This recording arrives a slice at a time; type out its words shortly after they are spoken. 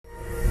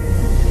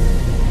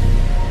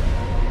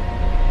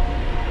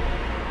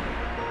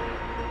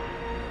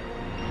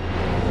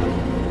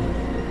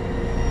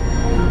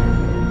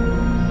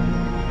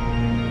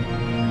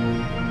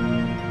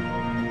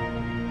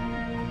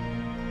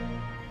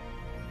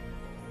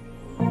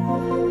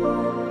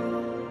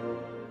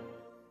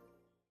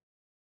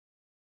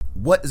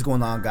What is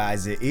going on,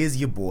 guys? It is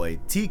your boy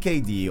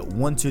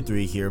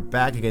TKD123 here,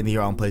 back again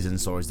here on PlayStation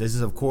Source. This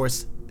is, of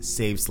course,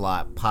 Save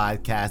Slot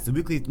Podcast, the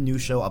weekly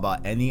news show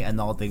about any and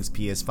all things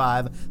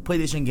PS5,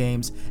 PlayStation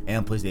games,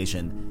 and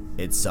PlayStation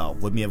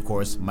itself. With me, of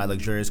course, my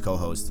luxurious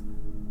co-host,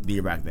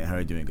 The Arachnid. How are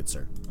you doing, good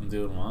sir? I'm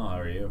doing well. How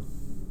are you?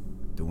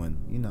 Doing,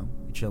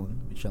 we're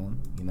chilling,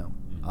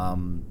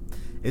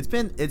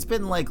 It's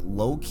been like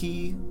low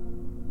key,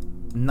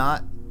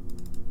 not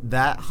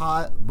that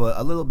hot, but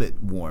a little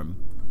bit warm,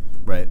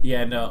 right?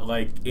 Yeah, no,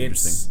 like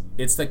it's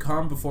the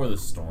calm before the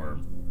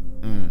storm.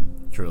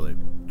 Truly,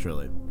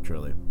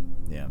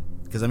 yeah.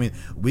 Because I mean,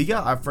 we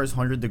got our first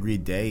 100-degree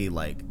day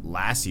like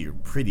last year,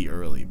 pretty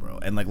early, bro.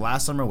 And like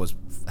last summer was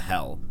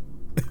hell.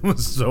 It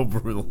was so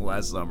brutal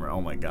last summer.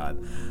 Oh my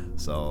god.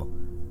 So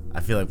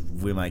I feel like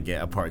we might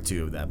get a part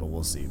 2 of that, but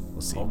we'll see.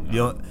 Oh,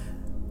 no.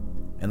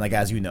 And like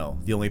as you know,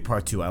 the only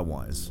part 2 I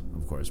want is,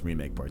 of course,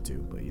 remake part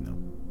 2. But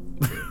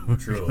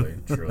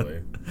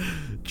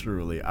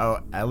truly.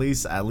 Oh, at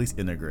least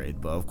integrate.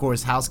 But of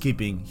course,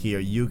 housekeeping here.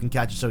 You can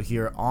catch the show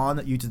here on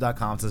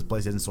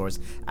youtube.com/PlayStation Source,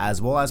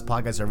 as well as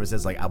podcast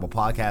services like Apple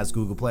Podcasts,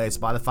 Google Play,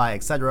 Spotify,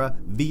 etc.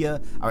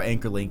 via our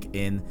anchor link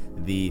in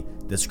the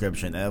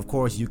description. And of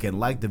course, you can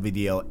like the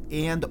video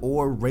and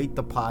or rate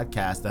the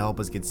podcast to help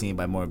us get seen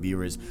by more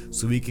viewers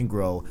so we can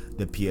grow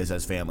the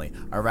PSS family.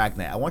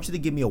 Arachnid, I want you to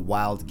give me a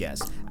wild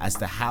guess as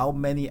to how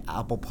many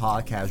Apple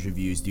Podcast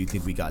reviews do you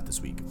think we got this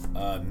week?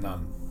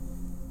 None.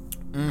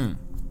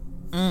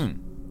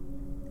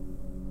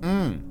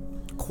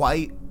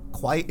 Quite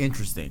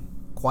interesting.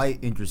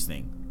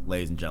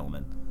 Ladies and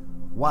gentlemen.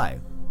 Why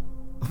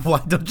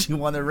don't you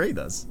want to rate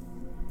us?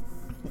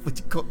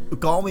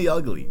 Call me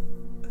ugly,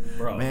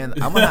 Bro. man.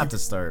 I'm gonna have to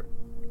start.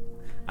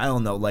 I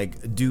don't know.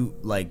 Do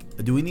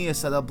we need to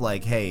set up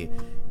like, hey,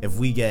 if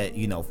we get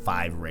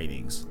 5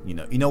 ratings, you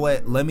know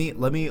what? Let me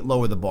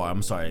lower the bar.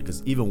 I'm sorry,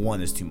 because even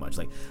 1 is too much.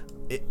 Like,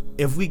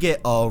 if we get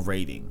a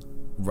rating,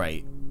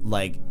 right?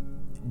 Like,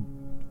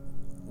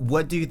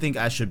 what do you think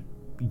I should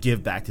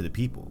give back to the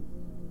people?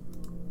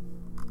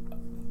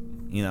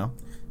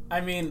 I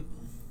mean,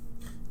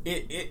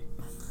 it's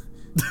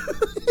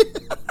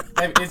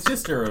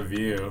just a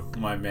review,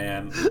 my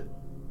man.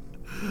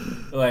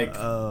 Like,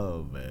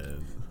 oh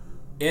man.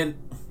 And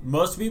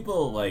most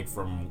people, like,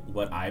 from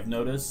what I've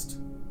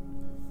noticed,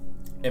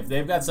 if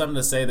they've got something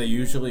to say, they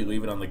usually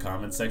leave it on the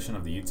comment section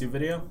of the YouTube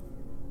video.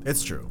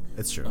 It's true.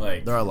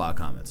 Like, there are a lot of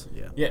comments.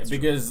 Yeah,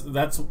 because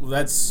that's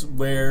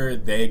where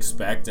they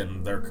expect,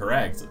 and they're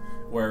correct,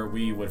 where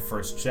we would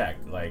first check.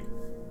 Like,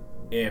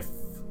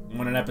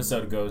 when an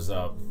episode goes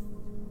up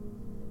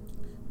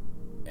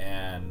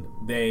and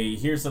they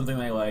hear something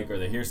they like, or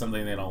they hear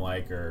something they don't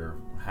like,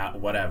 or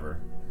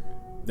whatever,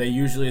 they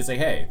usually say,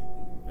 hey,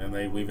 and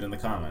they leave it in the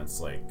comments.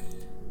 Like,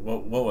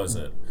 what was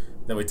it?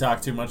 That we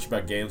talked too much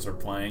about games we're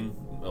playing,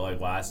 like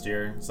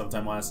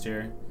sometime last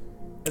year?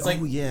 It's like,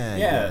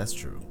 yeah, that's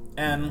true.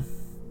 And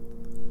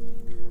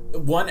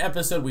one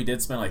episode we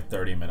did spend like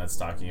 30 minutes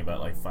talking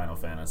about like Final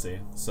Fantasy,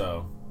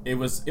 so it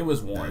was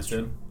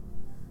warranted.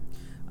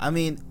 I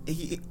mean,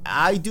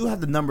 I do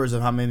have the numbers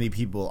of how many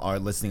people are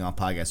listening on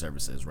podcast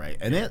services, right?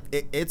 And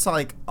it's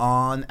like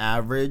on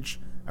average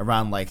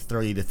around like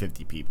 30 to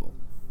 50 people.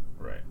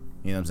 Right.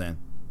 You know what I'm saying?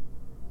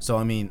 So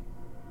I mean,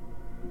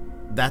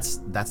 that's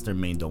their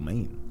main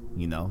domain.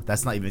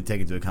 That's not even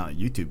taking into account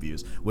YouTube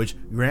views, which,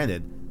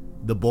 granted,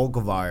 the bulk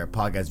of our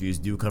podcast views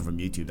do come from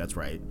YouTube. That's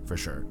right, for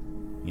sure.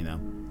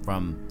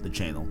 From the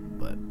channel.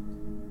 But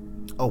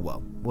oh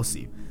well, we'll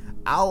see.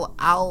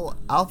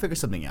 I'll figure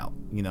something out.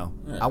 Yeah.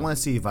 I want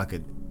to see if I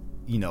could,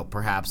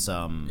 perhaps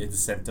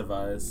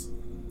incentivize.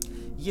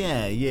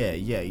 Yeah.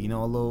 A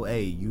little,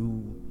 hey,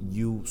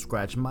 you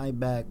scratch my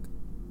back,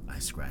 I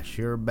scratch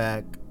your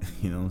back.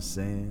 You know what I'm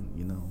saying?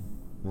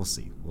 We'll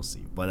see.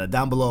 But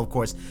down below, of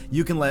course,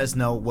 you can let us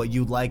know what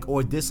you like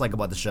or dislike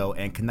about the show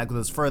and connect with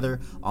us further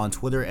on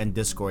Twitter and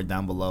Discord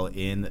down below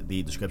in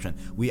the description.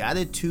 We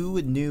added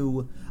 2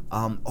 new,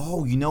 I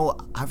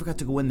forgot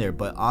to go in there,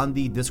 but on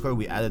the Discord,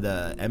 we added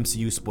a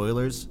MCU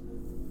spoilers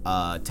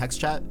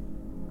text chat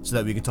so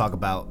that we can talk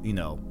about,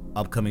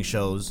 upcoming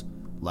shows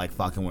like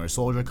Falcon Winter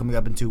Soldier coming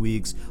up in 2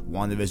 weeks.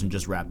 WandaVision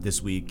just wrapped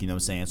this week,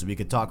 So we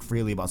could talk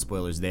freely about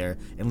spoilers there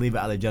and leave it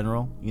out of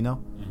general,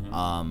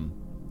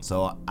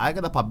 So I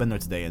gotta pop in there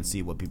today and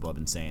see what people have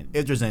been saying,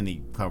 if there's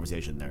any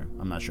conversation there.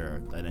 I'm not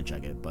sure. I didn't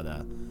check it, but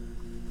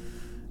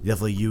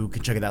definitely you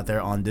can check it out there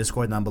on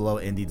Discord down below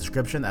in the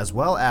description, as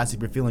well as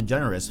if you're feeling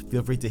generous,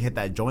 feel free to hit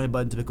that join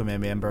button to become a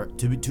member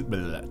to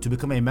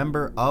become a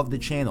member of the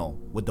channel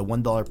with the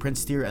 $1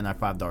 Prince tier and our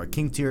 $5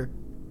 King tier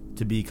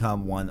to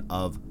become one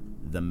of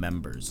the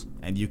members.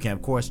 And you can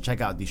of course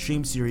check out the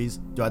stream series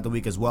throughout the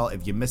week as well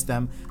if you missed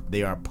them.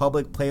 They are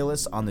public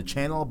playlists on the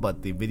channel,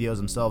 but the videos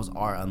themselves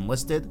are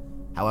unlisted.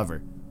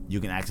 However, you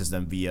can access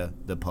them via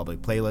the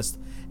public playlist.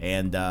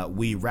 And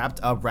we wrapped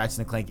up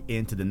Ratchet & Clank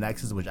Into the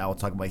Nexus, which I will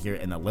talk about here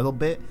in a little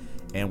bit.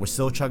 And we're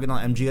still chugging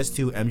on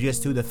MGS2.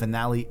 MGS2, the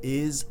finale,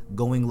 is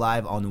going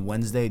live on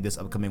Wednesday, this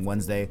upcoming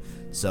Wednesday.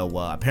 So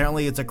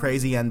apparently it's a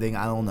crazy ending.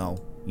 I don't know.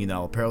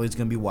 Apparently it's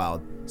gonna be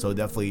wild. So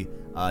definitely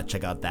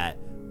check out that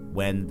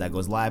when that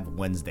goes live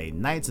Wednesday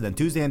nights, and then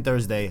Tuesday and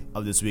Thursday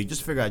of this week.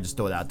 Just figure I'd just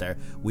throw it out there.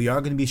 We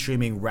are going to be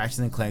streaming Ratchet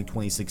and Clank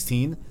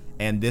 2016,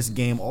 and this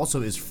game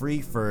also is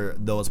free for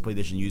those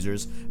PlayStation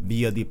users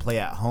via the Play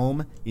at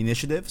Home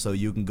initiative. So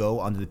you can go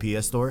onto the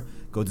PS Store,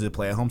 go to the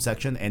Play at Home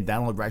section, and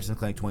download Ratchet and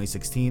Clank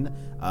 2016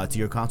 to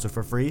your console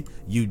for free.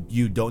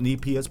 You don't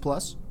need PS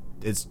Plus.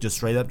 It's just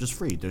straight up just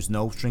free. There's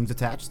no strings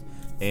attached,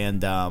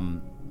 and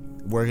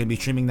we're going to be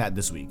streaming that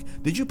this week.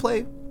 Did you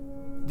play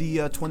the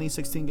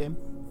 2016 game?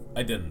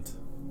 I didn't.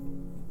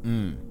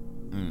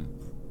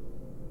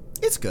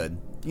 It's good.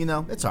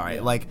 It's all right.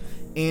 Yeah. Like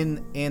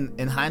in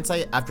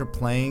hindsight, after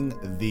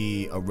playing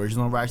the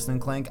original Ratchet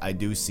and Clank, I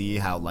do see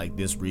how like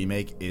this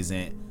remake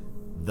isn't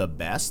the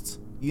best.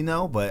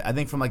 But I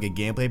think from like a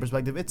gameplay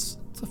perspective, it's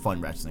a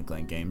fun Ratchet and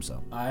Clank game.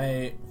 So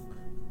I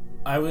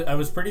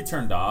was pretty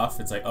turned off.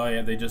 It's like, oh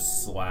yeah, they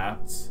just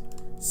slapped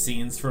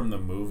scenes from the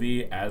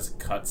movie as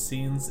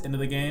cutscenes into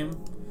the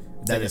game.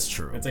 that is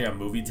true. It's like a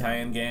movie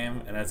tie-in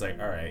game, and it's like,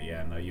 all right,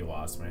 yeah, no, you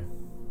lost me.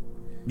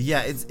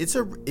 Yeah,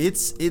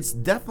 it's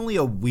definitely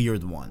a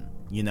weird one.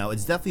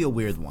 It's definitely a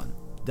weird one.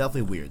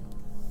 Definitely weird.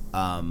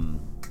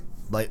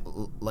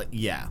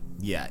 Yeah.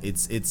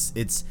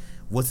 It's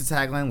what's the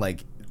tagline?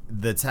 Like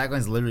the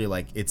tagline's literally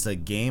like it's a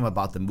game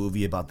about the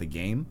movie about the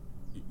game.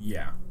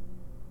 Yeah.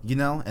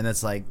 And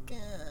it's like,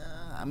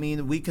 I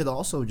mean, we could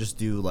also just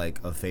do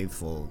like a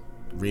faithful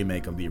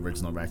remake of the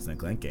original Ratchet and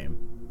Clank game.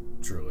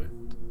 Truly.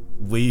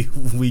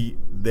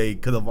 They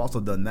could have also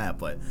done that,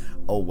 but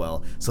oh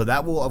well. So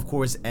that will of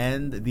course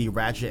end the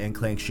Ratchet and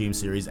Clank stream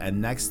series, and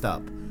next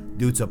up,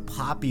 due to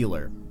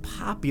popular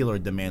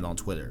demand on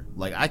Twitter,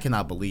 like I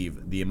cannot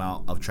believe the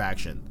amount of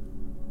traction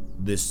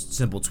this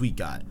simple tweet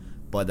got,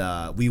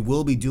 but we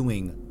will be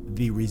doing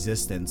the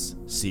Resistance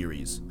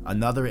series,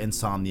 another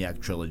Insomniac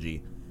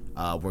trilogy.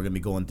 We're gonna be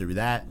going through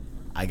that.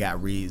 I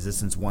got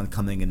Resistance 1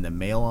 coming in the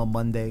mail on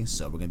Monday,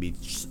 so we're gonna be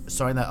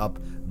starting that up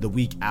the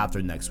week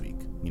after next week.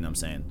 You know what I'm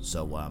saying?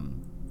 So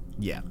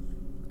yeah,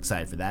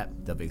 excited for that.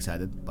 Definitely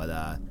excited.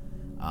 But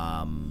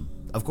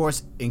of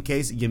course, in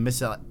case you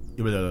missed it,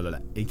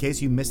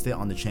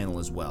 on the channel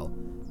as well,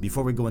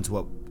 before we go into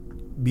what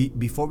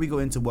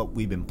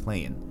we've been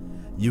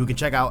playing, you can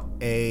check out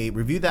a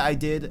review that I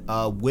did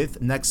with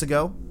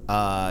Nexago.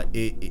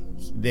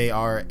 They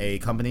are a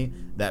company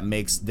that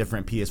makes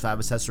different PS5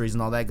 accessories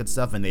and all that good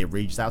stuff, and they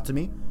reached out to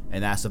me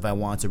and asked if I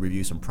wanted to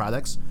review some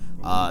products.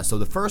 So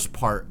the first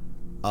part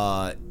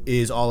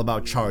is all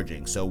about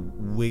charging. So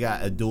we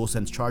got a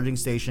DualSense charging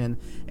station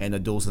and a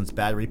DualSense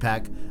battery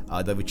pack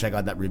that we check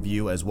out that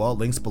review as well.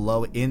 Links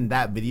below in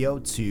that video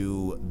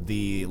to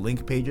the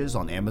link pages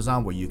on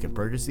Amazon where you can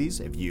purchase these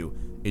if you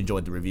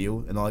enjoyed the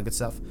review and all that good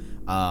stuff.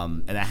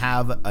 And I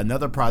have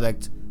another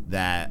product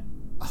that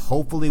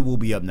hopefully will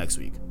be up next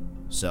week,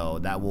 so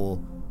that will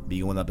be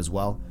going up as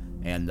well.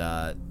 And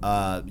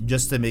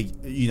just to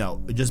make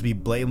just be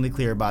blatantly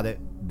clear about it,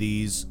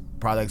 these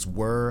products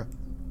were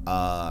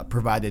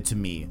provided to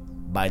me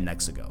by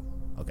Nexago.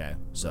 Okay,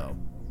 so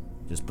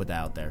just put that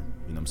out there.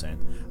 You know what I'm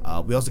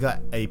saying? We also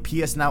got a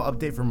PS Now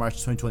update for March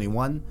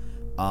 2021.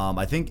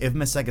 I think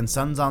Infamous Second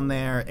Son's on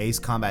there. Ace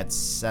Combat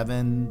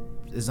 7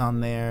 is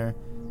on there,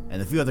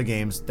 and a few other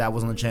games that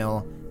was on the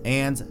channel.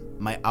 And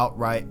my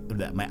Outriders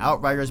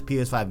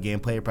PS5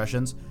 gameplay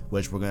impressions,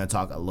 which we're going to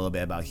talk a little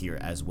bit about here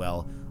as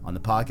well on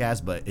the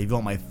podcast. But if you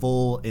want my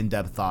full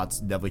in-depth thoughts,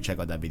 definitely check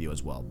out that video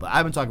as well. But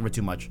I've been talking for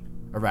too much.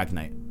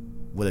 Arachnite,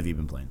 what have you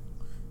been playing?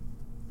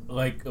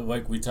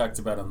 Like we talked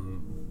about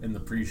in the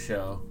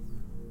pre-show,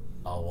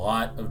 a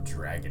lot of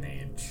Dragon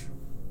Age.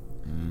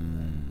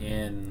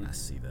 I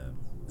see that.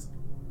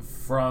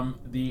 From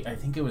I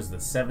think it was the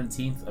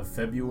 17th of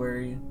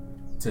February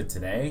to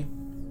today.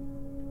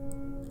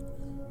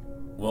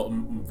 Well,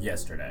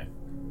 yesterday.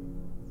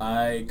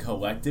 I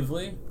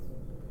collectively,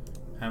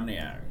 how many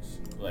hours?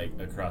 Like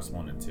across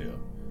 1 and 2.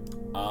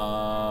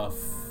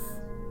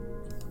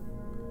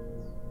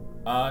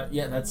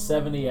 Yeah, that's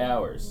 70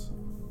 hours.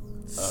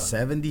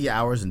 70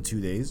 hours in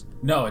 2 days?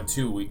 No, in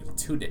 2 weeks.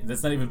 2 days.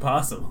 That's not even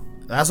possible.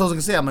 That's what I was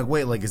gonna say. I'm like,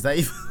 wait, like, is that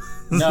even?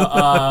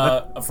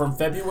 No, from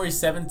February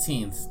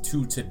 17th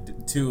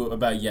to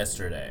about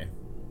yesterday.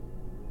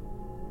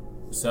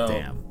 So,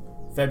 damn.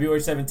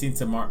 February 17th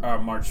to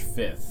March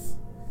 5th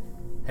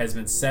has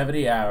been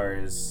 70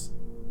 hours,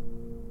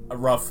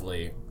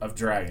 roughly, of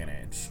Dragon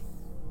Age.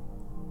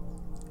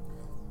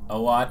 A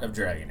lot of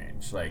Dragon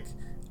Age. Like,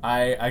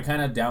 I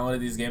kind of downloaded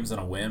these games on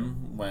a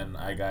whim when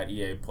I got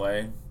EA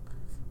Play,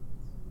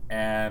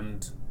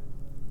 and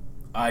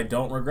I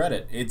don't regret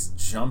it. It's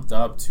jumped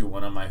up to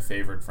one of my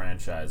favorite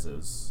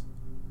franchises.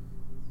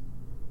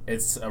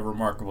 It's a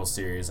remarkable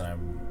series,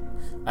 and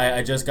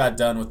I just got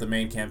done with the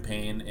main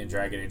campaign in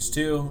Dragon Age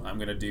 2. I'm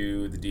going to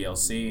do the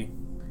DLC,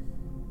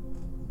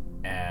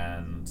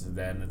 and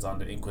then it's on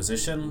to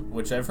Inquisition,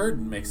 which I've heard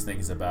mixed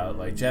things about,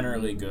 like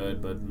generally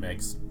good, but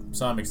mixed,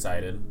 so I'm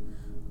excited.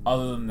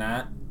 Other than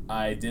that,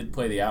 I did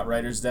play the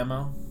Outriders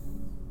demo.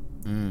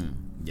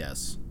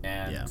 Yes.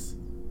 And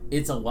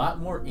it's a lot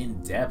more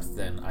in depth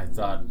than I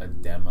thought a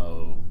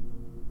demo,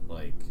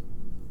 like,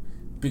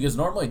 because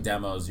normally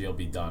demos you'll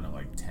be done in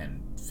like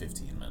 10,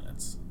 15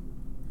 minutes.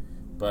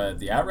 But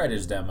the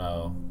Outriders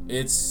demo,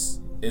 it's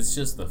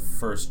just the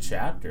first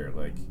chapter.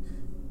 Like,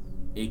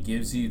 it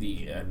gives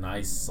you a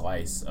nice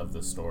slice of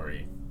the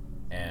story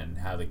and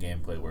how the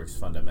gameplay works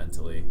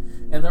fundamentally.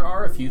 And there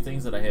are a few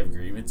things that I have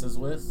grievances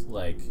with,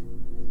 like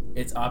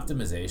its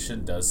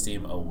optimization does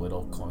seem a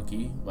little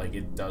clunky. Like,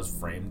 it does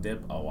frame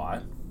dip a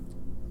lot.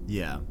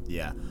 Yeah.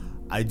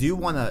 I do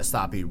want to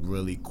stop you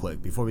really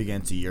quick before we get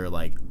into your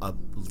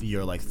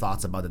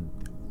thoughts about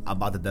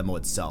the demo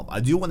itself. I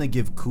do want to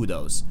give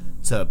kudos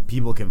to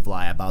People Can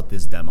Fly about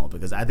this demo,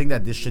 because I think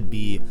that this should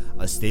be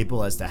a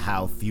staple as to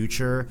how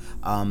future,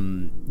 they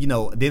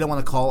don't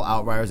want to call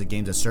Outriders a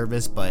games of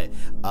service, but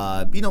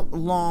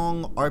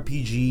long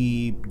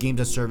RPG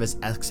games of service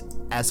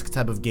esque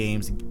type of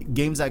games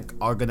that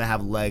are gonna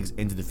have legs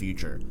into the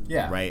future.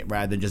 Yeah. Right.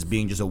 Rather than just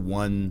being just a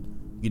one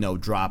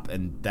drop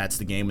and that's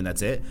the game and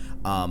that's it.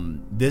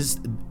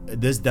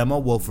 This demo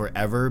will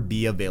forever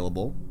be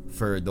available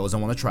for those that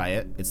want to try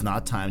it. It's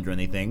not timed or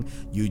anything.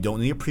 You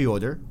don't need a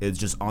pre-order. It's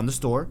just on the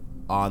store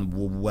on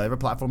whatever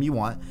platform you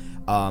want.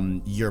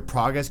 Your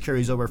progress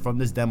carries over from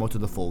this demo to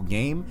the full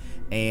game,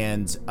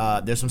 and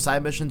there's some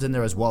side missions in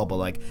there as well. But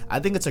like, I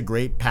think it's a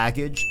great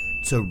package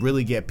to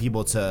really get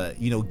people to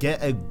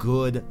get a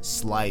good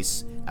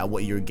slice at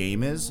what your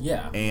game is.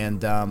 Yeah.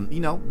 And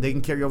they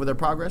can carry over their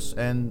progress,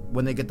 and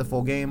when they get the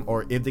full game,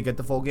 or if they get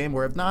the full game,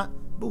 or if not,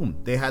 boom,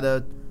 they had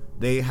a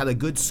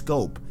good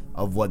scope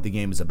of what the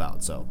game is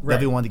about. So right.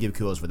 Definitely wanted to give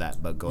kudos for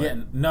that, but go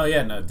ahead.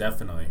 No,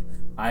 definitely.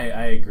 I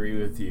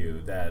agree with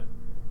you that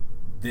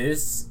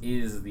this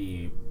is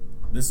the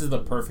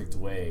perfect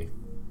way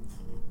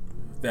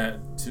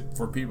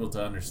for people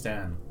to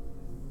understand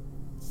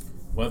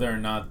whether or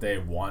not they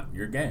want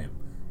your game.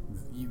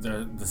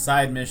 The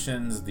side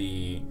missions,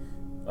 the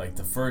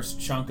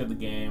first chunk of the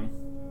game,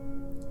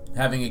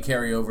 having it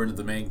carry over into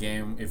the main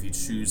game if you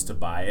choose to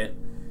buy it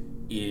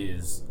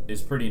is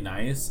pretty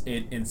nice.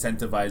 It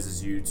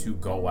incentivizes you to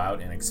go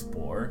out and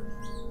explore.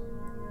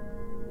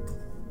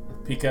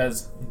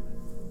 Because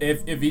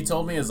if he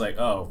told me it's like,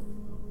 oh,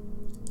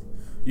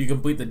 you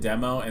complete the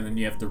demo and then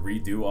you have to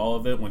redo all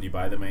of it when you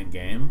buy the main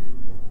game,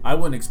 I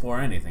wouldn't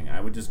explore anything.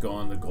 I would just go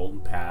on the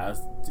golden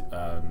path,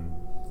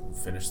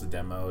 finish the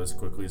demo as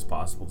quickly as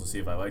possible to see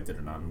if I liked it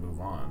or not and move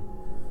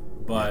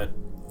on. But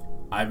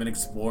I've been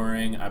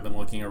exploring, I've been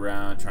looking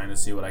around, trying to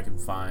see what I can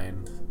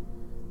find.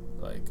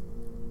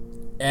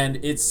 And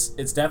it's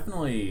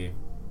definitely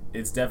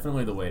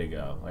the way to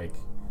go. Like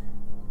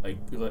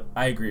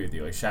I agree with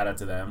you. Like, shout out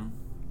to them.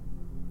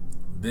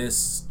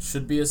 This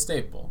should be a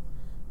staple.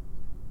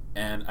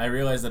 And I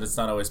realize that it's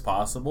not always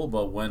possible,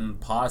 but when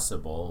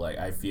possible, like,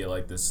 I feel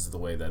like this is the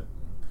way that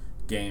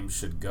games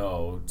should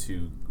go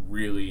to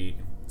really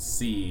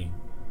see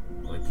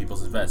like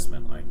people's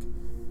investment. Like,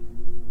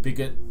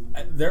 because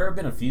there have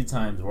been a few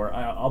times where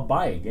I'll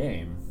buy a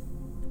game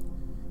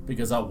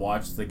because I'll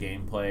watch the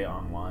gameplay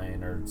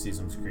online or see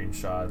some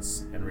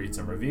screenshots and read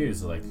some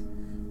reviews. Like,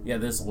 yeah,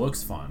 this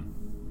looks fun.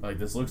 Like,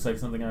 this looks like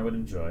something I would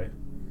enjoy.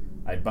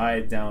 I'd buy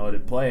it, download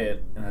it, play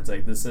it, and it's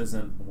like, this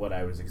isn't what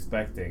I was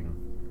expecting,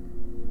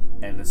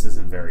 and this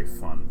isn't very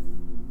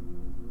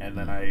fun. And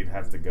then I'd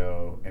have to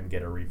go and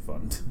get a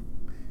refund.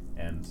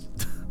 And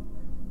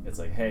it's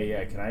like, hey,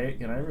 yeah, can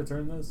I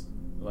return this?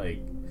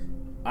 Like,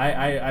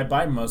 I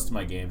buy most of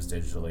my games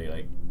digitally.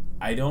 Like,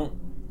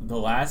 the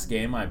last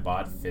game I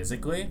bought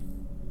physically,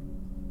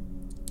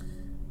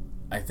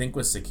 I think,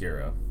 was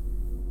Sekiro.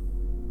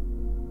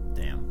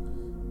 Damn.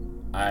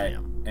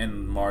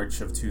 In March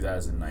of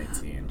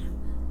 2019.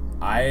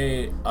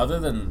 Other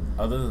than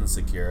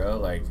Sekiro,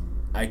 like,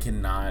 I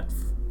cannot,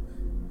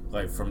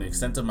 like, from the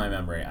extent of my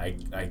memory,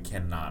 I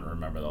cannot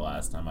remember the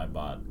last time I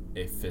bought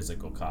a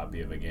physical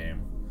copy of a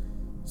game.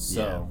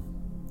 So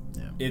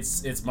yeah.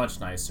 It's much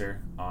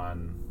nicer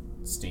on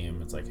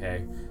Steam. It's like,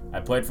 hey, I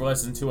played for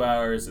less than 2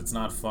 hours, it's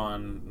not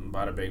fun,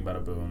 bada bing,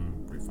 bada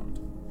boom, refund.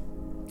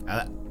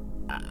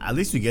 At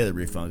least we get a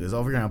refund, because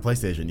over here on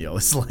PlayStation,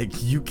 it's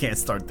like, you can't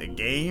start the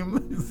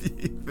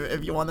game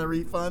if you want a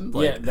refund.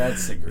 Like, yeah,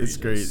 that's egregious. It's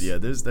great. Yeah,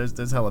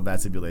 there's hella bad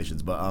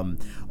stipulations, but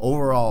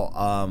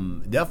overall,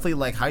 definitely,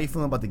 like, how you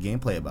feeling about the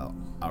gameplay about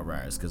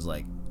Outriders? Because,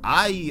 like,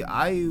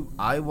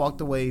 I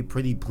walked away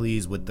pretty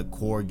pleased with the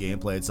core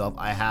gameplay itself.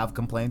 I have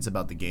complaints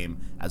about the game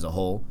as a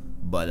whole,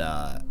 but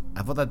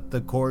I thought that the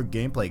core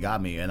gameplay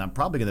got me, and I'm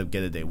probably gonna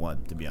get it day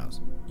one, to be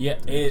honest. Yeah,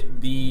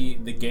 the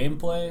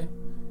gameplay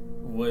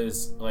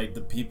was, like,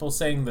 the people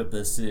saying that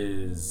this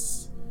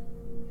is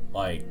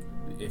like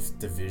if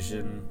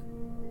Division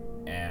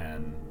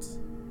and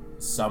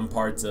some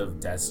parts of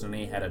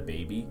Destiny had a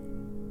baby,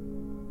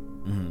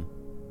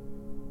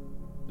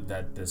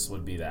 that this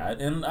would be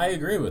that. And I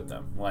agree with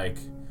them. Like,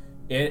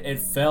 it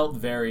felt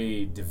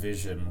very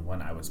Division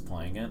when I was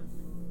playing it.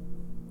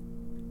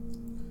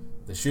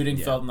 The shooting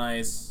felt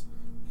nice.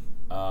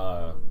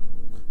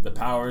 The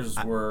powers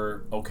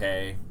were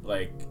okay.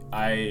 Like,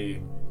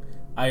 I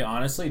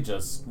honestly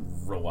just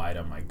relied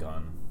on my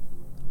gun.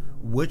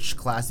 Which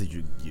class did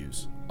you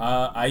use?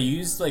 I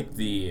used like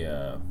the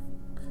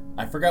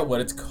I forgot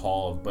what it's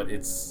called, but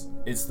it's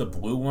the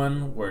blue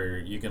one where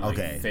you can like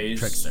phase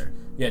Trickster.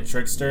 Yeah,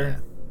 Trickster. Yeah.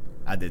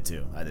 I did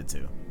too.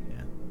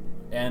 Yeah.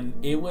 And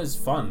it was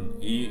fun.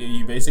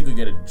 You basically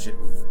get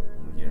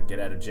get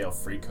out of jail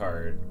free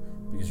card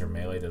because your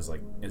melee is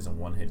a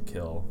one hit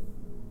kill.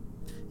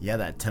 Yeah,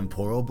 that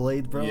temporal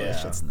blade, bro. Yeah.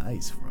 That shit's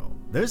nice, bro.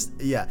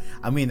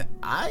 I mean,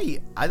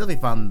 I definitely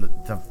found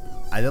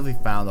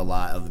a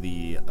lot of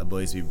the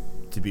abilities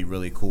to be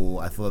really cool.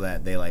 I feel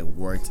that they like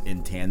worked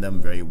in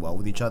tandem very well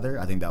with each other.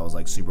 I think that was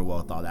like super well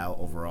thought out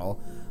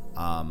overall.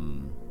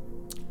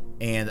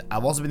 And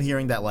I've also been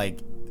hearing that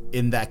like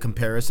in that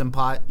comparison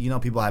pot,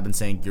 people have been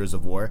saying Gears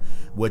of War,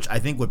 which I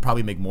think would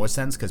probably make more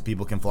sense because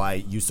People Can Fly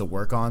used to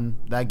work on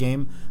that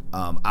game.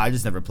 I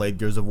just never played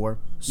Gears of War,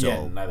 so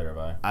yeah, neither have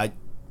I.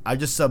 I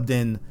just subbed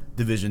in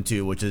Division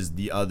 2, which is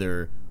the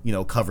other,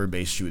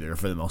 cover-based shooter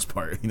for the most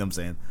part. You know what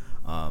I'm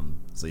saying?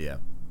 So yeah,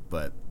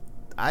 but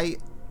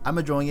I'm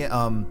enjoying it.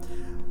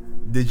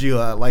 Did you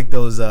like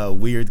those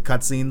weird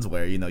cutscenes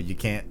where you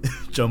can't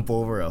jump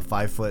over a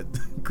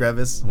 5-foot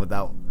crevice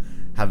without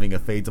having a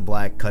fade to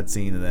black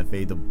cutscene and then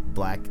fade to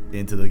black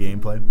into the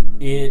gameplay?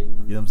 You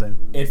know what I'm saying?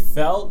 It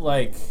felt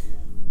like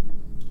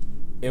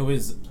it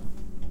was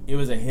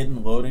a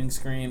hidden loading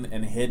screen,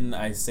 and hidden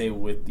I say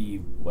with the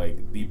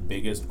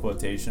biggest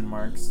quotation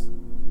marks.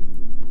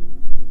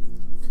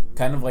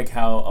 Kind of like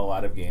how a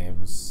lot of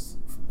games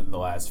in the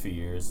last few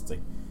years, it's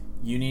like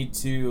we need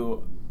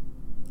to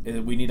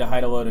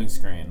hide a loading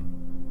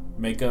screen,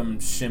 make them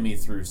shimmy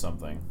through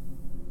something.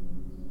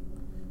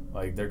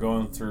 Like they're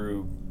going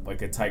through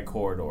like a tight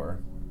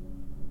corridor.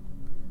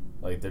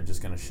 Like they're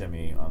just gonna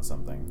shimmy on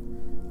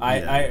something.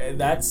 I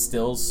that's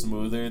still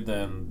smoother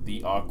than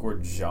the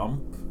awkward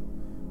jump,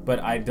 but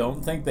I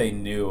don't think they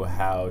knew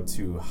how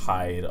to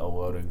hide a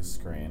loading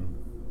screen.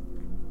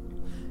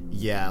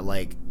 Yeah,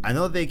 like I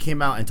know they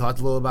came out and talked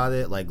a little about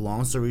it. Like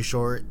long story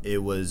short, it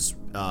was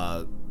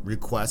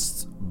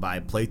requests by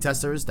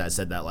playtesters that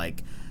said that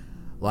like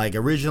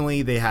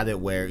originally they had it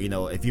where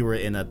if you were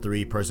in a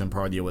 3-person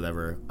party or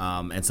whatever,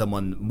 and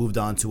someone moved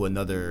on to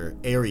another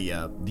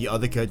area, the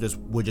other characters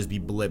would just be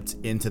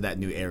blipped into that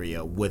new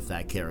area with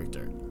that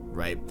character,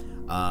 right?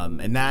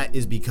 And that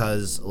is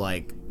because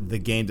like the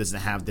game doesn't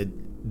have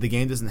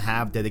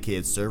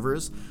dedicated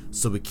servers,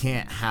 so we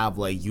can't have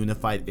like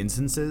unified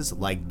instances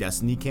like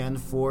Destiny can,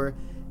 for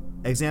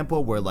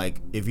example, where like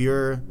if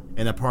you're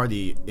in a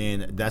party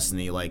in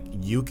Destiny, like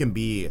you can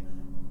be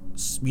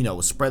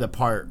spread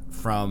apart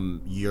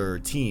from your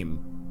team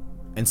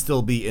and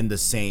still be in the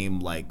same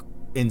like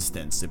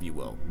instance, if you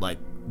will, like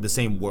the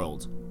same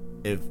world,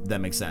 if that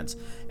makes sense.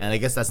 And I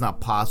guess that's not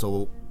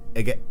possible.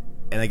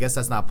 I guess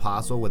that's not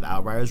possible with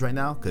Outriders right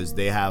now because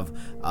they have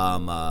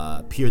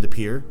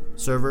peer-to-peer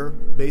server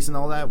base and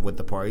all that with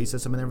the party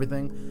system and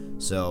everything.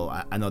 So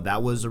I know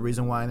that was the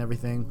reason why and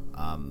everything.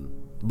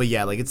 But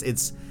yeah, like it's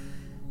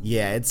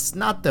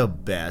not the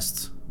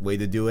best way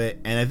to do it,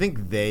 and I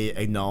think they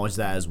acknowledge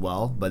that as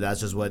well. But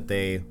that's just what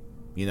they,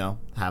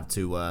 have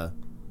to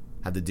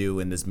do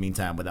in this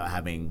meantime without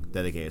having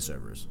dedicated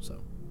servers.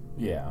 So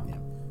yeah.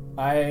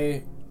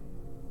 I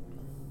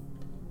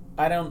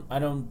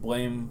don't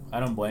blame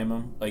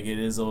them. Like it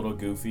is a little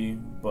goofy,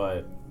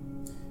 but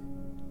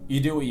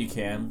you do what you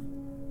can.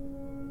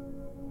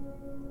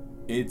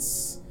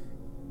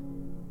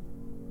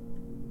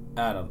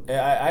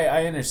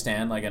 I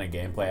understand like in a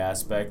gameplay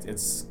aspect,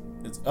 it's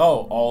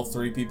all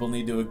 3 people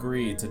need to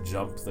agree to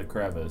jump the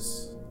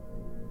crevice.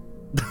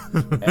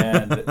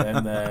 and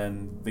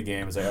then the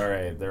game is like, all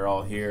right, they're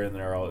all here and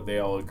they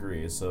all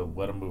agree, so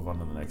let them move on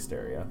to the next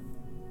area.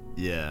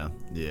 Yeah.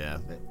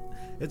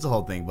 It's a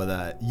whole thing,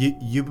 but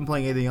you've been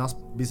playing anything else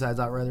besides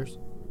Outriders?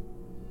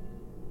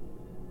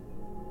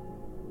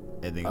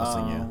 Anything else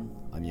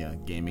on your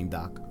gaming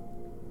dock?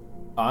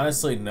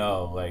 Honestly,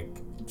 no.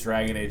 Like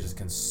Dragon Age has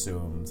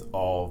consumed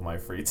all of my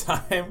free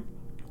time.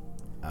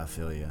 I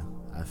feel you.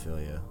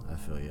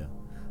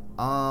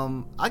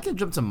 I can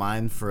jump to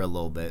mine for a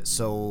little bit.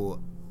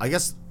 So I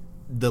guess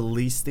the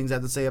least things I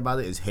have to say about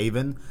it is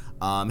Haven.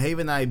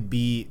 Haven I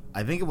beat,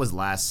 I think it was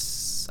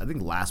last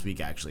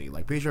week actually.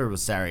 Like pretty sure it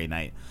was Saturday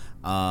night.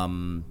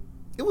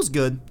 It was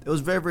good. It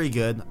was very, very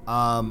good.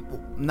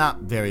 Not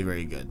very,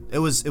 very good. It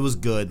was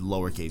good,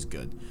 lowercase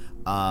good.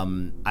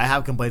 I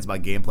have complaints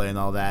about gameplay and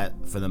all that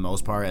for the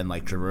most part, and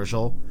like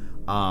traversal.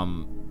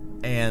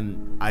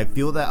 And I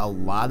feel that a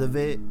lot of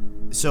it.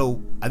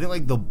 So I think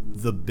like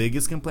the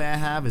biggest complaint I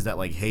have is that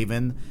like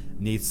Haven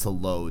needs to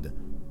load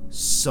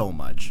so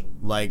much.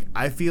 Like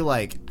I feel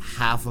like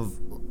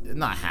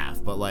not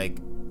half, but like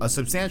a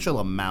substantial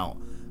amount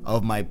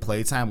of my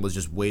playtime was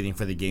just waiting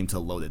for the game to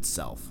load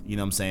itself. You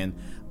know what I'm saying?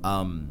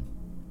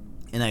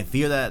 And I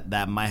fear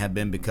that might have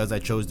been because I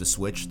chose the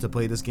Switch to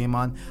play this game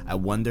on. I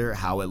wonder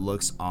how it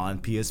looks on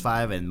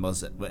PS5 and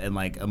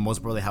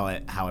most probably how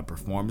it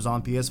performs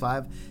on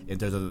PS5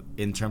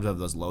 in terms of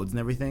those loads and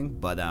everything.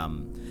 But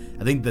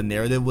I think the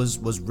narrative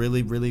was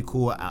really, really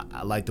cool.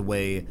 I like the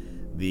way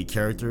the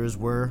characters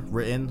were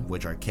written,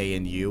 which are K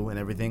and U and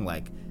everything.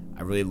 Like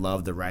I really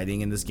love the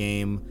writing in this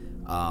game.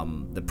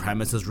 The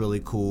premise is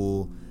really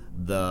cool.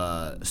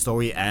 The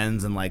story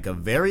ends in like a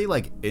very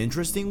like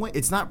interesting way.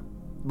 It's not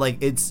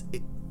like it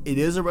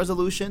is a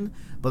resolution,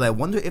 but I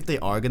wonder if they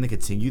are going to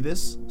continue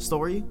this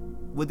story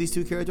with these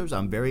two characters.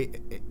 I'm very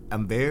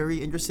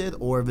interested,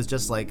 or if it's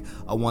just like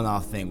a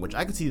one-off thing, which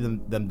I could see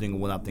them doing a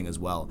one-off thing as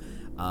well.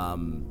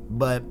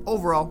 But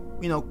overall,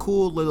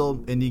 cool little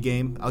indie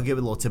game. I'll give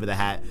it a little tip of the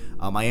hat.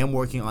 I am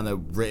working on a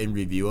written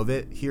review of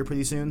it here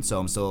pretty soon, so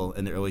I'm still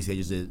in the early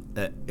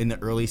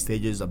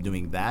stages of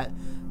doing that.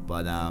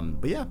 But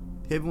yeah,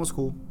 Haven was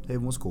cool.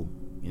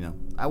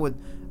 I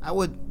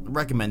would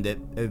recommend it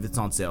if it's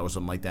on sale or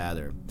something like that.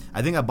 Or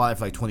I think I bought it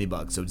for like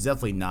 $20, so it's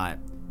definitely not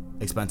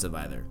expensive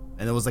either.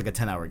 And it was like a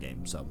 10-hour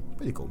game, so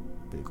pretty cool.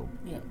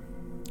 Yeah.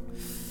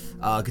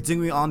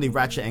 Continuing on the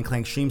Ratchet &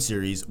 Clank stream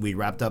series, we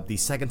wrapped up the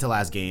second to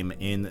last game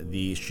in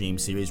the stream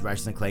series,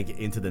 Ratchet & Clank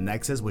Into the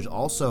Nexus, which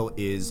also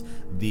is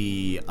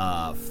the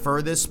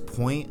furthest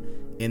point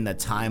in the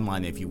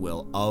timeline, if you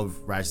will, of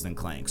Ratchet &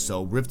 Clank.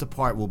 So Rift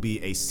Apart will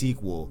be a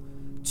sequel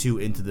to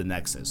Into the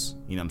Nexus.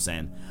 You know what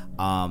I'm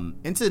saying?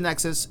 Into the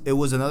Nexus, it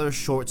was another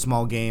short,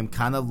 small game,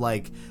 kind of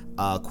like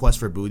Quest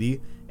for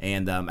Booty.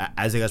 And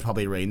as you guys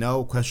probably already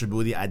know, Quest for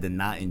Booty I did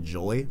not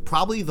enjoy.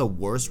 Probably the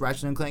worst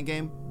Ratchet & Clank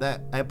game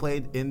that I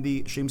played in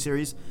the stream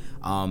series.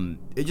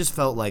 It just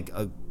felt like,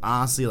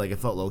 honestly, like it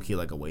felt low-key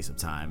like a waste of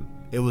time.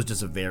 It was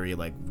just a very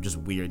just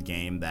weird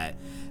game that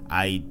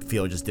I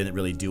feel just didn't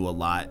really do a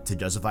lot to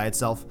justify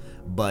itself.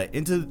 But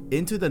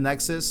Into the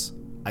Nexus,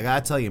 I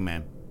gotta tell you,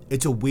 man,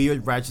 it's a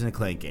weird Ratchet &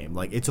 Clank game.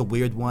 Like, it's a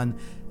weird one.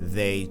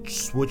 They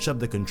switch up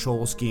the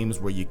control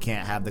schemes where you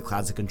can't have the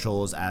classic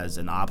controls as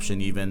an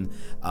option even.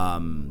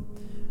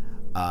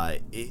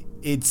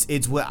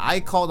 It's what I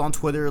called on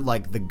Twitter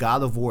like the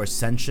God of War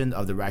Ascension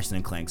of the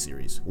Ratchet & Clank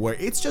series, where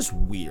it's just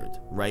weird,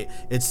 right?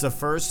 It's the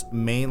first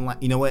mainline.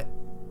 You know what?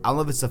 I don't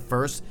know if it's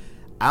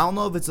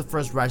the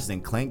first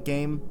Ratchet & Clank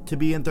game to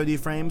be in 30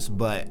 frames,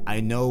 but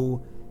I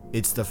know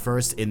it's the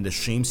first in the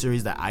stream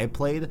series that I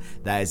played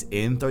that is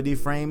in 30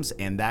 frames,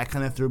 and that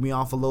kind of threw me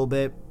off a little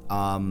bit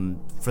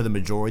for the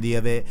majority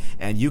of it.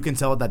 And you can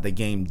tell that the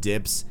game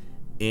dips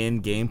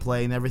in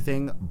gameplay and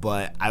everything,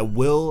 but I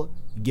will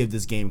give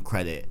this game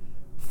credit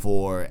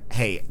for,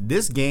 hey,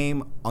 this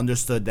game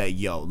understood that,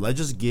 let's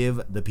just give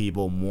the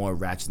people more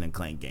Ratchet &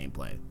 Clank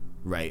gameplay,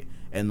 right?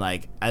 And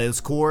like at its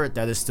core,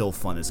 that is still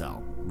fun as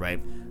hell, right?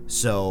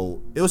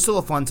 So it was still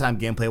a fun time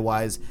gameplay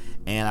wise,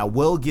 and I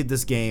will give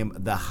this game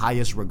the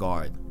highest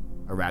regard.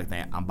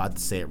 Arachnite, I'm about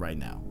to say it right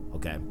now,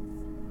 okay?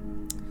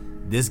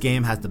 This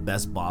game has the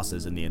best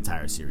bosses in the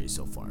entire series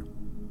so far.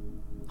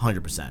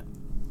 100%.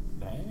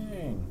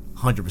 Dang.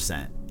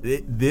 100%.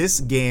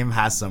 This game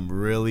has some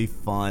really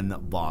fun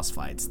boss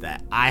fights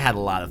that I had a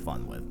lot of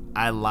fun with.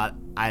 I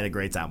had a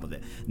great time with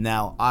it.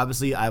 Now,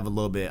 obviously, I have a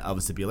little bit of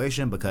a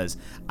stipulation because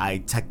I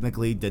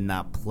technically did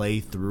not play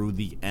through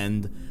the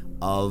end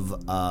of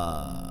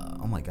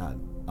oh my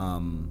god,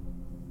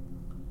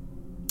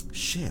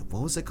 shit,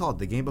 what was it called?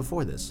 The game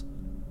before this,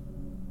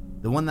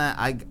 the one that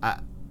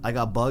I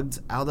got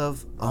bugged out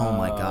of. Oh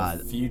my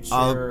god,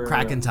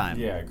 Crack in Time.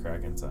 Yeah,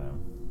 Crack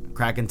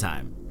in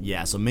Time.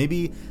 Yeah, so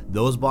maybe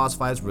those boss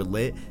fights were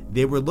lit.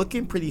 They were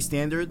looking pretty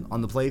standard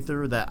on the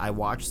playthrough that I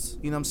watched,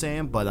 you know what I'm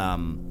saying? But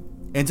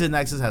Into the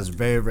Nexus has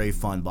very, very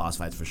fun boss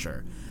fights for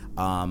sure.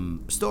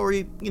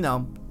 Story,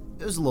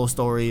 there's a little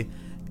story.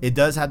 It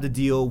does have to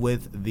deal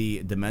with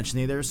the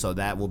Dimensionator, so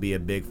that will be a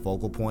big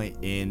focal point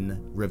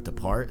in Rift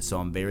Apart. So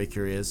I'm very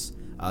curious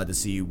to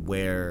see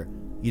where,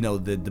 the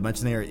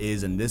Dimensionator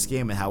is in this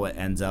game and how it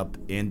ends up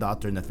in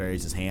Dr.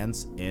 Nefarious'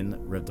 hands in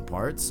Rift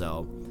Apart.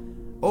 So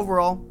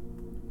overall,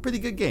 pretty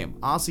good game.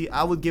 Honestly,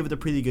 I would give it a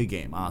pretty good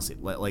game. Honestly,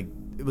 like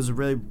it was a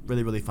really,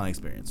 really, really fun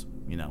experience.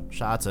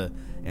 Shout out to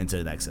Into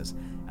the Nexus.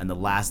 And the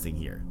last thing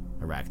here,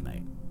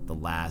 Arachnite. The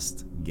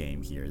last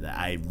game here that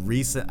I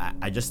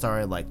just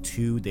started like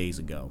 2 days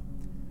ago.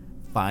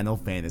 Final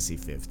Fantasy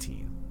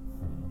 15.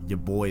 Your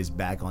boy is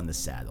back on the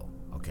saddle.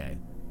 Okay,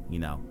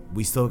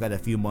 we still got a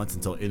few months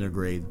until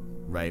Intergrade,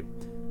 right?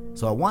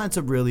 So I wanted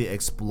to really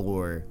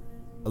explore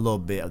a little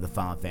bit of the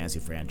Final Fantasy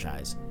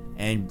franchise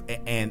and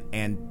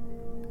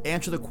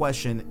answer the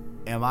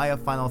question: am I a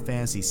Final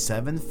Fantasy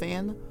 7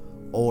 fan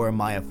or am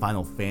I a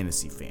Final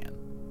Fantasy fan?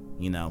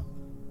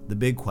 The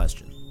big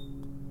question.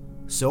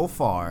 So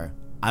far,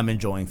 I'm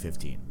enjoying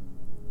 15.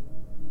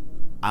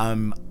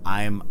 I'm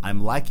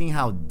liking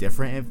how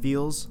different it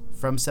feels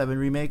from 7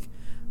 Remake.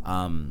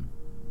 And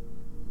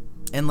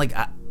like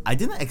I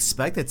didn't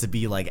expect it to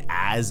be like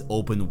as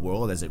open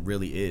world as it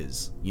really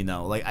is.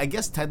 Like I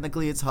guess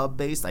technically it's hub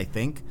based, I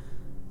think.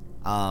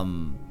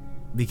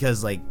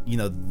 Because like,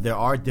 there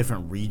are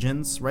different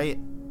regions, right?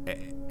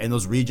 And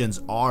those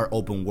regions are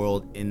open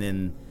world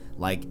in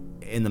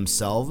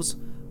themselves,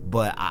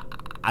 but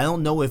I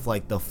don't know if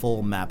like the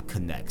full map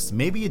connects.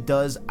 Maybe it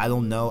does. I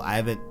don't know. I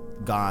haven't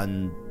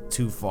gone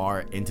too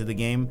far into the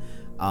game.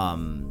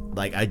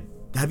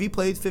 Have you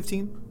played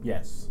 15?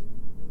 Yes.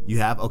 You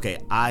have? Okay.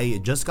 I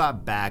just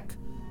got back.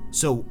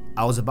 So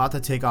I was about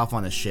to take off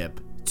on a ship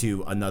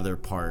to another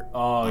part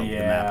Oh of yeah,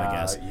 the map, I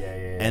guess.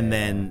 yeah. And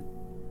then,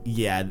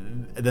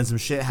 then some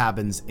shit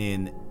happens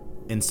in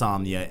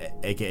Insomnia,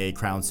 aka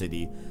Crown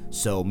City.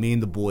 So me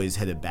and the boys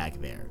headed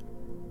back there,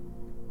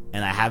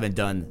 and I haven't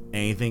done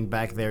anything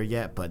back there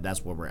yet, but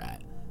that's where we're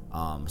at.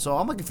 So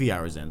I'm like a few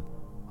hours in.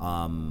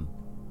 I'm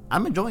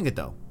enjoying it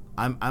though.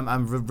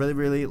 I'm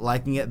really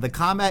liking it. The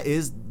combat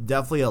is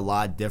definitely a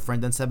lot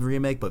different than 7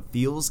 Remake, but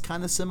feels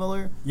kind of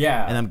similar.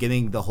 Yeah. And I'm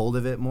getting the hold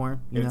of it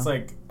more. It's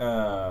like,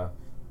 I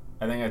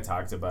think I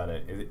talked about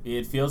it.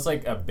 It feels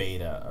like a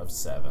beta of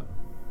 7.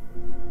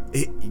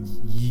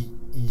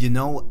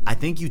 I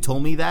think you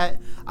told me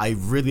that. I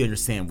really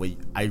understand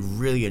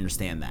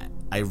that.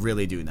 I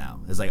really do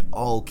now. It's like,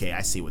 oh, okay,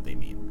 I see what they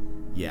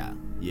mean. Yeah.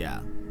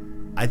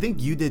 I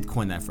think you did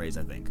coin that phrase,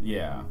 I think.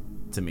 Yeah.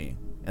 To me.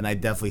 And I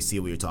definitely see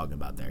what you're talking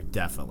about there.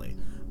 Definitely.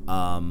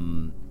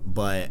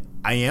 But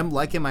I am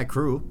liking my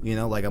crew,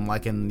 like I'm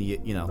liking the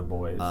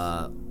boys.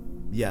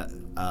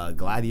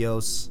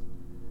 Gladios,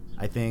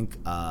 I think,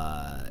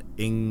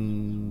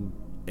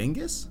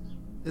 Ingus,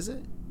 is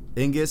it?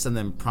 Ingus, and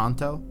then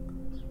Pronto,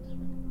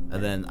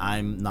 and then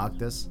I'm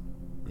Noctis.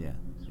 Yeah.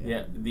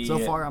 So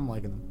far, I'm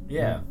liking them.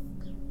 Yeah.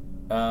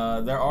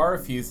 There are a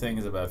few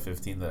things about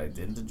 15 that I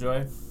didn't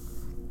enjoy.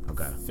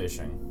 Okay.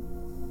 Fishing.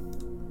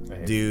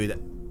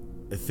 Dude,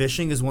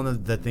 fishing is one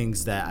of the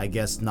things that I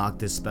guess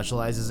Noctis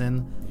specializes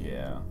in.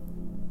 Yeah.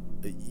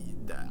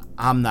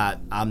 I'm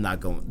not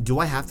going. Do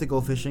I have to go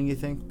fishing, you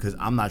think? Because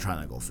I'm not trying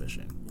to go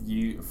fishing.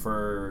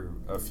 For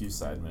a few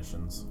side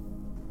missions.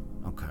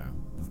 Okay.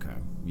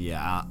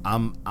 Yeah,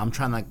 I'm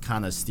trying to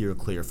kind of steer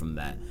clear from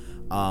that.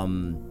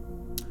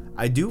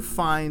 I do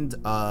find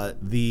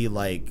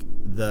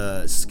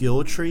the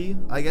skill tree,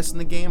 I guess, in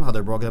the game, how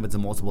they're broken up into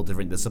multiple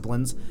different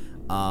disciplines,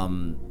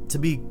 to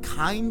be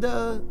kind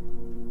of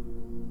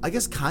a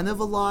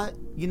lot,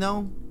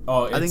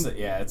 Oh,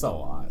 it's a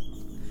lot.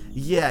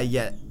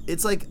 Yeah.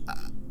 It's like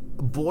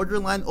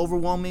borderline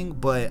overwhelming,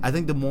 but I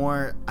think the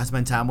more I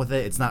spend time with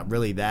it, it's not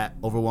really that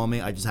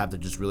overwhelming. I just have to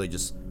really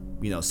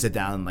sit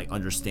down and like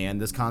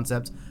understand this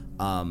concept.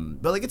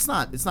 But like it's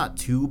not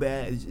too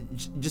bad.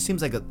 It just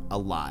seems like a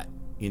lot,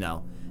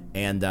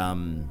 And I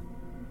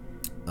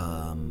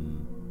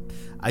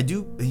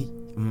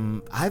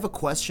have a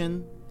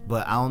question,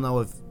 but I don't know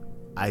if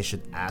I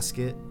should ask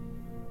it.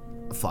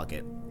 Fuck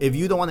it. If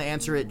you don't want to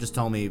answer it, just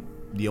tell me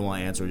you don't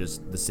want to answer,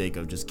 just the sake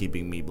of just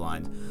keeping me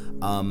blind.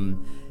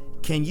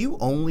 Can you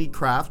only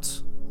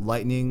craft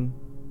lightning,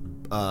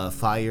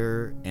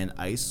 fire, and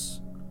ice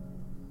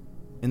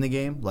in the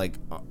game? Like,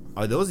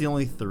 are those the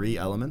only 3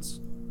 elements?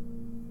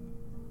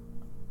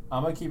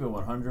 I'm gonna keep it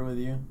 100 with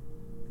you.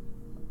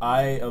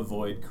 I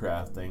avoid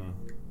crafting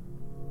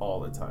all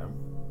the time.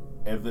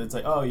 If it's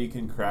like, oh, you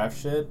can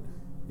craft shit,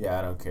 yeah,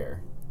 I don't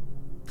care.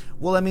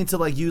 Well, I mean, to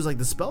like use like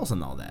the spells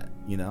and all that,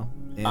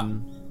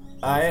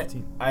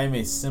 I'm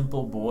a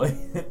simple boy,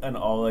 and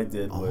all I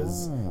did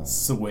was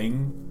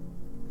swing.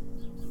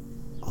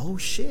 Oh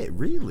shit!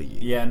 Really?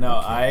 Yeah, no,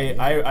 okay.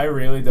 I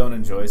really don't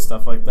enjoy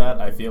stuff like that.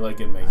 I feel like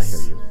it makes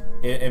I hear you.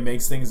 It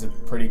makes things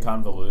pretty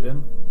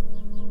convoluted.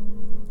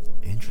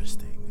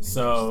 Interesting.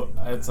 So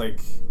it's like,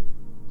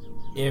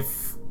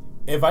 if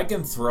I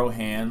can throw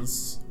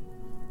hands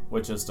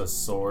with just a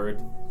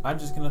sword, I'm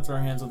just gonna throw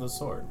hands with a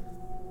sword.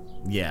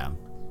 Yeah,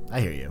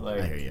 I hear you.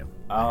 Like, I hear you.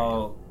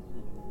 I'll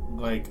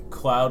like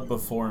cloud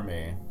before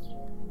me.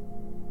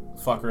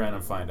 Fuck around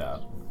and find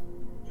out.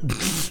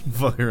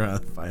 Fuck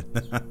around and find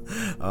out.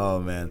 Oh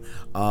man.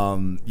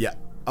 Yeah.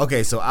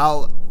 Okay, so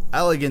I'll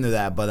get into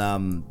that, but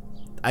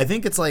I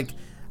think it's like,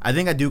 I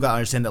think I do gotta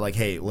understand that, like,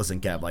 hey, listen,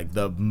 Kev, like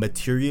the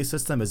materia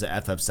system is a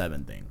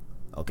FF7 thing.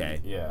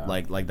 Okay. Yeah.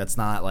 Like that's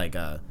not like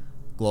a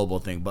global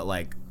thing, but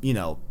like,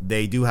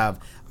 they do have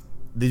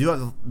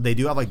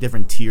like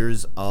different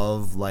tiers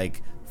of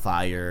like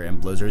fire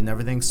and blizzard and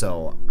everything.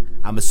 So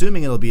I'm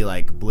assuming it'll be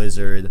like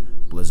Blizzard,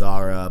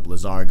 Blizzara,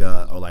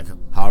 Blizzarga, or like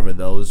however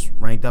those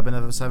ranked up in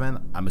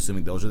FF7. I'm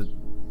assuming those are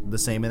the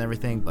same and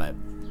everything, but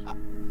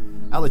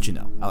I'll let you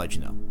know.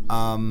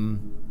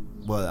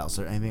 What else?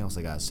 Or anything else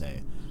I gotta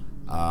say?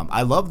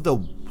 I love the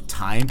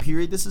time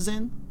period this is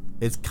in.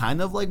 It's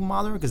kind of like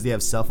modern because they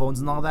have cell phones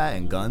and all that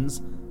and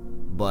guns,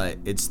 but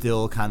it's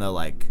still kind of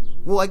like,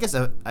 well, I guess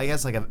like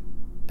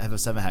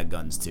FF7 had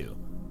guns too,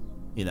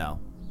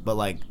 but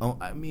like,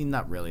 I mean,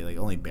 not really. Like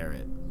only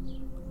Barrett,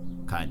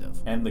 kind of.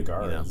 And the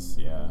guards,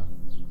 yeah.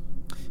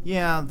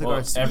 Yeah, the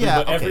guards.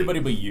 Everybody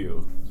but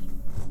you.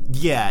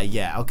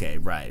 Yeah. Okay,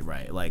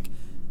 right. Like,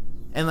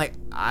 and like,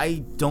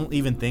 I don't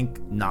even think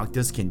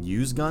Noctis can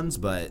use guns,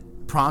 but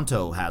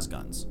Pronto has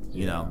guns.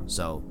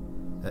 So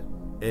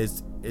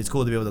it's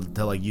cool to be able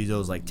to like use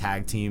those like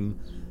tag team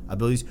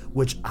abilities,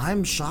 which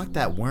I'm shocked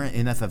that weren't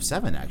in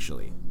FF7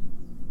 actually.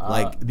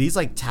 Like these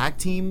like tag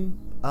team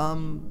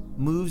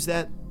moves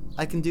that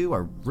I can do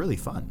are really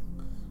fun.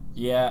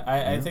 Yeah,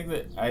 I think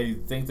they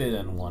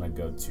didn't want to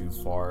go too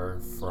far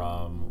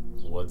from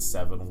what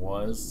 7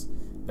 was.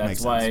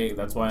 That's why in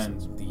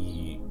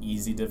the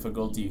easy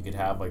difficulty you could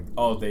have like,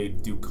 oh, they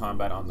do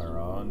combat on their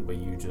own, but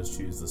you just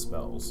choose the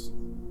spells.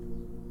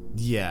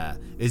 Yeah.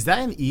 Is that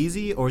in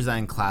easy or is that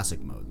in classic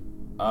mode?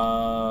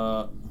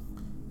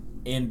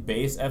 In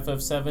base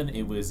FF7,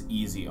 it was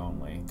easy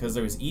only because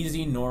there was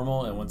easy,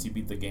 normal, and once you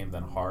beat the game,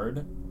 then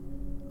hard.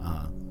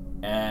 Uh-huh.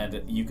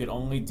 And you could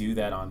only do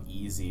that on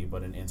easy,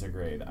 but in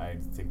Intergrade, I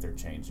think they're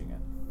changing it.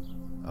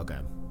 Okay.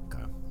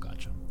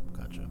 Gotcha.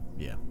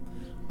 Yeah.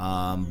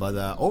 But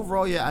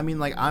overall, yeah. I mean,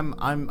 like,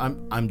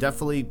 I'm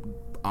definitely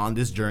on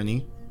this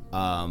journey.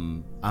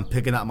 I'm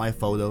picking up my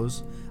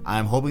photos.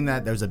 I'm hoping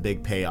that there's a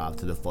big payoff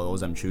to the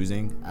photos I'm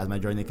choosing as my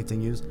journey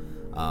continues.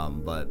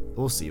 But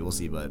we'll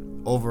see. But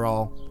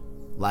overall,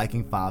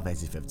 liking Final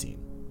Fantasy 15.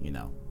 You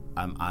know,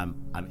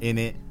 I'm in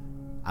it.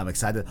 I'm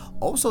excited.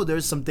 Also,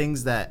 there's some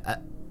things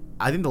that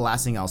I think the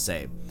last thing I'll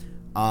say.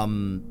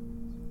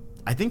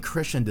 I think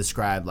Christian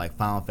described like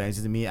Final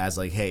Fantasy to me as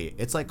like, hey,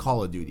 it's like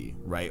Call of Duty,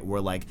 right? Where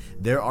like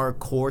there are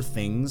core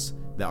things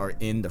that are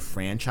in the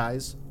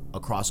franchise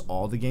across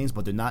all the games,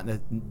 but they're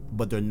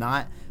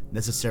not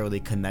necessarily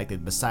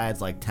connected. Besides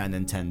like 10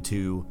 and 10-2,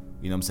 you know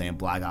what I'm saying,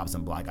 Black Ops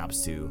and Black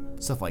Ops 2,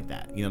 stuff like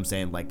that. You know what I'm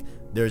saying? Like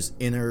there's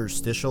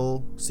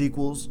interstitial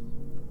sequels,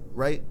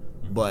 right?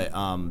 But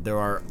there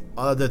are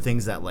other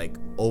things that like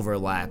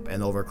overlap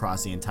and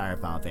overcross the entire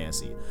Final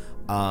Fantasy.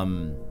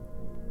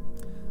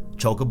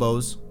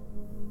 Chocobos.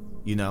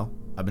 You know,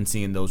 I've been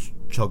seeing those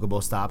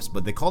chocobo stops,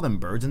 but they call them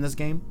birds in this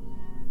game.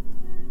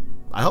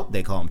 I hope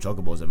they call them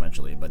chocobos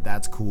eventually, but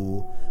that's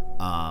cool.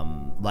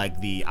 Like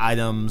the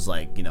items,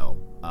 like, you know,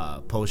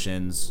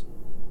 potions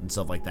and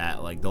stuff like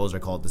that, like those are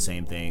called the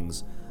same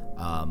things.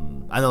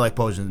 I know like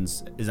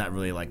potions is not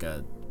really like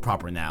a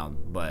proper noun,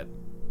 but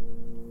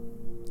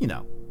you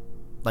know,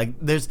 like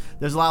there's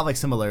a lot of like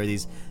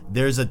similarities.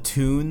 There's a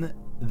tune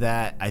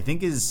that I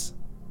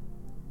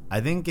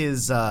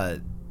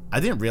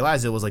didn't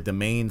realize it was like the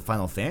main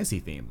Final Fantasy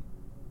theme.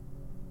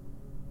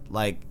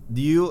 Like, do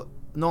you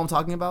know what I'm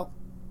talking about?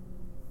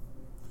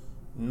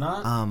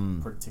 Not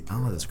particularly. I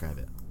don't want to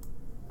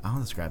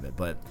describe it,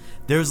 but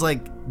there's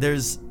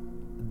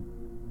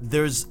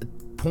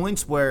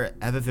points where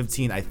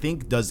FF15 I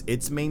think does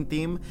its main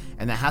theme,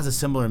 and it has a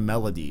similar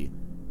melody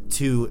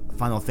to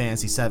Final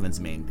Fantasy VII's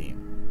main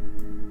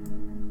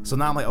theme. So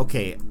now I'm like,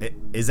 okay,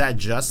 is that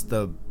just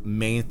the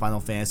main Final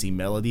Fantasy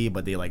melody,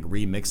 but they like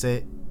remix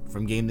it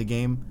from game to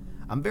game?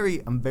 I'm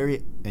very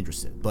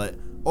interested. But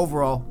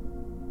overall,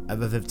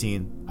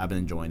 FF15, I've been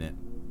enjoying it.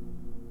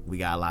 We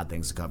got a lot of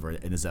things to cover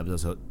in this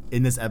episode,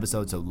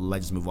 so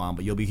let's just move on.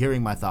 But you'll be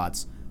hearing my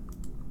thoughts,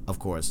 of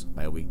course,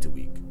 by week to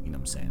week. You know what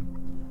I'm saying?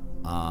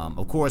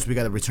 Of course, we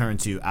got to return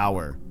to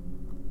our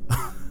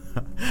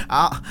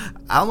I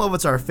don't know if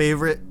it's our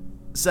favorite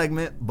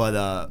segment,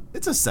 but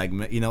it's a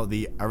segment. You know,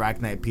 the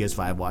Arachnite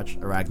PS5 watch.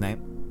 Arachnite,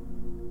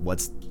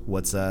 what's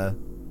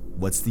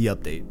the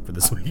update for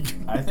this week?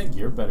 I think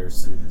you're better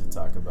suited to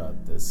talk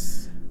about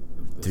this.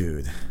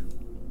 Dude.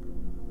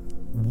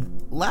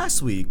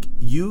 Last week,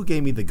 you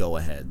gave me the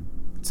go-ahead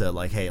to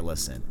like, hey,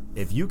 listen,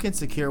 if you can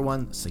secure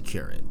one,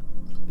 secure it.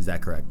 Is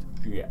that correct?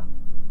 Yeah.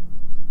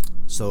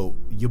 So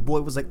your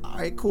boy was like, all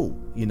right, cool.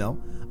 You know,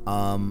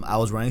 I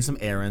was running some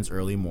errands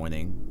early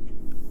morning.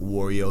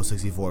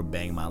 Wario64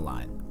 banged my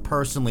line.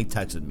 Personally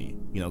texted me,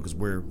 you know, because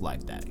we're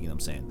like that. You know what I'm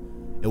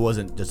saying? It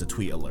wasn't just a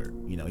tweet alert.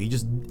 You know, he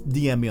just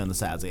DM'd me on the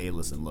side. I was like, hey,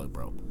 listen, look,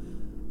 bro.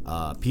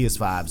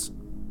 PS5s.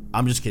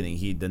 I'm just kidding.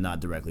 He did not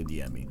directly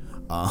DM me.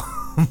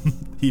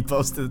 He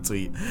posted a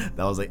tweet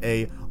that was like,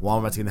 hey,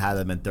 Walmart's going to have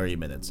them in 30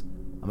 minutes.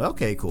 I'm like,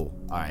 okay, cool.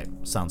 All right.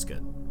 Sounds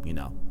good. You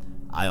know,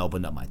 I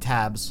opened up my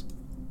tabs,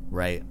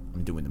 right?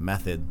 I'm doing the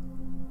method,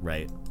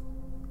 right?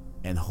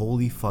 And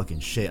holy fucking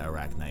shit,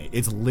 Arachnite.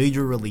 It's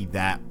literally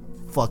that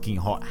fucking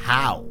hard.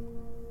 How?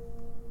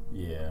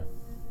 Yeah.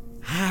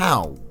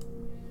 How?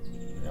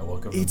 Yeah,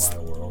 welcome to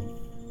my world.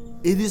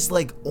 It is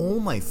like, oh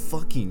my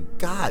fucking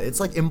god. It's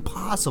like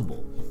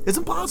impossible. It's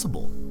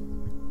impossible.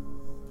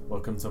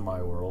 Welcome to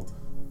my world.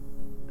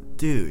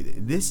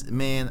 Dude, this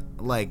man,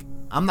 like,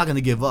 I'm not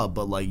gonna give up,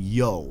 but like,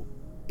 yo,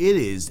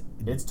 it's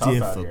tough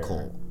difficult.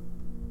 out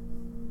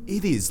here.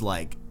 It is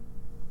like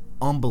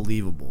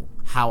unbelievable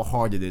how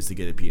hard it is to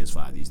get a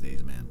PS5 these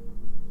days, man.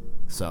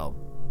 So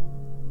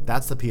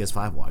that's the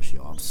PS5 watch,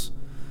 y'all.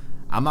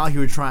 I'm out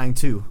here trying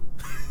too.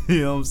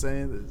 You know what I'm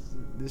saying?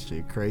 This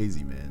shit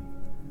crazy, man.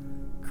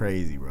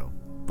 Crazy, bro.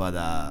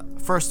 But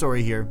first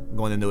story here,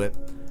 going into it.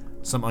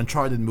 Some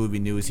Uncharted movie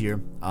news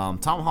here. Tom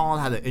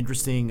Holland had an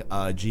interesting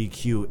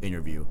GQ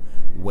interview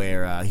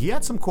where he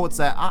had some quotes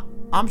that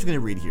I'm just going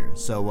to read here.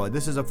 So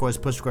this is, of course,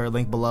 Push Square,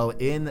 link below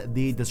in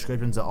the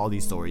descriptions of all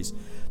these stories.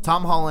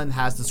 Tom Holland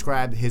has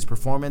described his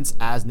performance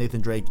as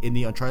Nathan Drake in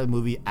the Uncharted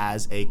movie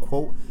as a,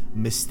 quote,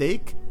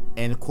 mistake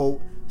and,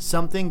 quote,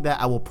 something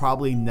that I will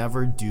probably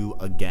never do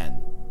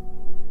again.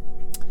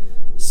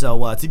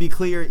 So to be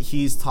clear,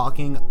 he's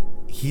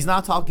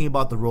not talking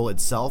about the role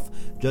itself,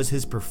 just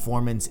his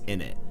performance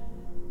in it.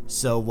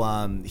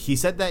 So he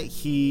said that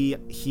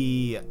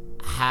he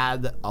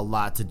had a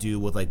lot to do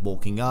with like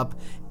bulking up,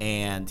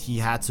 and he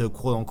had to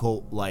quote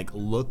unquote like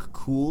look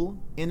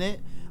cool in it,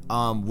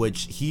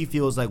 which he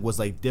feels like was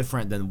like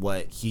different than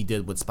what he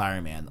did with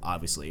Spider-Man,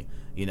 obviously,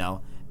 you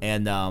know.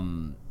 And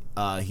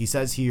He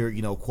says here,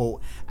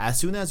 quote, as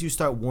soon as you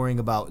start worrying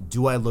about,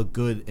 do I look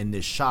good in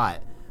this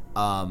shot,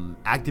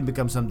 acting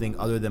becomes something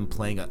other than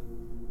playing a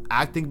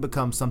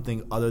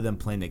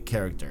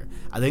character.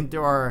 I think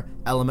there are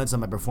elements of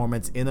my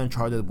performance in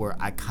Uncharted where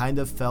I kind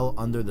of fell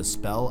under the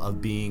spell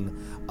of being,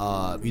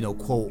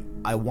 quote,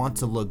 I want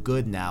to look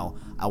good now.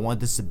 I want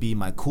this to be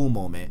my cool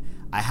moment.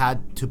 I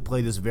had to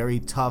play this very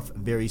tough,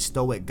 very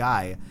stoic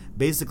guy,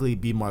 basically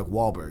be Mark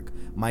Wahlberg.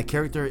 My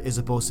character is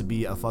supposed to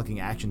be a fucking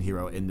action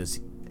hero in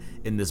this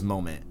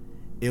moment.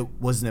 It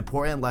was an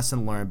important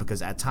lesson learned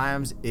because at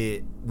times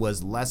it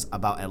was less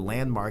about a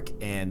landmark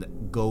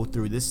and go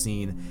through this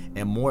scene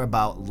and more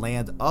about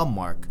land a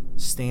mark,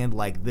 stand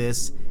like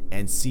this,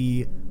 and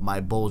see my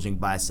bulging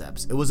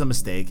biceps. It was a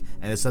mistake,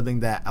 and it's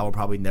something that I will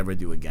probably never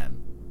do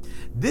again.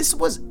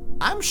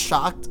 I'm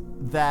shocked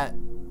that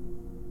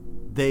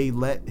they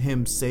let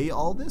him say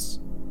all this.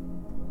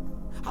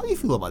 How do you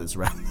feel about this,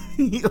 rap?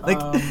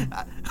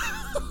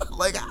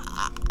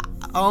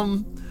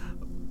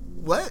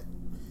 What?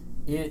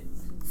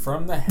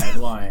 From the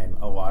headline,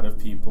 a lot of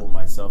people,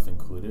 myself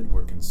included,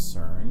 were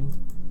concerned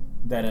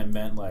that it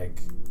meant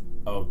like,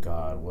 oh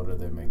god, what are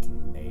they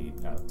making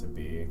Nate out to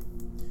be?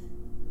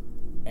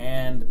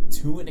 And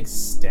to an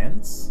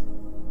extent,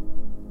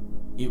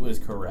 it was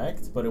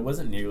correct, but it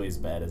wasn't nearly as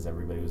bad as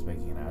everybody was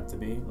making it out to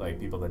be. Like,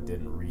 people that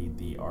didn't read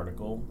the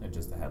article and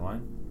just the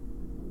headline.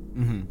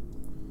 Mm-hmm.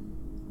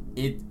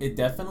 It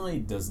definitely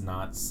does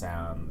not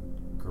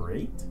sound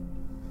great.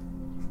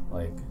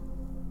 Like...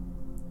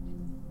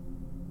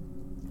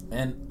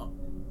 And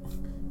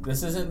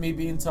this isn't me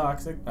being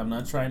toxic. I'm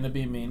not trying to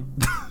be mean.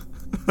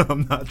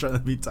 I'm not trying to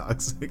be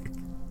toxic.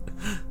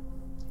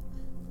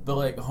 But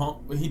like,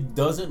 he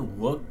doesn't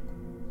look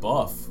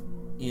buff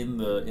in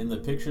the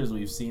pictures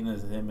we've seen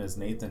as him as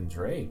Nathan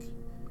Drake.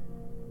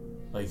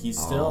 Like he's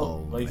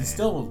still he's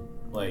still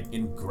like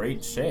in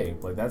great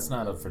shape. Like that's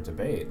not up for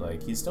debate.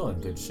 Like he's still in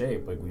good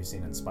shape, like we've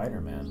seen in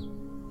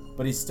Spider-Man.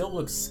 But he still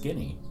looks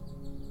skinny.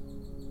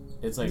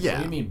 It's like, what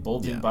do you mean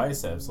bulging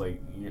biceps?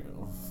 Like, you're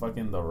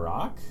fucking The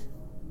Rock?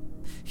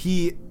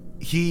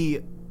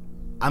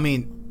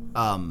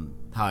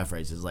 How I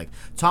phrase it is like,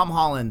 Tom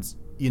Holland's,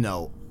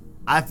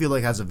 I feel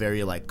like has a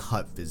very, like,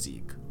 cut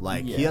physique.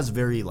 Like, he has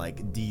very,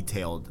 like,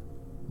 detailed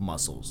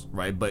muscles,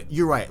 right? But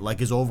you're right, like,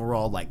 his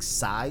overall, like,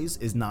 size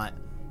is not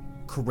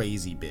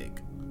crazy big.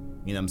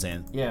 You know what I'm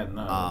saying? Yeah,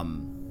 no.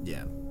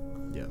 Yeah.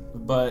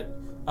 But,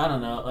 I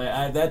don't know,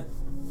 like,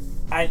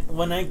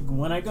 when I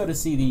go to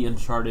see the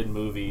Uncharted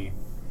movie,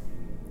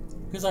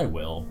 because I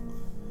will.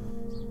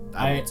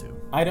 I will too.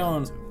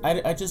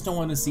 I just don't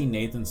want to see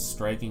Nathan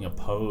striking a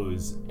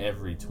pose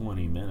every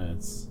 20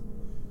 minutes.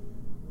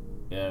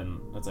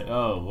 And it's like,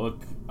 oh,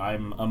 look,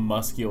 I'm a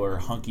muscular,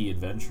 hunky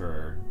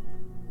adventurer.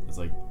 It's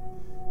like,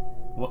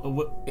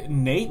 what?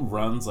 Nate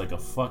runs like a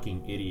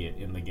fucking idiot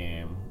in the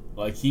game.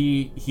 Like,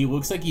 he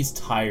looks like he's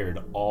tired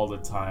all the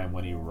time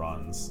when he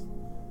runs.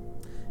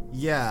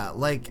 Yeah,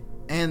 like,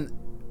 and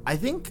I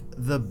think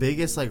the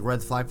biggest, like,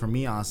 red flag for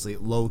me, honestly,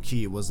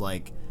 low-key, was,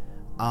 like,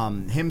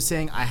 him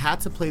saying, I had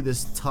to play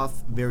this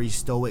tough, very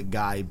stoic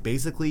guy,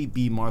 basically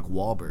be Mark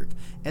Wahlberg.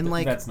 And,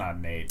 like... That's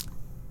not Nate.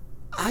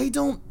 I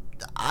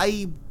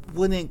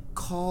wouldn't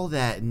call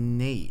that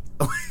Nate.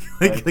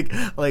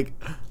 like,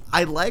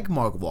 I like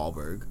Mark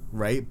Wahlberg,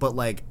 right? But,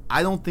 like,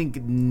 I don't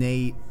think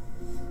Nathan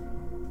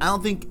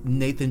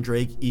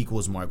Drake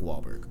equals Mark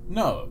Wahlberg.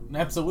 No,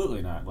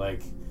 absolutely not.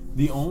 Like,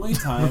 the only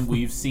time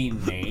we've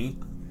seen Nate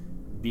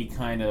be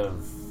kind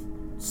of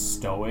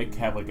stoic,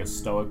 have like a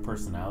stoic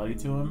personality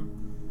to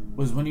him,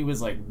 was when he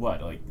was like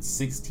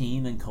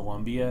 16 in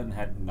Colombia and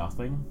had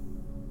nothing.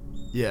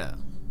 Yeah.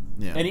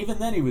 And even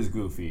then he was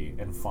goofy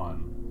and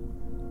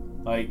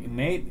fun. Like,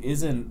 Nate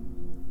isn't...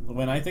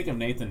 When I think of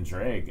Nathan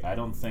Drake, I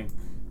don't think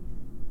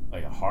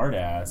like a hard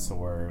ass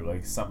or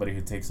like somebody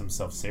who takes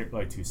himself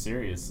too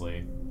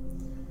seriously.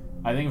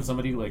 I think of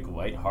somebody like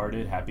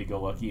lighthearted,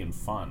 happy-go-lucky, and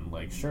fun.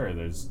 Like, sure,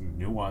 there's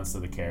nuance to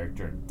the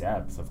character and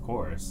depth, of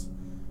course.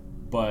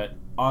 But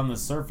on the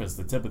surface,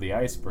 the tip of the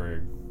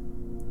iceberg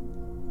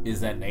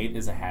is that Nate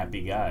is a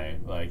happy guy.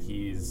 Like,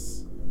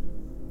 he's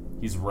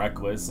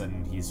reckless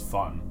and he's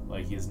fun.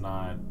 Like, he's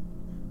not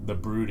the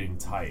brooding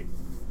type.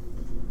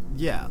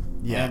 Yeah.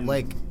 And,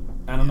 like,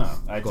 I don't know.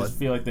 I just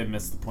feel like they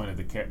missed the point of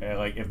the character.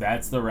 Like, if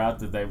that's the route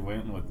that they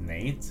went with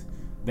Nate,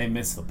 they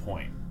missed the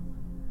point.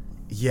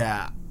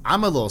 Yeah,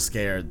 I'm a little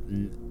scared.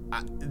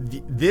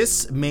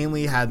 This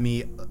mainly had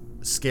me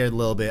scared a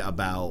little bit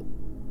about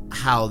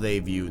how they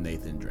view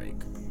Nathan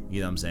Drake. You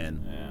know what I'm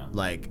saying? Yeah.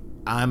 Like,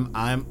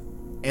 and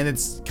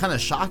it's kind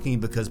of shocking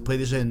because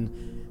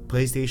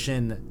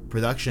PlayStation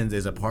Productions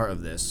is a part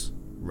of this,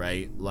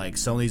 right? Like,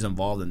 Sony's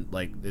involved in,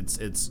 like, it's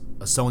a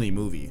Sony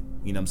movie.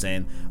 You know what I'm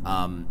saying?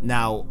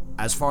 Now,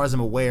 as far as I'm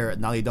aware,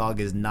 Naughty Dog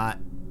is not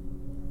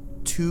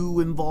too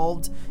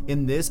involved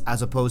in this,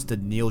 as opposed to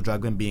Neil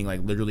Druckmann being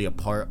like literally a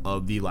part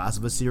of the Last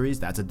of Us series.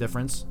 That's a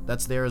difference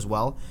that's there as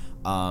well.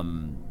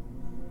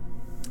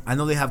 I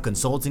know they have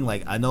consulting.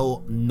 Like, I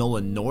know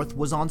Nolan North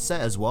was on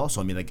set as well. So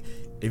I mean, like,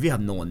 if you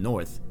have Nolan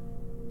North,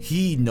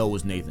 he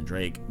knows Nathan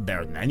Drake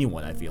better than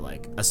anyone, I feel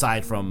like,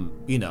 aside from,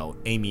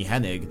 Amy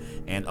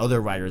Hennig and other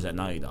writers at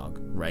Naughty Dog,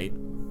 right?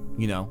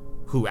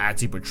 Who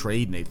actually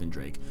portrayed Nathan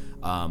Drake.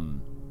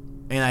 And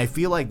I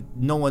feel like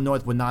Nolan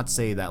North would not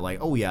say that, like,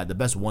 oh yeah, the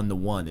best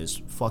one-to-one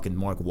is fucking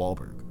Mark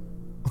Wahlberg.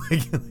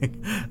 like,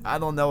 I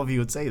don't know if he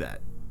would say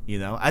that.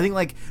 I think,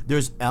 like,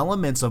 there's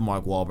elements of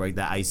Mark Wahlberg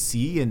that I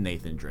see in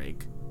Nathan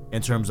Drake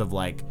in terms of,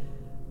 like,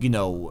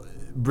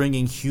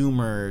 bringing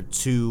humor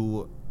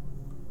to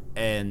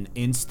an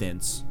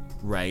instance,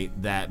 right,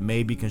 that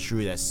may be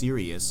construed as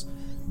serious,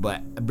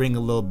 but bring a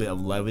little bit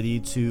of levity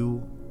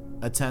to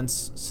a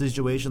tense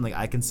situation. Like,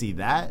 I can see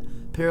that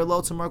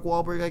parallel to Mark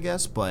Wahlberg, I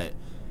guess, but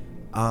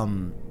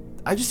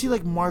I just see,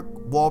 like, Mark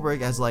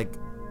Wahlberg as, like,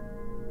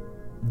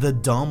 the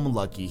dumb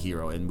lucky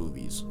hero in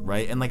movies,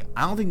 right? And, like,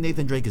 I don't think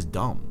Nathan Drake is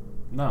dumb.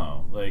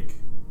 No, like,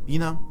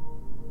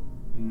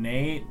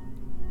 Nate,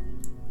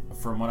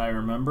 from what I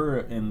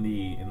remember in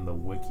the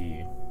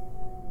wiki,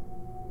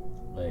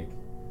 like,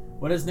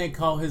 what does Nate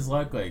call his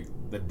luck? Like,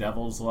 the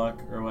devil's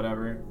luck or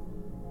whatever?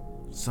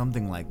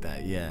 Something like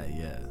that, yeah.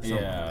 Something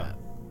like that.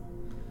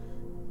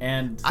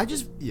 And I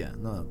just,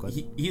 no, go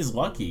ahead. He's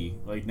lucky.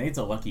 Like, Nate's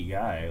a lucky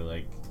guy.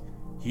 Like,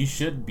 he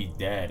should be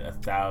dead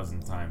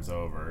 1,000 times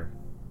over.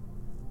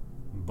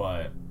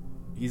 But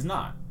he's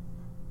not.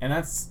 And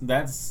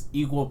that's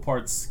equal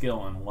parts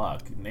skill and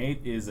luck.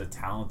 Nate is a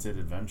talented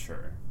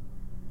adventurer.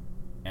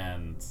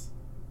 And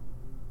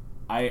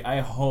I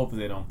hope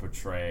they don't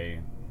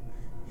portray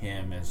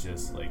him as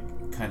just,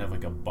 like, kind of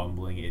like a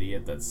bumbling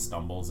idiot that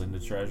stumbles into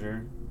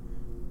treasure.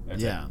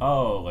 It's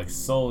like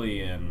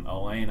Sully and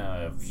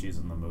Elena, if she's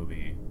in the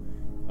movie,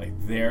 like,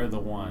 they're the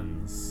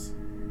ones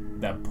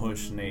that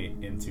push Nate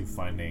into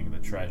finding the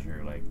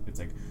treasure. Like, it's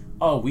like,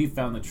 oh, we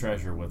found the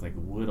treasure with, like,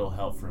 little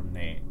help from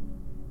Nate,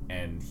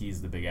 and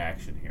he's the big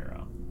action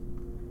hero.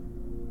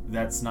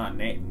 That's not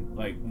Nate.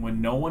 Like,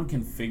 when no one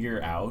can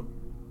figure out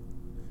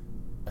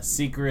a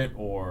secret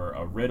or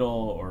a riddle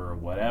or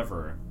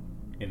whatever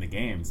in the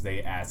games,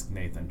 they ask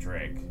Nathan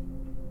Drake.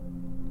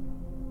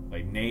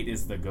 Like, Nate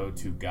is the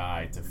go-to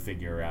guy to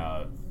figure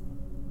out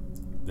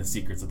the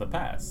secrets of the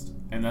past.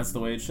 And that's the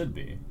way it should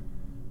be.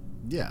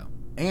 Yeah.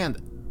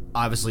 And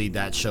obviously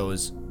that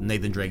shows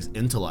Nathan Drake's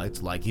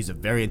intellect. Like, he's a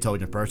very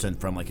intelligent person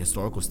from, like,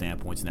 historical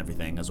standpoints and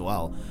everything as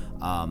well.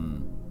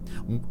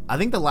 I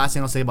think the last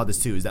thing I'll say about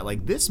this, too, is that,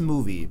 like, this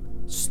movie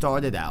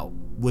started out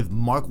with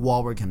Mark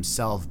Wahlberg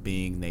himself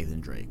being Nathan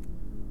Drake,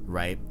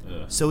 right?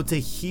 Ugh. So to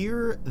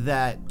hear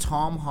that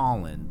Tom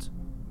Holland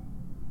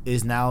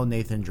is now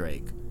Nathan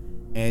Drake,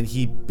 and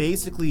he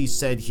basically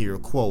said here,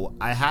 quote,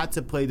 I had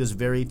to play this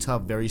very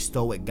tough, very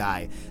stoic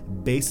guy,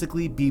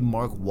 basically be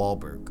Mark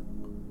Wahlberg.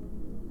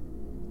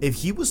 If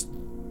he was,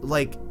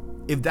 like,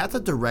 if that's a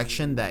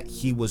direction that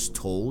he was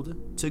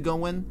told to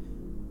go in,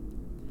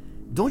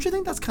 don't you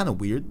think that's kind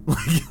of weird?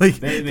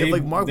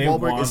 If Mark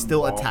Wahlberg is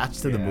still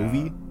attached to the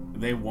movie.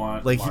 They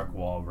want, like, Mark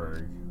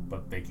Wahlberg,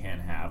 but they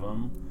can't have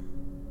him.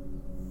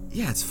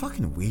 Yeah, it's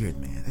fucking weird,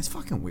 man. It's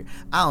fucking weird.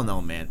 I don't know,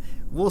 man.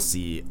 We'll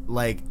see.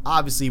 Like,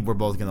 obviously, we're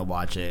both going to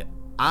watch it.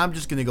 I'm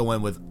just going to go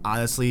in with,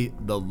 honestly,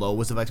 the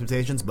lowest of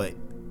expectations. But,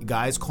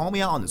 guys, call me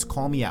out on this.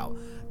 Call me out.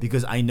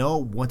 Because I know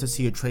once I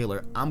see a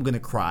trailer, I'm going to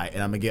cry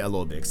and I'm going to get a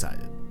little bit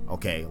excited.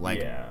 Okay?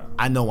 Like,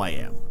 I know I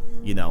am.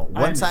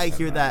 Once I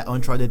hear that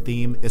Uncharted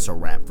theme, it's a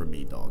wrap for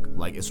me, dog.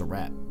 Like, it's a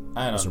wrap.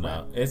 I don't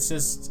know. It's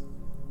just...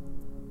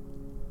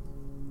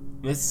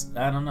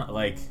 I don't know.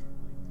 Like...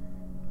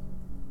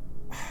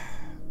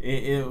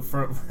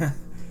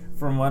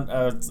 From what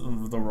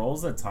the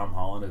roles that Tom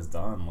Holland has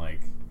done,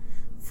 like,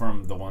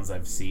 from the ones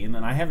I've seen,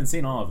 and I haven't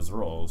seen all of his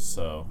roles,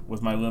 so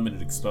with my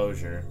limited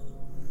exposure,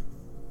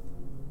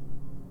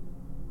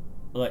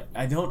 like,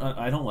 I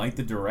don't like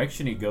the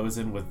direction he goes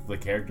in with the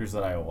characters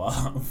that I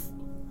love.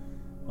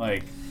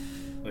 like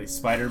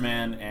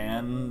Spider-Man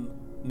and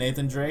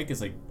Nathan Drake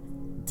is like,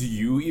 do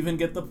you even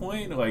get the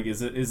point? Like, is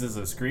this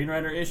a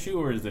screenwriter issue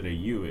or is it a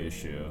you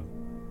issue?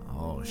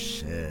 Oh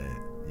shit.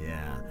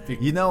 Yeah.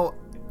 No.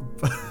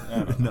 Go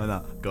ahead.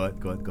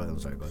 I'm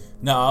sorry. Go ahead.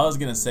 No, all I was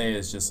gonna say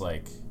is just,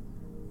 like,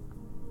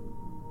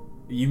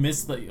 you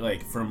missed the,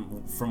 like,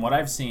 from what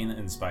I've seen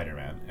in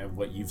Spider-Man and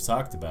what you've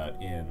talked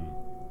about in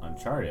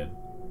Uncharted.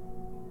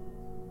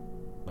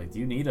 Like, do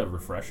you need a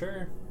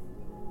refresher?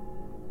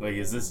 Like,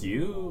 is this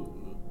you?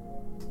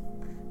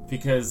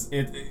 Because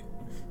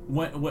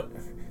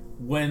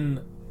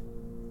when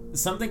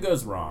something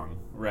goes wrong,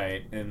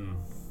 right, in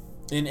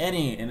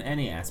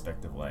any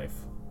aspect of life,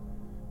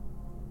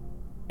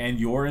 and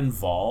you're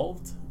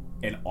involved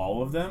in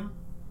all of them,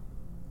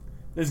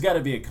 there's got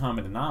to be a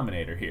common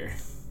denominator here.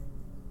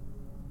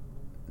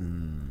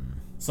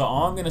 So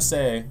all I'm going to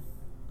say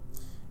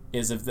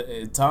is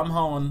if Tom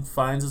Holland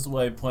finds his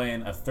way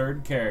playing a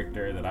third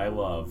character that I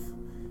love,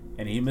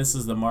 and he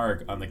misses the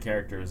mark on the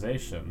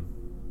characterization,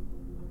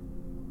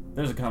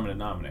 there's a common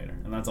denominator.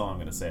 And that's all I'm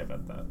going to say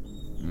about that.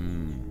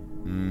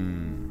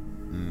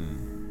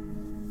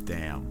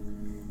 Damn.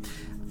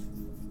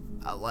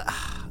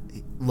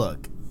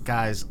 Look,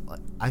 guys,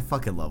 I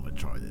fucking love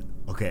Uncharted.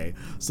 Okay,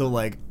 so,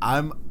 like,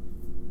 I'm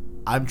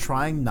I'm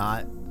trying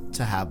not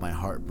to have my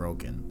heart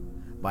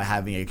broken by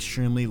having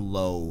extremely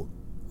low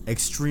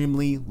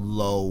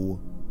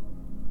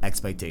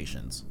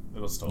expectations.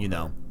 It'll still you hurt.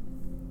 know.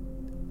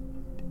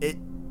 It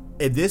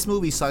if this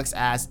movie sucks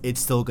ass,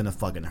 it's still gonna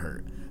fucking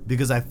hurt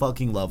because I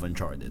fucking love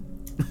Uncharted.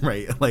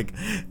 Right, like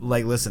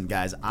listen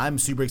guys, I'm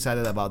super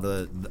excited about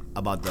the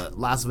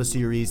Last of Us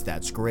series.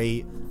 That's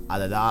great.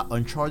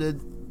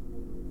 Uncharted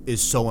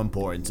is so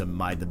important to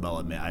my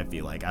development, I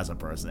feel like, as a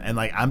person, and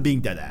like I'm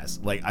being dead ass,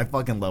 like I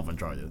fucking love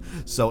Uncharted.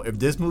 So if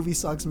this movie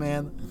sucks,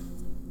 man,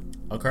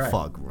 Okay.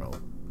 fuck, bro.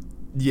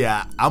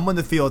 Yeah, I'm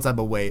gonna feel a type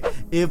of way.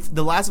 If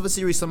the Last of Us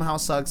series somehow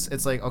sucks,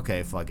 it's like,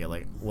 okay, fuck it,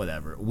 like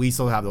whatever, we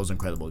still have those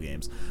incredible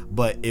games.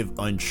 But if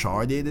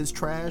Uncharted is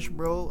trash,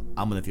 bro,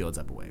 I'm gonna feel a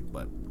type of way.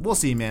 But we'll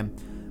see, man.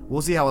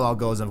 We'll see how it all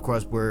goes, and of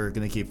course we're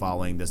gonna keep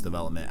following this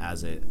development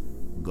as it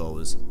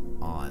goes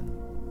on.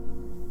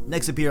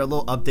 Next up here, a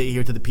little update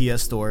here to the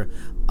PS Store.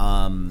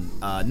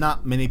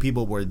 Not many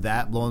people were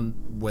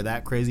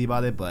that crazy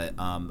about it, but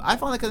I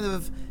found it kind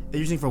of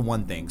interesting for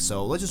one thing.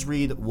 So let's just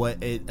read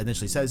what it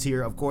initially says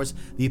here. Of course,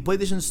 the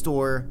PlayStation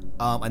Store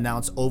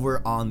announced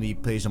over on the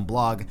PlayStation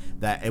blog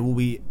that it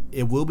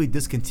will be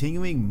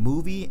discontinuing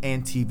movie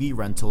and TV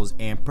rentals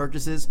and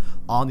purchases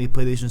on the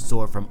PlayStation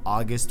Store from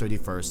August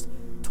 31st,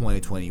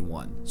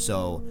 2021.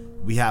 So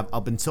we have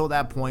up until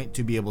that point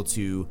to be able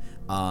to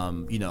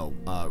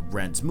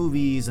rent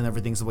movies and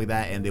everything, stuff like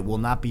that, and they will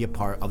not be a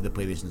part of the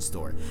PlayStation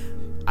Store.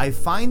 I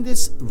find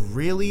this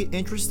really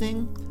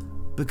interesting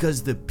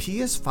because the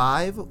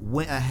PS5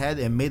 went ahead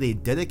and made a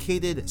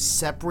dedicated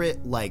separate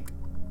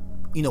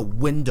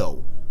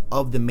window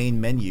of the main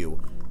menu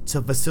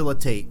to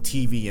facilitate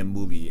TV and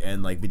movie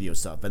and like video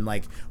stuff. And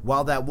like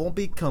while that won't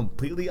be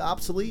completely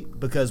obsolete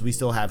because we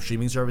still have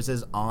streaming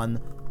services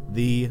on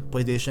the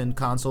PlayStation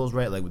consoles,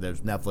 right? Like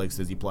there's Netflix,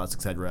 Disney Plus,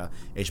 etc.,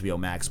 HBO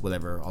Max,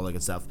 whatever, all that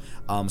good stuff.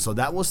 So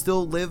that will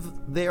still live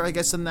there, I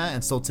guess, in that,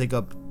 and still take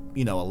up,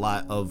 a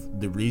lot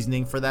of the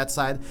reasoning for that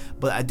side.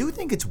 But I do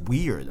think it's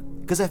weird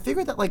because I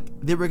figured that like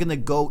they were gonna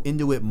go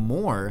into it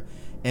more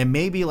and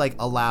maybe like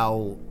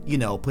allow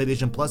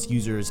PlayStation Plus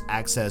users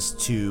access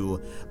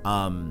to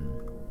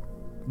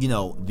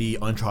the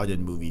Uncharted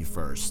movie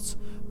first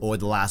or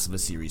the Last of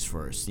Us series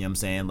first. You know what I'm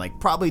saying? Like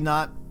probably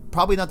not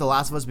the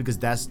Last of Us because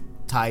that's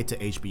tied to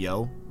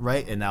HBO,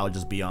 right? And now it'll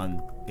just be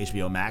on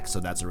HBO Max, so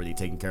that's already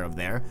taken care of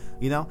there,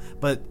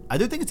 But I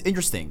do think it's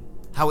interesting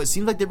how it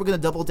seems like they were going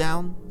to double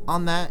down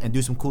on that and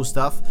do some cool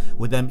stuff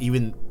with them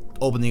even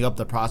opening up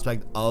the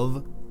prospect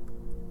of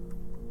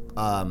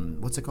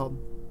what's it called?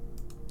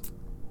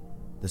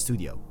 The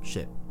studio.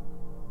 Shit.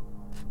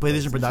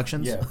 PlayStation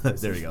Productions? Yeah,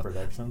 there we go.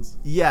 Productions.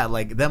 Yeah,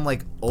 like them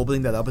like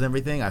opening that up and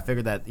everything. I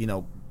figured that,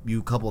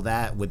 you couple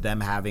that with them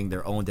having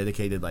their own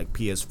dedicated like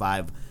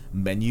PS5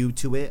 menu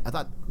to it. I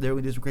thought they were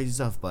gonna do some crazy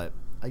stuff, but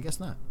I guess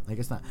not.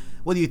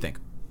 What do you think?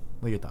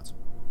 What are your thoughts?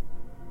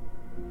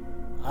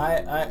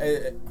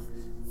 I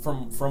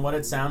from what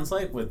it sounds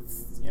like,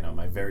 with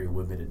my very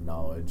limited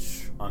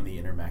knowledge on the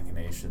inner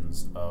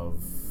machinations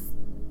of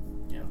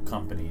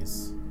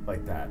companies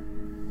like that,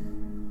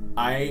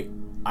 I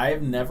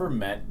have never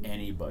met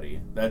anybody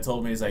that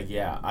told me, is like,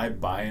 yeah, I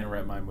buy and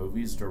rent my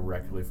movies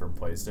directly from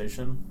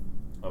PlayStation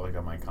or like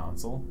on my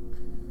console.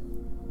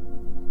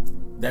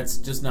 That's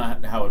just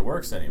not how it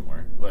works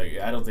anymore. Like,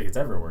 I don't think it's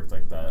ever worked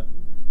like that.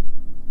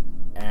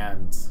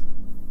 And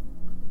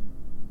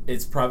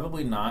it's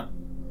probably not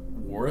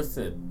worth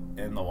it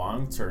in the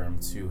long term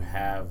to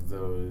have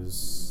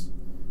those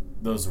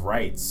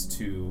rights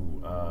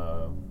to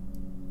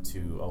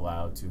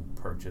allow to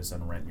purchase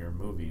and rent your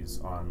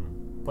movies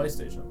on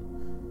PlayStation.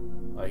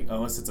 Like,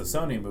 unless it's a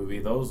Sony movie,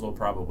 those will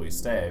probably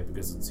stay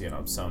because it's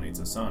Sony. It's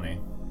a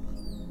Sony.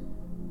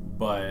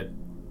 But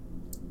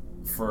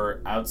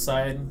for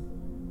outside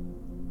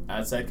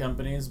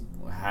companies,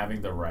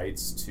 having the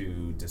rights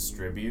to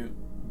distribute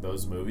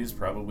those movies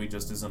probably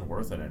just isn't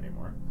worth it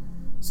anymore.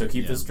 So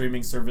keep the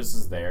streaming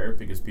services there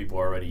because people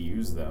already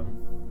use them,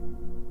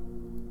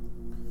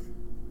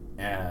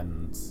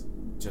 and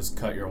just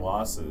cut your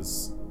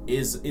losses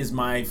is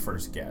my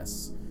first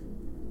guess.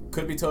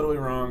 Could be totally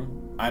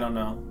wrong. I don't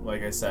know.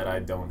 Like I said, I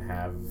don't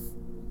have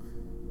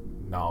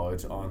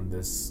knowledge on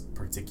this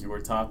particular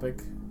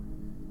topic.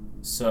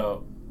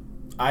 So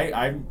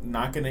I'm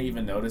not going to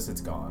even notice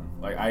it's gone.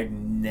 Like, I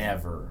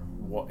never...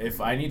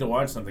 If I need to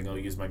watch something, I'll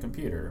use my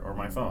computer or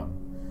my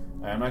phone.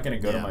 I'm not going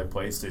to go to my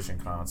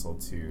PlayStation console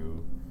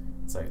to...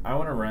 It's like, I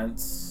want to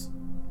rent,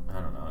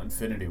 I don't know,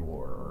 Infinity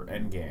War or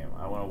Endgame.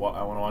 I want to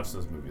watch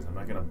those movies. I'm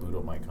not going to boot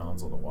up my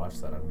console to watch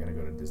that. I'm going to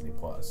go to Disney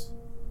Plus.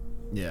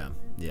 Yeah,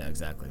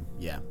 exactly.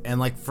 Yeah. And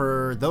like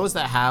for those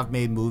that have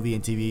made movie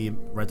and TV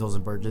rentals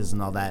and purchases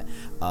and all that,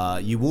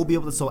 you will be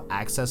able to still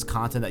access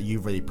content that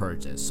you've already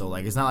purchased. So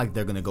like it's not like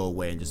they're going to go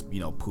away and just,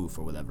 poof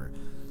or whatever.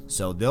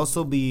 So they'll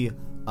still be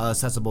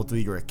accessible through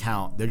your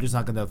account. They're just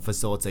not going to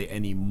facilitate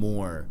any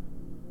more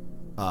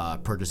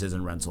purchases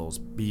and rentals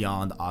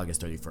beyond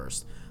August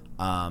 31st.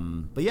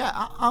 But yeah,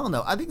 I don't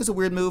know. I think it's a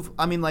weird move.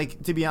 I mean,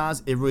 like, to be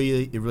honest, it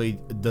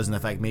really doesn't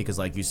affect me because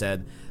like you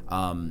said,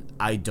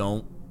 I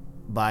don't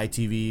buy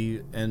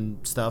TV and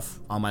stuff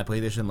on my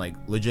PlayStation. Like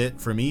legit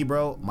for me,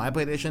 bro, my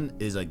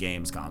PlayStation is a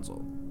games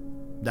console.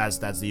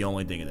 That's the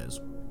only thing it is.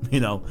 You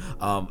know,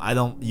 I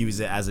don't use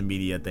it as a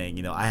media thing.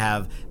 You know, I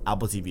have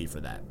Apple TV for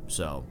that.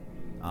 So,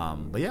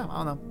 but yeah,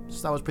 I don't know.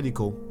 Just that was pretty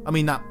cool. I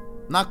mean, not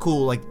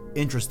cool, like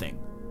interesting,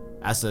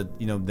 as to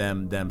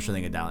them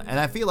shutting it down. And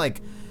I feel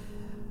like,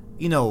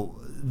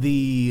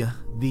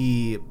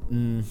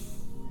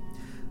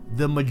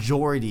 the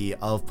majority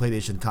of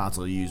PlayStation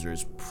console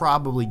users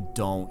probably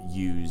don't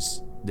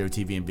use their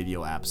TV and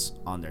video apps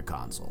on their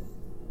console.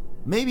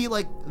 Maybe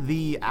like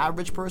the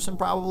average person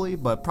probably,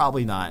 but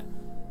probably not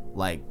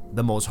like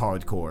the most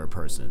hardcore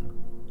person,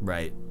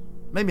 right?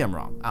 Maybe I'm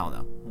wrong. I don't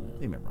know.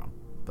 Maybe I'm wrong.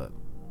 But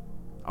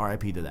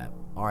RIP to that.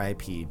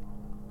 RIP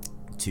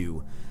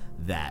to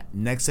that.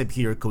 Next up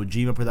here,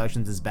 Kojima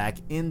Productions is back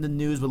in the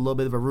news with a little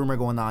bit of a rumor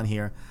going on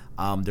here.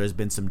 There's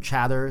been some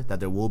chatter that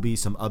there will be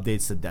some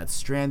updates to Death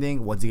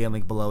Stranding. Once again,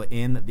 link below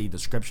in the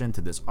description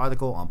to this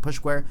article on Push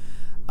Square.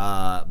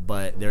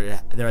 But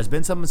there has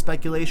been some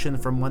speculation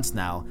for months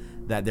now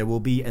that there will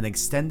be an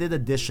extended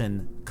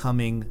edition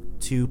coming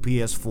to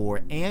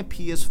PS4 and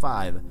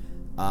PS5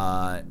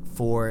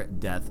 for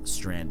Death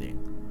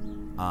Stranding.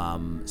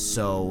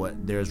 So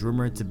there's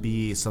rumored to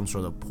be some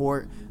sort of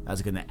port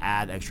that's going to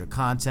add extra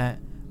content.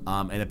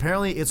 And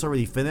apparently it's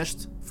already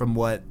finished from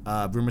what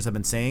rumors have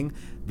been saying.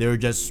 They're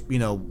just,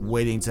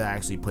 waiting to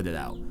actually put it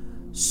out.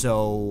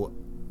 So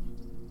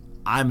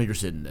I'm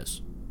interested in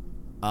this.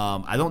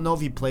 I don't know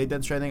if you played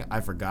Death Stranding.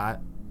 I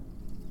forgot.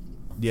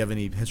 Do you have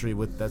any history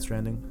with Death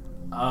Stranding?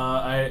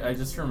 I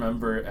just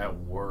remember at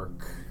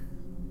work,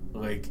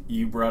 like,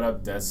 you brought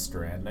up Death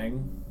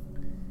Stranding,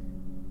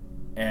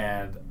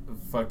 and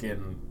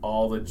fucking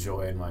all the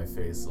joy in my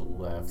face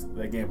left.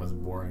 That game was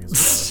boring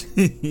as fuck.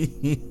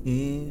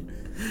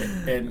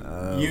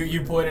 And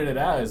you pointed it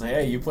out. It's like,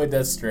 hey, you played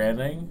Death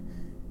Stranding?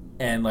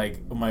 And,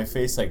 like, my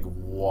face, like,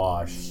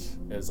 washed.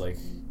 It's like,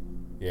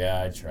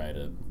 yeah, I tried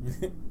it.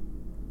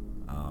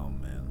 Oh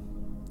man.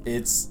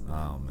 It's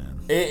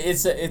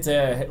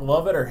a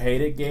love it or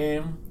hate it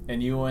game,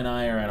 and you and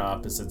I are on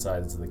opposite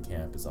sides of the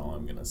camp is all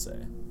I'm gonna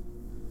say.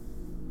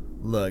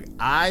 Look,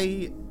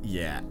 I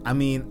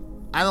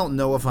don't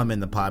know if I'm in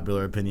the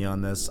popular opinion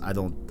on this.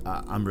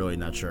 I'm really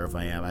not sure if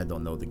I am. I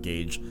don't know the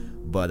gauge,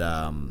 but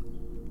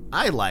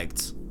I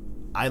liked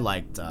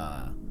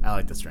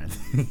Death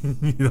Stranding.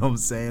 You know what I'm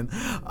saying?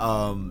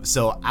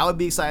 So I would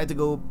be excited to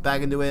go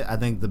back into it. I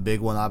think the big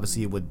one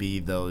obviously would be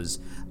those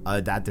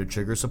adaptive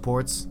trigger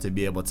supports to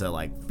be able to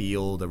like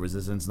feel the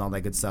resistance and all that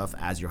good stuff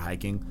as you're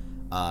hiking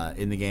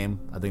in the game.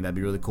 I think that'd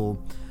be really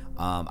cool.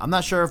 I'm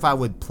not sure if I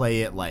would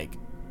play it like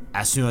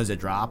as soon as it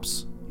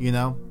drops,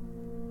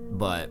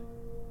 but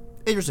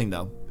interesting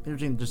though.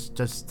 Interesting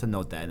just to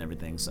note that and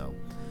everything. So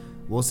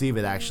we'll see if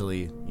it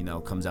actually,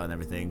 comes out and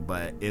everything.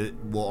 But it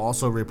will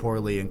also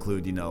reportedly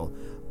include,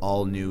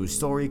 all new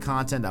story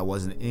content that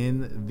wasn't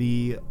in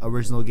the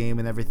original game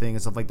and everything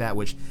and stuff like that,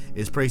 which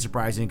is pretty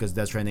surprising because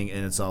Death Stranding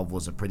in itself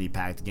was a pretty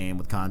packed game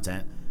with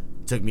content.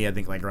 It took me, I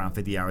think, like around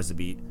 50 hours to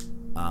beat.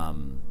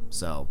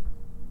 So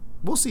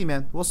we'll see,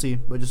 man. We'll see.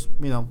 But just,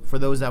 for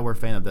those that were a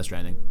fan of Death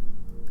Stranding,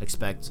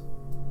 expect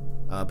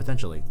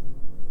potentially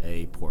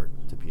a port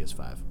to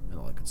PS5 and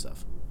all that good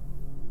stuff.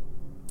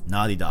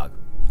 Naughty Dog.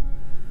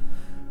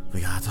 We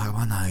gotta talk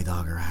about Naughty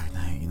Dog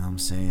Arachnite, you know what I'm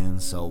saying?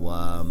 So,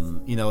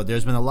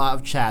 there's been a lot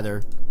of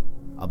chatter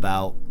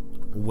about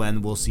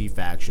when we'll see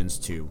Factions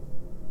 2.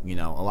 A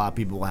lot of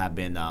people have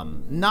been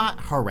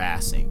not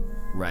harassing,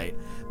 right?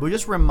 But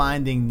just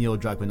reminding Neil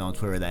Druckmann on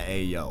Twitter that,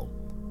 hey, yo,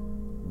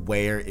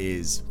 where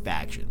is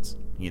Factions?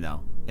 And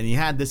he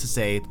had this to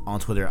say on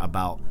Twitter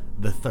about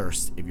the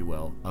thirst, if you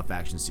will, of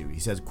Factions 2. He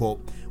says,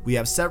 quote, "We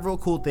have several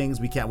cool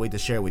things we can't wait to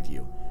share with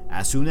you.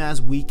 As soon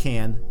as we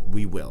can,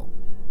 we will.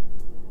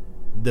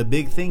 The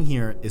big thing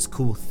here is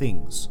cool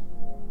things.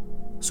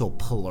 So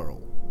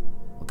plural."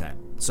 Okay.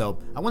 So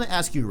I want to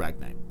ask you,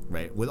 Arachnite,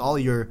 right? With all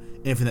your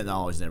infinite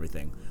knowledge and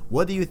everything,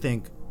 what do you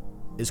think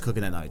is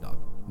cooking at Naughty Dog?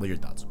 What are your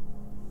thoughts?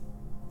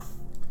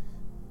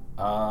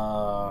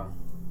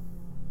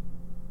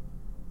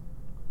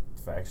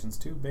 Factions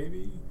 2,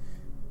 baby.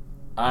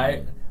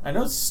 I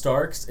know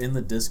Starks in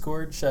the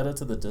Discord. Shout out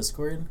to the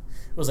Discord.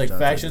 It was like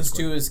Factions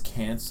 2 is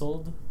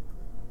canceled.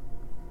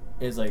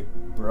 It's like,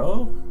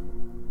 bro.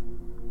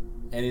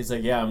 And he's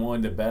like, yeah, I'm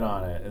willing to bet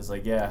on it. It's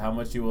like, yeah, how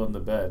much you willing to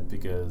bet?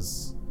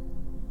 Because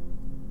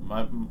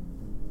I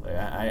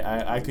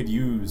could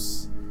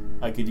use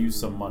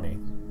some money.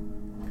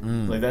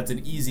 Like, that's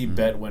an easy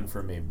bet win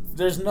for me.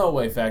 There's no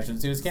way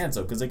Factions 2 is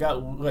canceled because it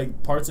got,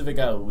 like, parts of it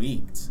got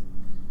leaked.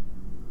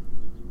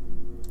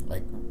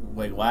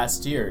 Like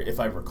last year, if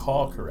I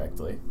recall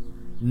correctly.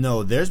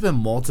 No, there's been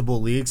multiple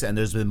leaks and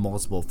there's been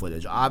multiple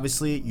footage.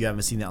 Obviously, you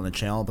haven't seen it on the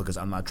channel because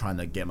I'm not trying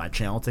to get my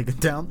channel taken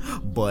down,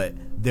 but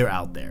they're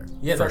out there.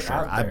 Yeah, for they're sure.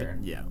 out there.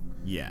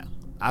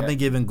 I've been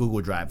giving Google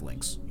Drive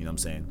links. You know what I'm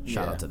saying?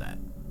 Shout out to that.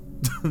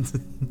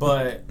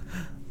 But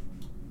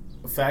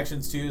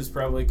Factions 2 is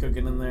probably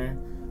cooking in there.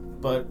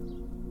 But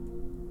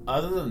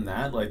other than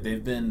that, like,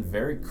 they've been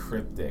very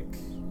cryptic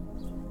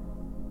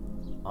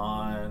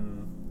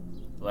on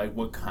like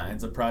what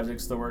kinds of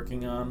projects they're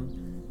working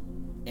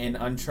on. In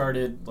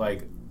Uncharted,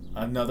 like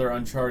another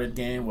Uncharted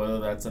game, whether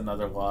that's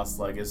another Lost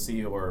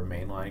Legacy or a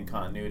mainline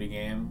continuity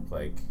game,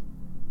 like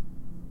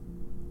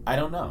I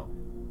don't know.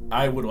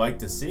 I would like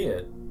to see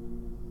it,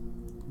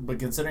 but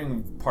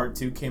considering Part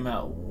 2 came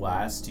out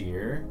last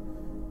year,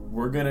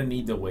 we're gonna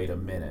need to wait a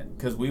minute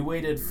because we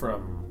waited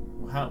from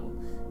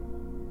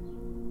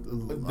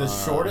the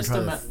shortest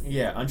amount.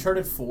 Yeah,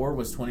 Uncharted 4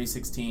 was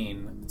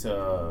 2016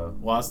 to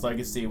Lost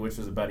Legacy, which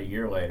was about a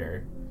year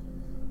later,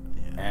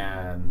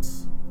 and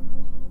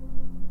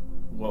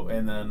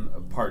then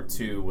Part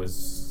 2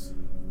 was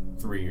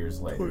 3 years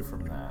later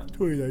from that.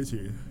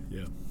 2019.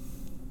 Yeah.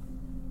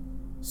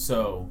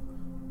 So,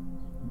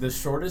 the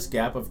shortest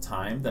gap of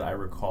time that I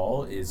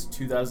recall is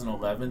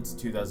 2011 to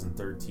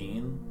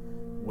 2013,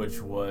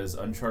 which was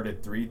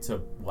Uncharted 3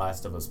 to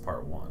Last of Us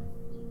Part 1.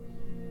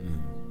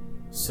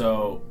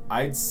 So,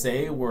 I'd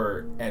say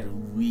we're at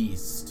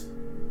least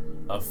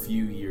a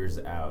few years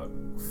out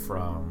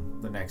from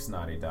the next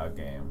Naughty Dog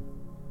game.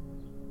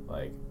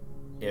 Like,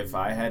 if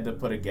I had to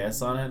put a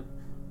guess on it,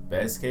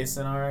 best case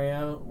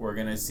scenario, we're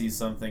going to see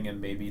something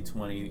in maybe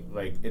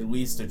at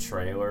least a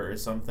trailer or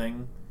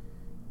something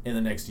in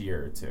the next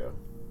year or two.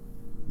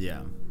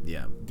 Yeah.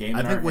 Game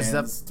in our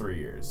hands, 3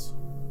 years.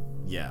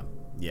 Yeah.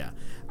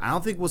 I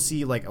don't think we'll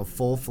see like a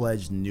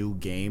full-fledged new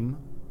game,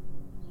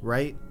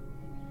 right?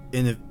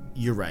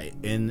 You're right,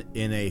 in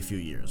a few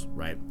years,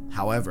 right?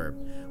 However,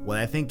 what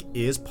I think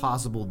is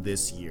possible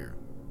this year,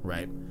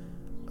 right?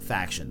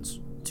 Factions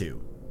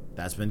 2.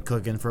 That's been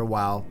cooking for a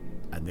while.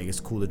 I think it's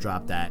cool to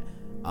drop that.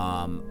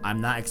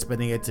 I'm not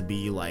expecting it to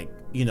be like,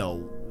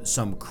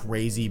 some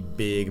crazy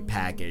big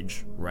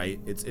package, right?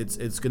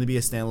 It's going to be a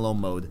standalone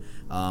mode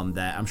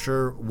that I'm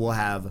sure will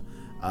have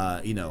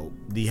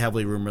the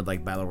heavily rumored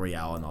like battle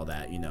royale and all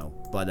that,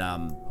 but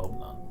Hope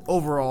not.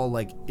 overall,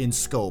 like in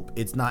scope,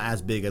 it's not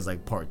as big as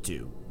like Part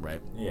 2,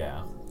 right?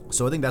 Yeah.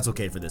 So I think that's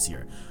okay for this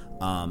year.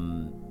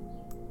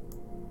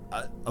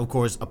 Of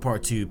course, a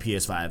Part 2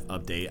 PS5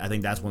 update. I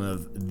think that's one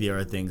of the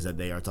other things that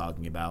they are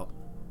talking about,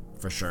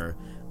 for sure.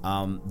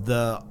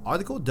 The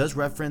article does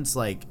reference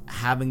like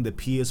having the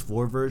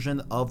PS4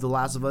 version of The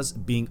Last of Us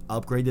being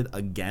upgraded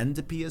again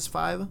to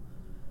PS5.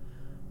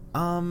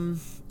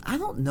 I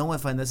don't know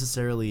if I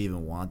necessarily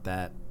even want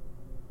that.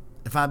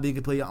 If I'm being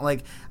completely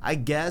like, I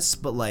guess,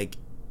 but like,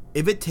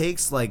 if it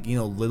takes like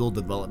little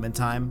development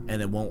time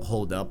and it won't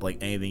hold up like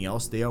anything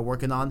else they are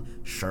working on,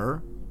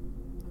 sure,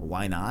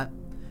 why not?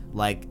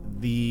 Like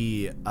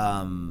the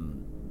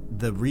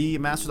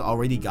remastered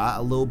already got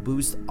a little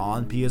boost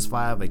on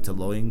PS5, like to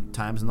loading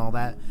times and all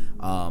that.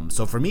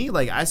 So for me,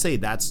 like I say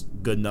that's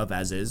good enough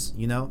as is,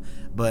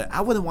 But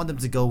I wouldn't want them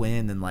to go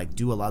in and like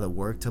do a lot of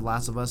work to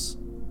Last of Us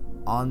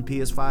on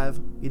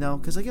PS5,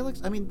 because like it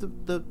looks. I mean,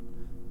 the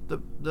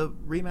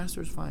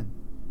remaster is fine,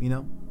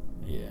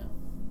 Yeah.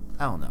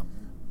 I don't know.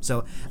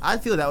 So I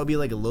feel that would be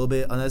like a little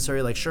bit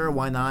unnecessary. Like, sure,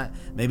 why not?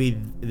 Maybe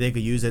they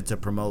could use it to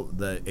promote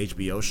the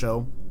HBO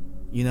show,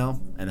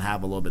 and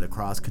have a little bit of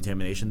cross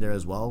contamination there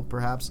as well,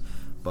 perhaps.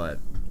 But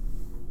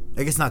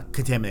I guess not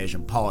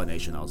contamination,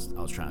 pollination. I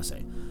was trying to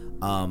say.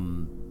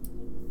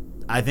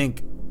 I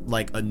think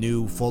like a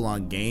new full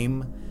on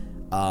game,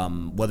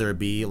 whether it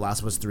be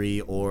Last of Us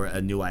 3 or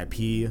a new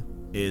IP,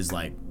 is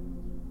like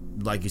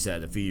you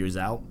said, a few years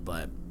out.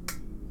 But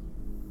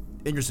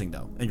interesting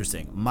though.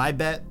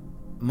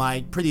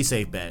 My pretty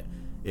safe bet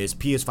is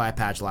PS5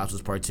 patch, Last of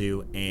Us Part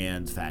 2,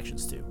 and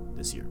Factions 2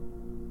 this year.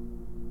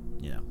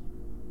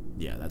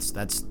 Yeah, that's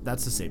the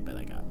safe bet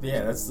I got.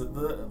 Yeah, that's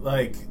the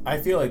like.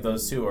 I feel like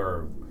those two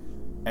are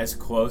as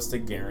close to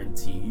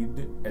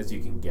guaranteed as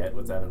you can get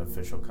without an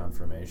official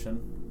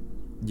confirmation.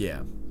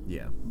 Yeah.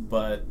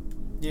 But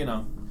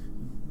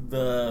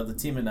the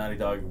team at Naughty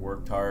Dog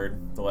worked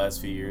hard the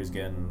last few years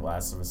getting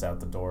Last of Us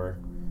out the door,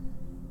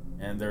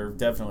 and they're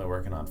definitely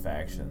working on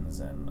Factions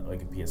and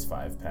like a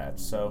PS5 patch.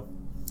 So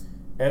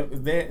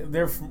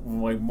they're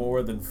like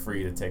more than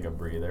free to take a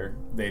breather.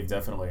 They've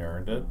definitely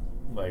earned it,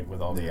 like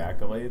with all the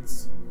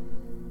accolades.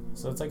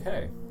 So it's like,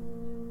 hey,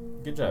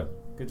 good job,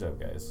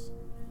 guys.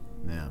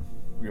 Yeah.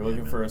 You're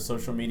looking for a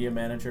social media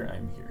manager?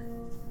 I'm here.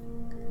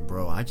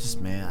 Bro, I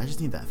just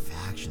need that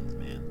Factions,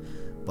 man.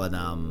 But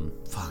I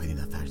need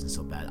that Factions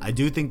so bad. I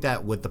do think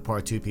that with the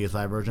Part 2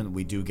 PS5 version,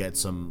 we do get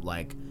some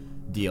like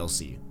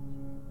DLC.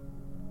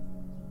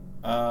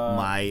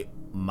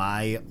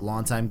 My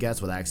longtime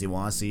guess, what I actually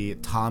want to see,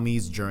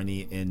 Tommy's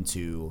journey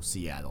into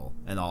Seattle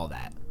and all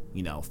that.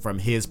 From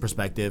his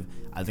perspective,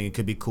 I think it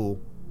could be cool.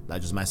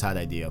 That's just my side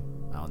idea.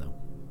 I don't know.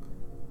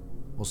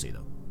 We'll see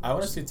though. I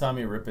want to see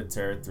Tommy rip and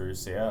tear through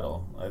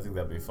Seattle. I think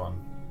that'd be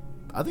fun.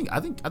 I think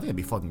it'd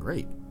be fucking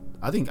great.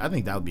 I think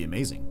that would be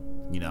amazing.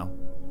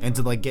 And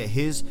to like get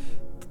his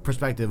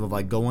perspective of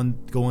like going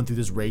through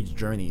this rage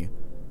journey,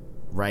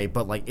 right?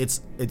 But like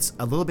it's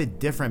a little bit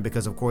different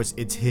because of course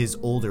it's his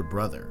older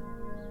brother.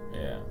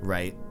 Yeah.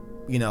 Right.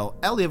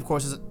 Ellie of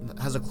course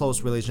has a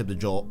close relationship to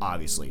Joel,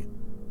 obviously,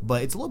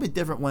 but it's a little bit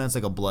different when it's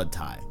like a blood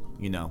tie.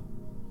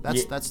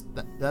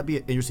 That'd be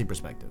an interesting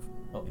perspective.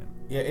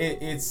 Yeah,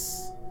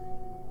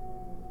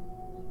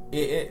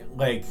 it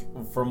like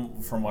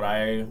from what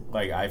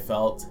I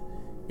felt,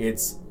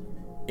 it's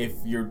if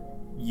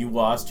you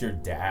lost your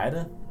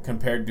dad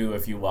compared to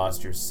if you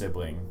lost your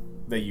sibling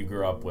that you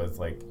grew up with,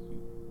 like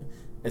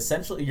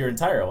essentially your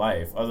entire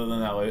life, other than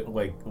that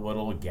like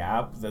little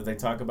gap that they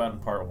talk about in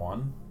part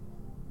 1.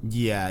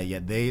 Yeah,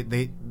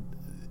 they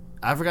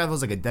I forgot if it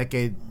was like a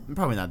decade,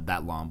 probably not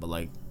that long, but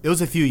like it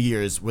was a few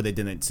years where they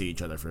didn't see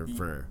each other for a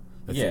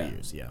few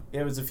years. Yeah,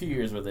 it was a few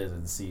years where they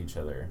didn't see each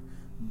other,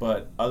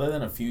 but other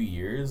than a few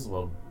years,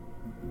 well,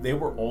 they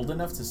were old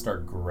enough to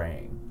start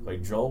graying.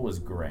 Like Joel was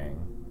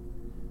graying.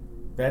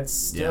 That's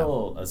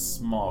still a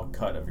small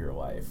cut of your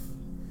life.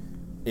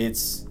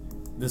 It's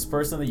this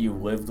person that you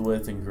lived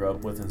with and grew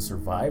up with and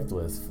survived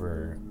with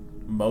for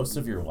most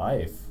of your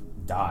life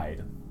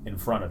died in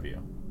front of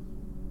you.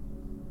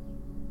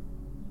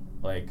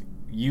 Like,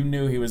 you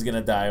knew he was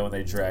gonna die when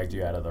they dragged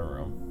you out of the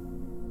room.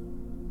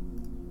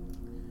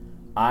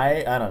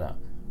 I don't know.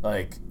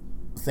 Like,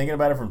 thinking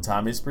about it from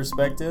Tommy's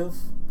perspective,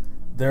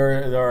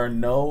 there are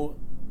no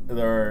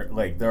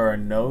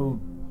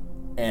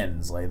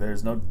ends. Like,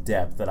 there's no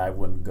depth that I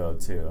wouldn't go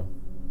to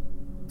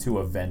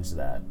avenge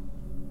that.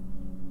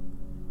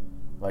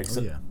 Like,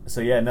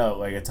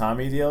 like a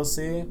Tommy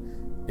DLC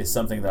is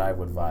something that I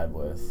would vibe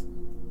with.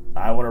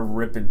 I want to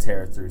rip and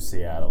tear through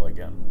Seattle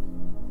again.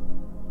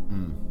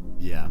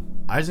 Yeah.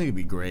 I just think it'd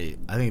be great.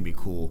 I think it'd be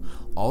cool.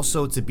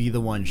 Also, to be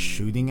the one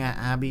shooting at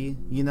Abby,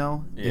 in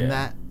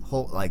that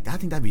whole, like, I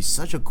think that'd be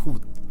such a cool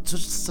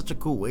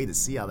way to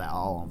see how that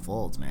all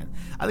unfolds, man.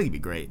 I think it'd be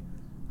great.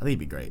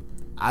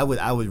 I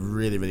would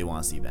really, really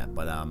want to see that.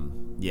 But,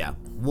 yeah.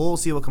 We'll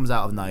see what comes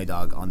out of Naughty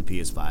Dog on the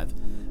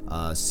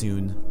PS5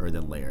 sooner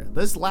than later.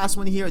 This last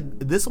one here,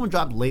 this one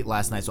dropped late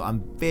last night, so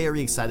I'm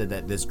very excited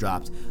that this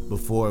dropped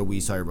before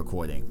we started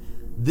recording.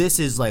 This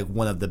is, like,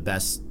 one of the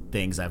best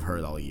things I've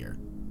heard all year.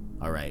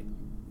 All right.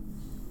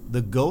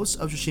 The Ghost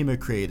of Tsushima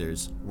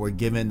creators were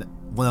given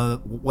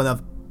one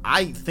of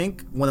I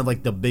think one of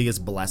like the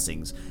biggest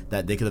blessings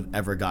that they could have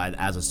ever gotten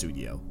as a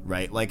studio,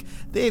 right? Like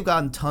they've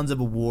gotten tons of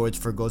awards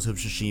for Ghost of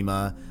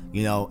Tsushima.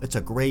 It's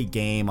a great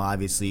game,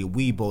 obviously.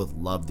 We both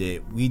loved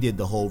it. We did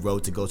the whole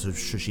Road to Ghost of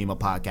Tsushima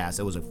podcast.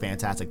 It was a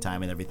fantastic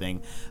time and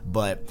everything.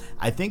 But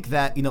I think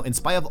that, in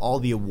spite of all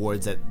the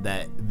awards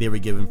that they were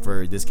given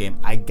for this game,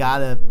 I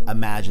gotta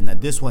imagine that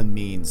this one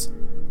means,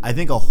 I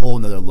think, a whole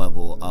nother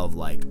level of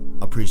like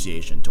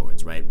appreciation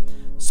towards, right?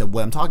 So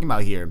what I'm talking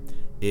about here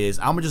is,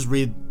 I'm gonna just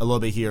read a little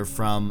bit here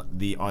from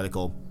the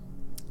article.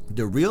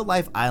 The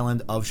real-life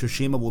island of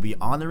Tsushima will be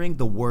honoring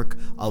the work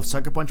of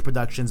Sucker Punch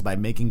Productions by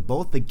making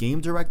both the game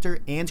director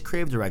and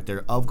creative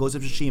director of Ghost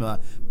of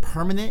Tsushima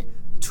permanent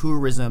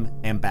tourism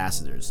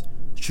ambassadors.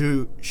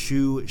 Kev,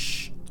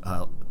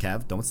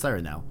 don't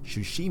stutter now.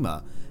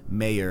 Tsushima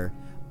Mayor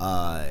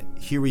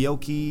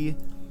Hiroki,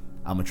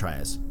 I'm gonna try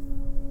this.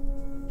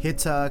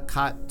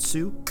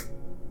 Hitakatsu,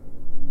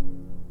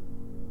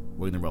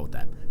 we're gonna roll with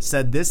that,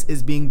 said this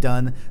is being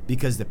done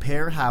because the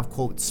pair have,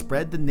 quote,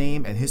 spread the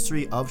name and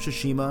history of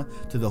Tsushima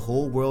to the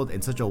whole world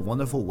in such a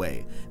wonderful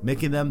way,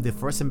 making them the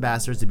first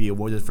ambassadors to be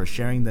awarded for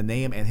sharing the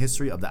name and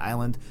history of the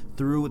island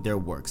through their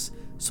works.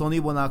 Sony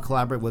will now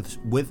collaborate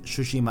with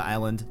Tsushima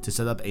Island to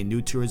set up a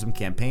new tourism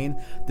campaign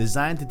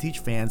designed to teach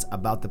fans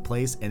about the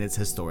place and its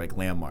historic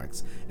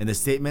landmarks. In a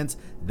statement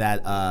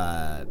that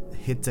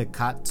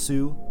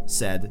Hitakatsu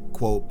said,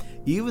 quote,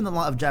 even a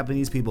lot of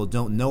Japanese people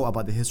don't know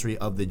about the history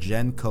of the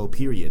Genko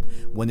period.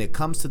 When it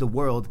comes to the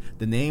world,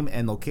 the name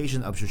and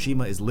location of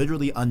Tsushima is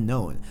literally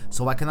unknown,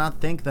 so I cannot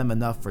thank them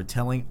enough for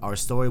telling our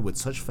story with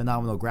such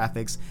phenomenal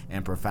graphics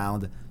and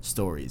profound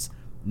stories.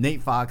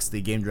 Nate Fox,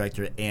 the game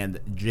director, and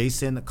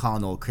Jason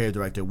Connell, creative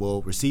director,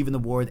 will receive an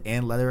award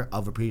and letter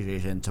of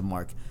appreciation to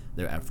mark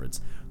their efforts.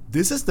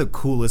 This is the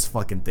coolest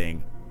fucking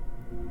thing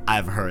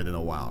I've heard in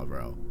a while,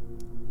 bro.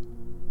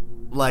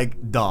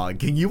 Like, dog,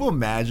 can you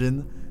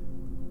imagine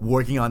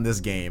working on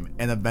this game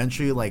and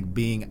eventually like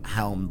being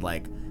helmed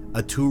like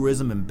a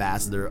tourism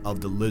ambassador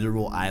of the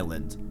literal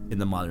island in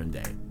the modern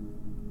day?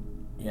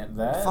 Yeah,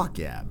 that. Fuck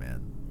yeah,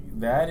 man.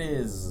 That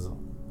is.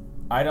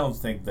 I don't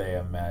think they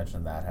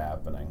imagine that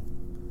happening.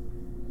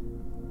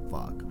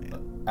 Fuck,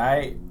 man.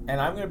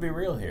 I'm gonna be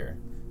real here.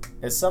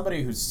 As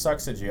somebody who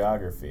sucks at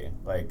geography,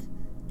 like,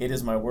 it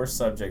is my worst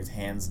subject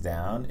hands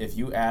down. If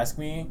you ask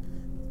me,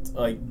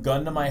 like,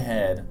 gun to my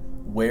head,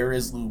 where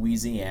is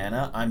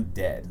Louisiana? I'm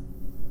dead.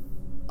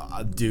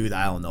 Dude,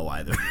 I don't know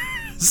either.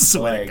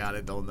 Swear to God,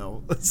 I don't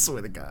know.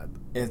 Swear to God.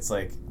 It's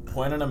like,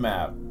 point on a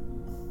map.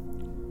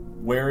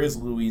 Where is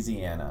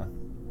Louisiana?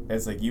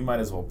 It's like, you might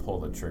as well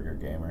pull the trigger,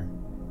 gamer.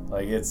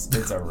 Like,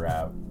 it's a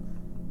wrap.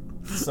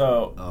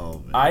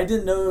 So, I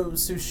didn't know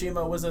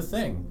Tsushima was a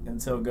thing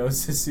until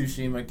Ghost of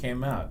Tsushima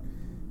came out.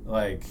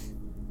 Like,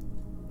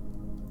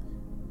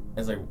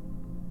 it's like,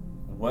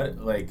 what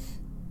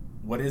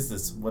is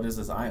this? What is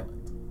this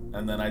island?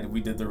 And then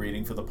we did the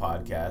reading for the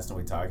podcast and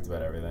we talked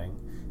about everything.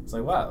 It's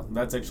like, wow,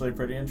 that's actually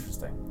pretty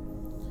interesting.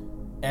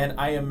 And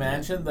I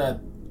imagine that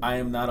I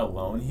am not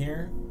alone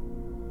here.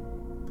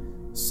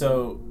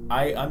 So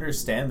I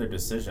understand their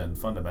decision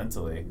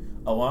fundamentally,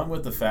 along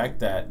with the fact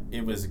that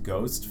it was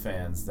Ghost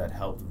fans that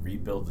helped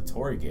rebuild the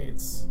Torii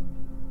Gates.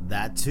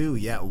 That too,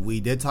 yeah.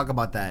 We did talk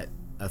about that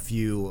a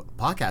few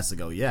podcasts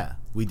ago. Yeah,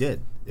 we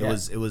did. It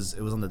was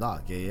on the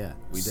dock. Yeah,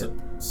 we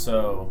did.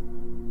 So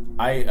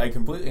I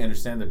completely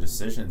understand their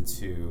decision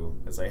to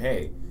say,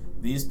 hey,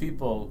 these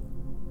people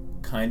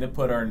kind of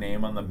put our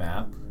name on the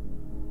map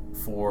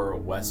for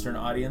Western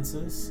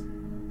audiences,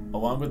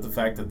 along with the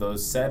fact that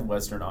those said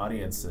Western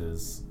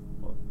audiences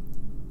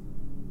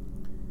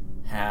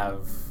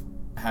have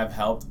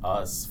helped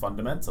us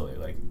fundamentally,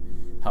 like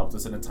helped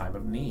us in a time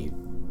of need.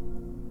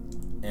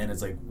 And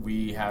it's like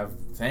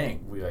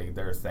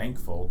they're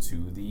thankful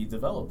to the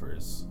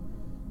developers.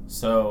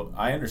 So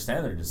I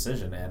understand their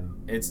decision,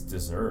 and it's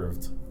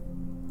deserved.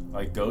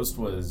 Like, Ghost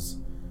was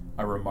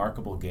a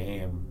remarkable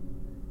game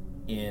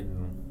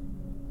in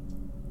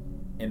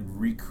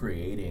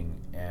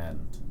recreating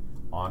and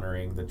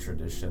honoring the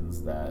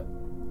traditions that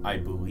I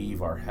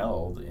believe are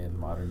held in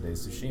modern day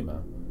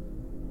Tsushima.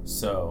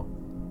 So,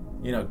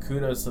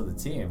 kudos to the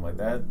team. Like,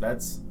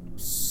 that's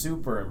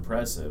super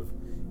impressive.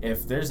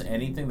 If there's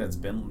anything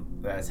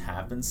that's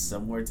happened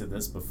similar to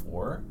this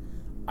before,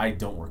 I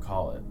don't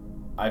recall it.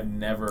 I've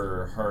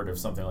never heard of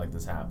something like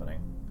this happening.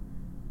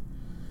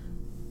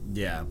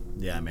 Yeah,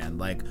 man.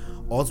 Like,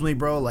 ultimately,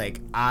 bro, like,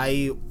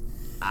 I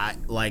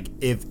like,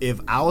 if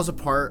I was a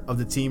part of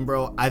the team,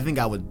 bro, I think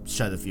I would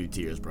shed a few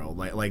tears, bro.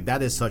 Like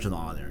that is such an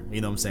honor.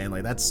 You know what I'm saying?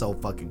 Like, that's so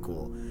fucking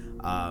cool.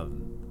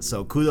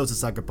 So kudos to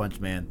Sucker Punch,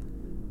 man.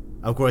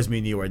 Of course, me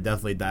and you are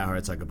definitely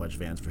diehard Sucker Punch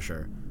fans for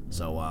sure.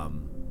 So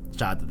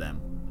shout out to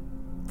them.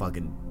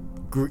 Fucking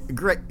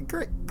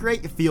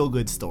great feel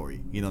good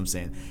story. You know what I'm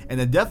saying? And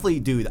then definitely,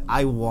 dude,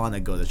 I want to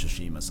go to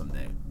Tsushima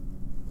someday.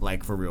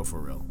 Like, for real. For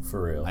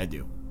real. I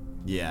do.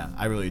 Yeah,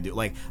 I really do.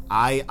 Like,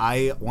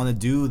 I want to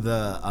do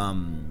the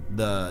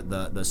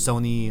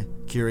Sony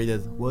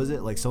curated, what was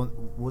it? Like,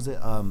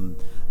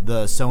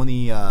 the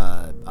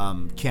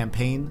Sony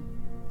campaign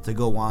to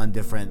go on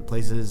different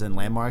places and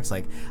landmarks.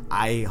 Like,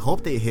 I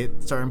hope they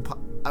hit certain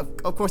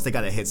of course they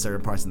got to hit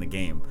certain parts in the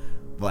game,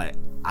 but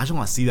I just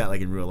want to see that,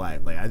 like, in real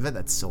life. Like, I bet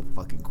that's so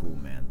fucking cool,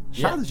 man.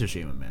 Shout out to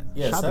Tsushima, man.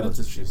 Yeah, shout out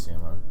to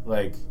Tsushima.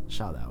 Like,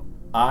 shout out.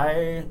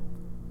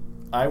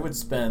 I would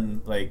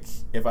spend, like,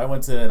 if I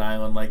went to an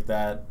island like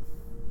that,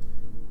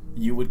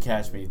 you would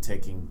catch me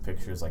taking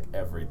pictures like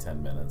every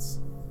 10 minutes.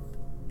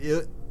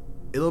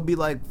 It'll be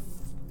like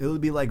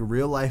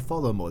real life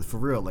photo mode, for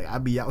real. Like,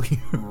 I'd be out here.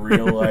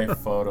 Real life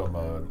photo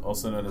mode,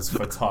 also known as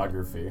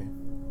photography.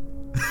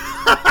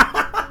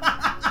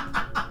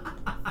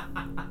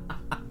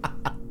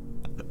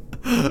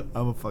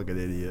 I'm a fucking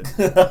idiot.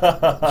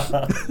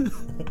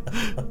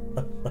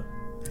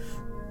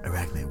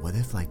 Arachne, what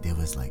if, like, there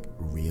was, like,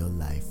 real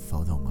life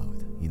photo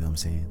mode? You know what I'm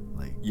saying?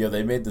 Like, yo,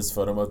 they made this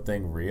photo mode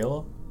thing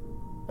real?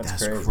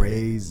 That's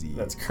crazy.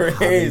 That's crazy. How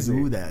they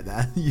do that?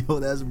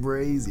 That's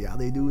crazy. How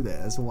they do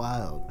that? That's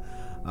wild.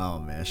 Oh,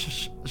 man.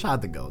 Shout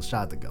out to Ghost,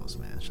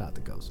 man. Shout out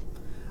to Ghost.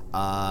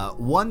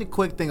 One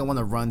quick thing I want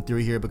to run through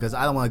here, because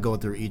I don't want to go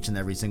through each and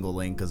every single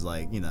link, because,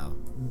 like,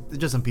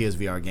 just some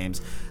PSVR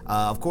games.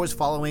 Of course,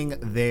 following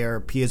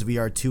their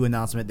PSVR 2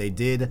 announcement, they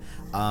did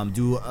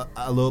do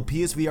a little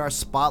PSVR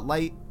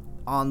spotlight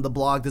on the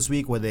blog this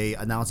week, where they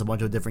announced a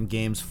bunch of different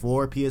games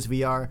for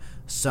PSVR.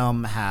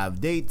 Some have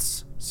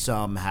dates,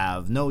 some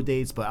have no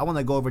dates, but I want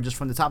to go over, just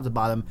from the top to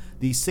bottom,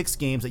 these 6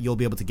 games that you'll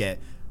be able to get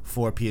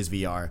for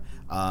PSVR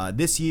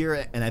this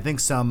year, and I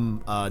think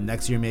some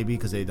next year maybe,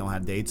 because they don't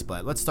have dates.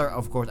 But let's start,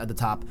 of course, at the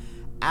top.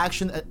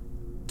 Action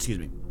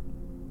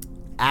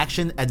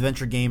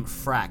adventure game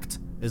Fract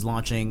is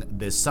launching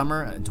this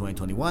summer in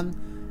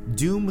 2021.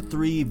 Doom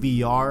 3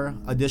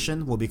 VR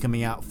edition will be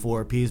coming out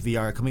for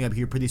PSVR, coming up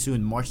here pretty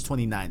soon, March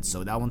 29th.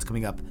 So that one's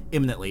coming up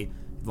imminently, if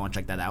you want to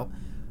check that out.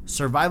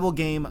 Survival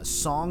game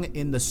Song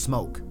in the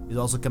Smoke is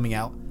also coming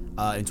out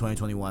in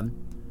 2021.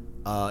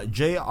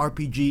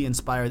 JRPG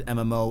inspired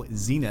MMO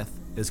Zenith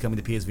is coming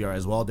to PSVR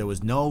as well. There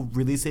was no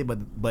release date,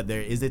 but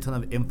there is a ton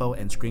of info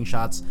and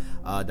screenshots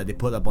that they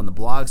put up on the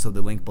blog, so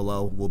the link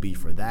below will be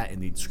for that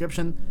in the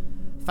description.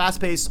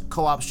 Fast-paced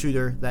co-op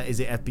shooter that is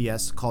a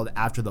FPS called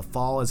After the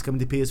Fall is coming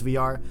to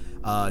PSVR.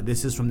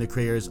 This is from the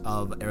creators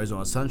of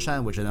Arizona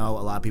Sunshine, which I know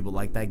a lot of people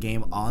like that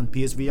game on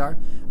PSVR.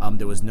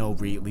 There was no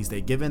release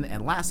date given.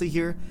 And lastly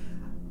here,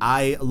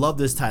 I love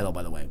this title,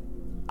 by the way.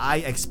 I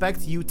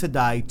Expect You to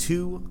Die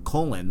 2,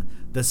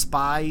 The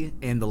Spy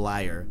and the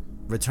Liar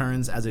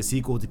returns as a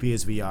sequel to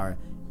PSVR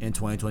in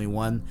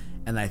 2021.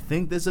 And I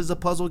think this is a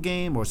puzzle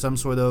game, or some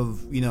sort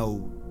of,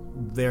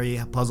 very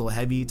puzzle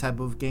heavy type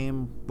of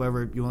game,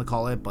 whatever you want to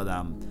call it. But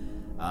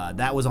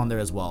that was on there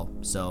as well.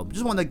 So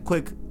just wanted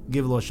to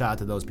give a little shout out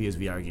to those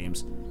PSVR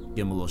games,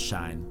 give them a little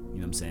shine. You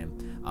know what I'm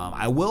saying?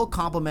 I will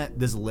compliment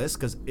this list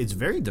because it's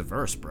very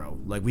diverse, bro.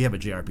 Like, we have a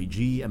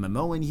JRPG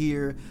MMO in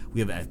here, we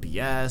have an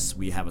FPS,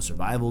 we have a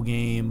survival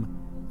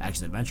game,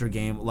 action adventure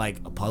game, like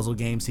a puzzle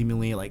game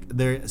seemingly. Like,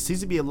 there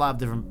seems to be a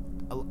lot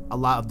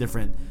of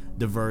different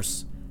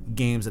diverse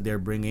games that they're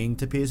bringing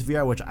to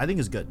PSVR, which I think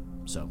is good.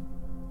 So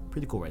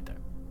pretty cool right there.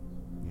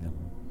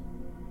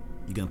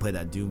 You gonna play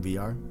that Doom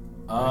VR?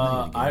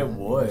 I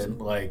would.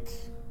 Like,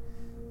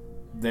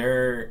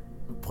 they're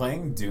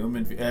playing Doom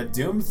and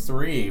Doom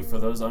 3, for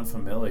those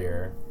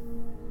unfamiliar,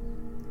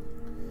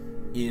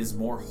 is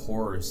more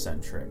horror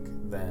centric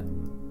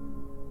than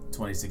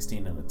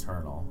 2016 and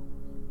Eternal.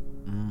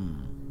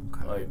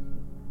 Okay. Like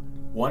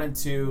 1 and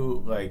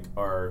 2 like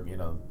are, you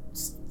know,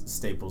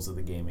 staples of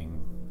the gaming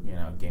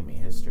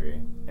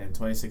history, and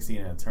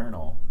 2016 and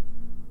Eternal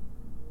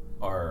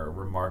are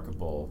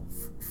remarkable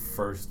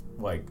first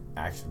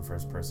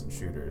person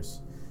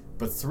shooters.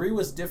 But 3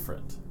 was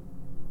different.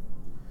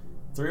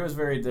 3 was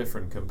very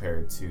different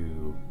compared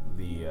to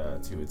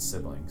to its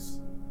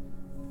siblings,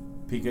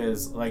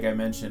 because, like I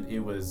mentioned, it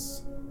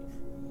was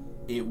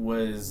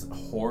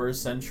horror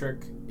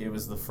centric. It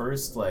was the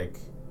first like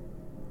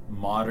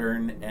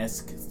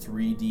modern-esque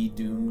 3D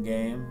Doom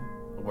game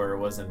where it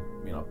wasn't,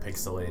 you know,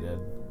 pixelated.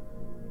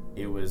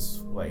 It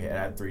was like, it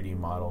had 3D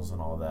models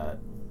and all that,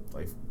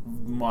 like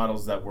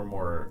models that we're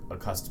more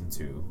accustomed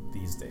to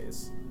these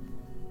days.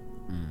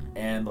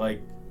 And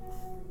like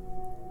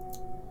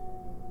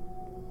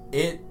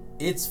it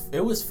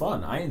was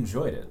fun. I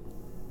enjoyed it.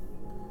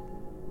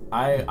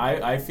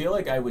 I feel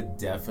like I would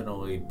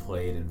definitely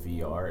play it in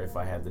VR if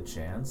I had the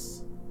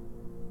chance,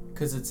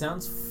 because it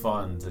sounds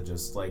fun to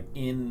just like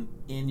in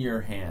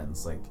your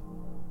hands, like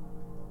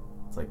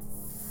it's like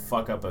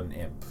fuck up an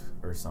imp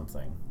or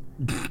something.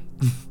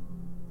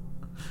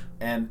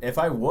 And if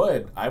I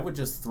would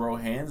just throw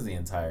hands the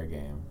entire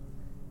game.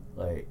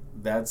 Like,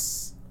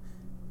 that's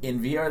in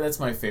VR, that's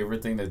my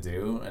favorite thing to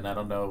do, and I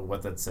don't know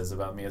what that says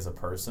about me as a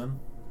person.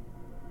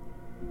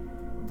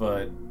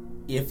 But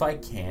if I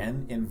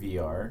can in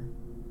VR,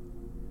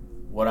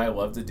 what I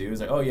love to do is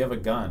like, oh, you have a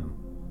gun,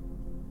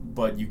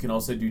 but you can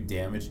also do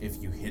damage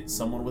if you hit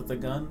someone with the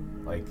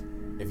gun, like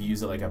if you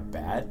use it like a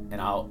bat,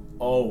 and I'll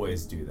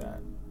always do that.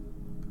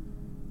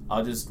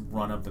 I'll just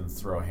run up and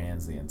throw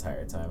hands the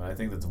entire time, and I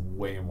think that's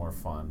way more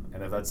fun.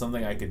 And if that's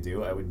something I could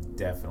do, I would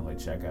definitely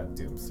check out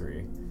Doom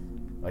 3.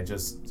 Like,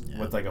 just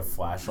with like a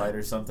flashlight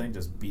or something,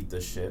 just beat the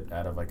shit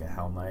out of like a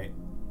Hell Knight.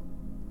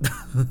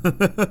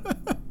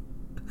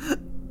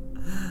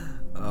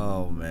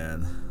 Oh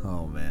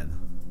man,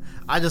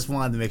 I just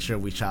wanted to make sure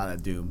we shot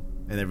at Doom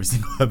in every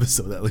single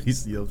episode, at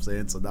least, you know what I'm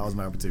saying? So that was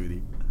my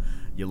opportunity.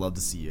 You love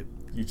to see it.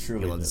 You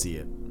truly love to see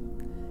it.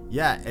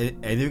 Yeah,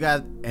 and if you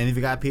got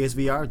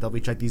PSVR,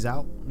 definitely check these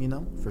out, you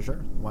know, for sure.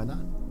 Why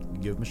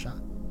not? Give them a shot,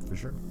 for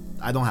sure.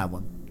 I don't have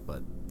one,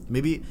 but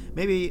maybe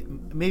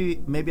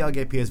I'll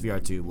get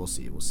PSVR too. We'll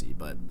see.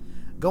 But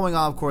going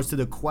on, of course, to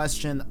the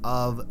question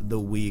of the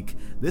week.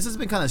 This has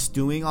been kind of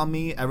stewing on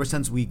me ever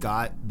since we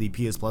got the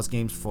PS Plus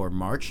games for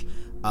March.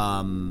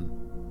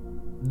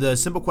 The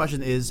simple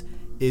question is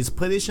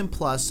PlayStation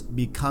Plus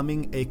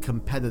becoming a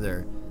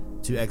competitor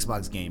to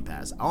Xbox Game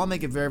Pass? I want to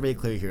make it very, very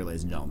clear here,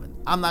 ladies and gentlemen.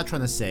 I'm not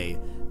trying to say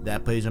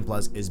that PlayStation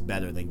Plus is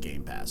better than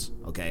Game Pass,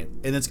 okay?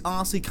 And it's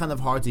honestly kind of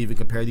hard to even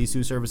compare these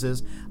two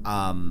services.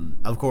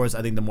 Of course,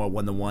 I think the more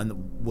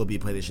one-to-one will be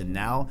PlayStation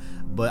Now,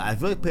 but I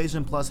feel like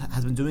PlayStation Plus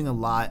has been doing a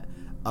lot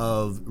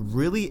of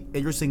really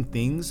interesting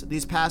things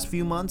these past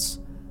few months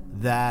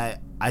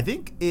that I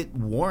think it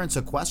warrants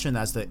a question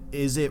as to,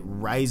 is it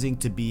rising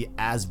to be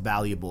as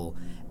valuable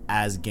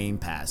as Game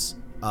Pass?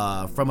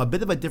 From a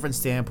bit of a different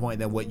standpoint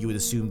than what you would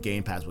assume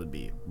Game Pass would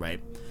be,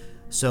 right?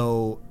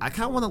 So I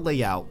kind of want to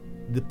lay out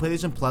the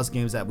PlayStation Plus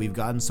games that we've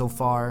gotten so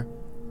far,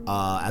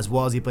 as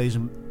well as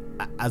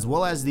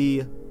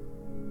the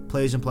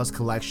PlayStation Plus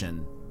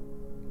collection.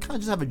 Kind of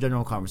just have a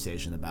general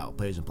conversation about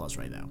PlayStation Plus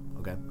right now.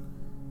 Okay,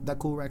 that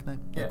cool, Racknight?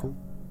 Yeah. Cool.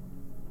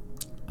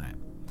 All right,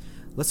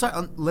 let's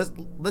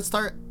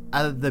start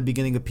at the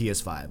beginning of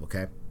PS5.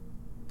 Okay,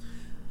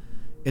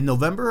 in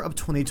November of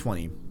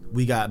 2020.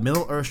 We got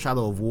Middle-earth: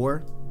 Shadow of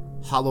War,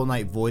 Hollow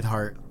Knight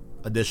Voidheart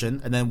Edition,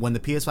 and then when the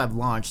PS5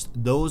 launched,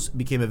 those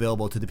became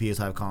available to the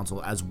PS5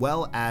 console, as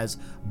well as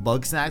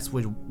Bugsnax,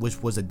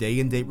 which was a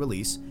day-and-date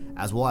release,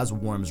 as well as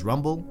Worms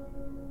Rumble,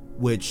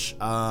 which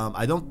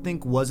I don't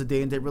think was a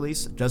day-and-date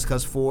release. Just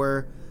Cause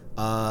 4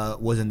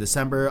 was in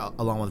December,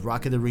 along with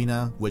Rocket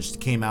Arena, which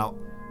came out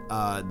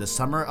the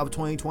summer of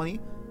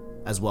 2020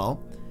 as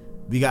well.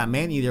 We got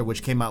Maneater,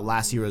 which came out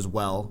last year as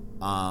well,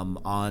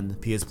 on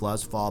PS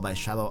Plus, followed by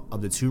Shadow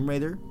of the Tomb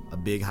Raider, a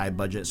big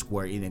high-budget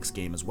Square Enix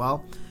game as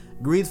well.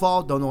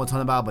 Greedfall, don't know a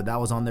ton about, but that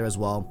was on there as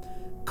well.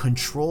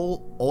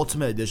 Control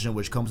Ultimate Edition,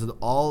 which comes with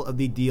all of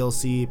the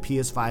DLC,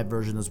 PS5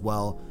 version as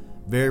well.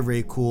 Very,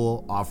 very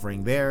cool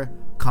offering there.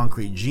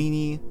 Concrete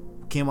Genie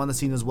came on the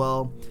scene as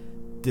well.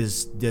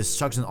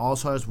 Destruction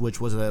All-Stars, which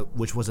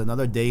was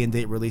another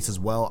day-and-date release as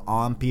well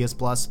on PS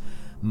Plus.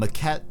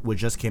 Maquette, which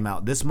just came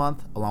out this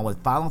month, along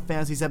with Final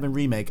Fantasy VII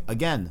Remake,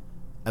 again,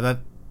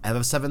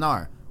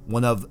 FF7R,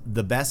 one of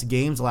the best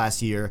games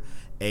last year,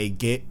 a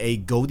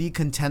GOTY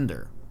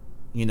contender,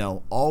 you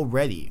know,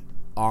 already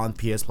on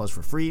PS Plus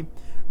for free.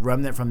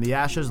 Remnant from the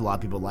Ashes, a lot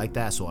of people like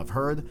that, so I've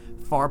heard.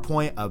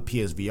 Farpoint, a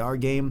PSVR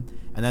game,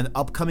 and then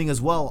upcoming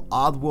as well,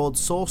 Oddworld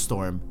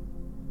Soulstorm,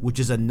 which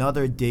is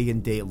another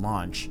day-and-date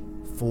launch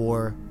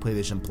for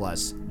PlayStation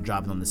Plus,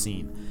 dropping on the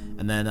scene.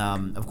 And then,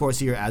 of course,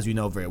 here, as you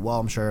know very well,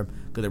 I'm sure,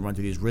 going to run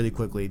through these really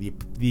quickly.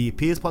 The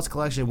PS Plus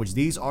collection, which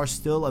these are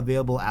still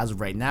available as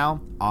of right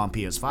now on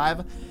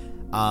PS5.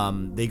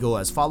 They go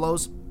as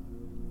follows: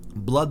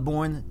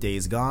 Bloodborne,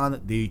 Days Gone,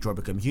 Detroit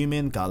Become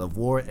Human, God of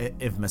War,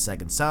 Infamous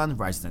Second Son,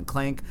 Ratchet &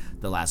 Clank,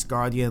 The Last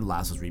Guardian,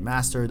 Last of Us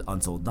Remastered,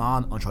 Until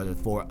Dawn, Uncharted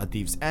 4, A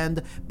Thief's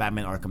End,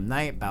 Batman Arkham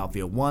Knight,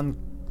 Battlefield 1,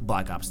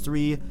 Black Ops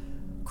 3,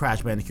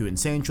 Crash Bandicoot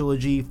Insane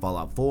Trilogy,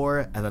 Fallout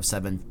 4,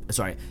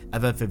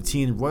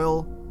 FF15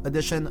 Royal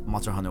Edition,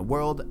 Monster Hunter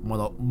World,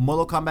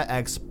 Mortal Kombat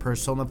X,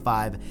 Persona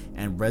 5,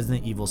 and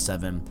Resident Evil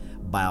 7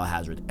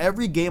 Biohazard.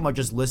 Every game I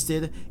just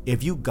listed,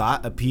 if you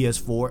got a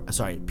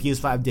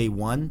PS5 day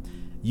one,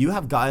 you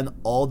have gotten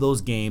all those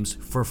games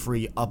for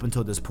free up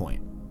until this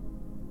point.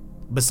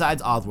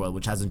 Besides Oddworld,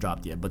 which hasn't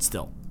dropped yet, but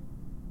still.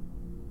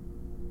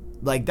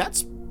 Like,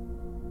 it's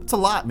a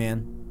lot,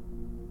 man.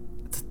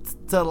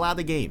 It's a lot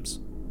of games.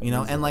 You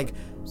know, and like,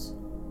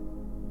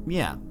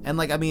 yeah. And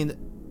like, I mean,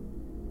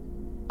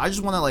 I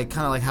just want to like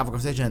kind of like have a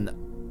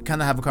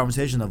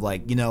conversation of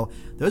like, you know,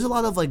 there's a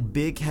lot of like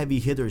big heavy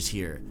hitters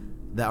here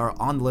that are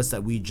on the list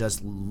that we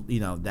just, you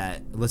know,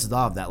 that listed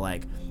off that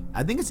like,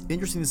 I think it's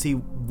interesting to see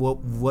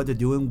what they're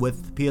doing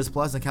with PS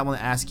Plus. I kind of want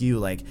to ask you,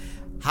 like,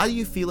 how do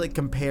you feel it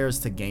compares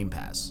to Game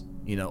Pass,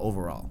 you know,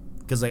 overall?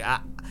 Because, like,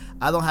 I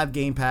don't have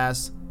Game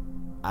Pass.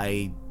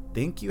 I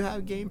think you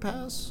have Game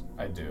Pass?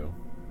 I do.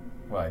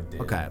 Well, I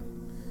did. Okay.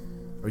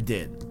 Or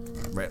did.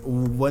 Right.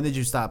 When did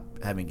you stop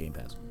having Game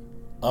Pass?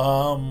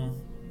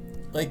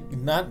 Like,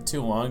 not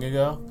too long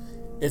ago.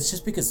 It's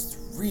just because it's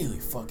really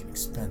fucking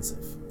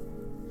expensive.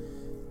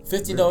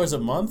 $50 a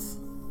month?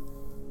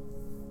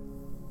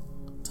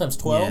 Times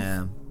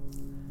 12?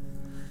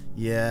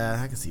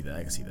 Yeah, I can see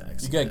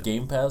that. You got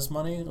Game Pass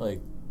money?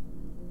 Like,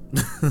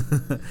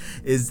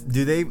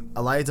 do they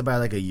allow you to buy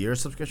like a year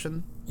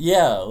subscription?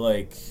 Yeah,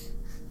 like,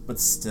 but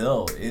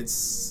still,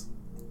 it's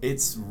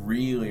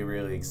really,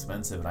 really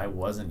expensive, and I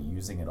wasn't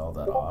using it all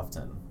that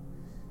often.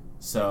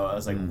 So I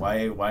was like,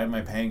 why am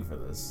I paying for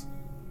this?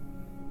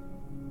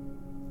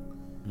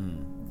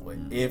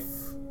 If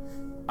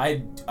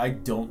I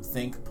don't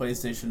think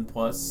PlayStation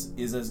Plus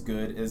is as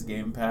good as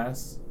Game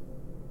Pass.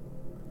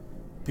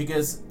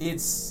 Because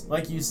it's,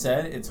 like you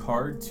said, it's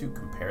hard to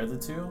compare the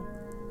two.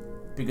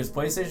 Because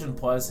PlayStation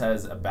Plus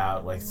has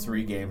about like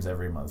 3 games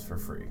every month for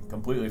free.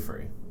 Completely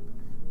free.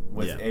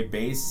 With a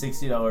base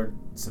 $60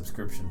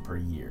 subscription per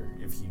year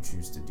if you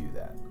choose to do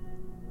that.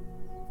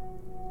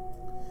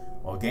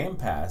 While Game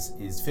Pass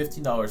is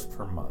 $15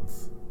 per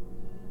month.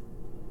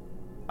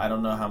 I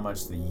don't know how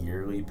much the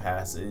yearly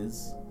pass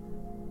is.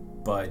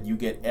 But you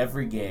get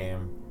every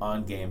game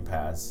on Game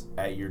Pass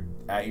at your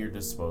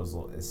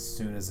disposal as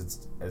soon as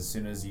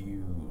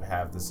you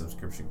have the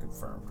subscription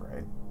confirmed,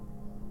 right?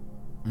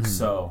 Mm-hmm.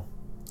 So,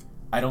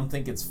 I don't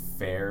think it's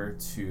fair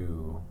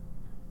to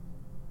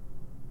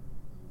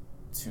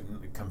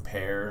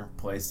compare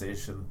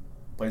PlayStation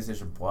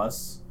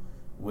Plus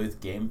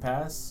with Game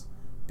Pass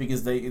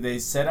because they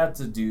set out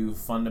to do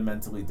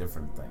fundamentally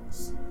different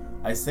things.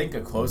 I think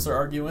a closer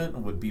argument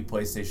would be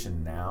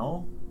PlayStation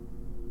Now.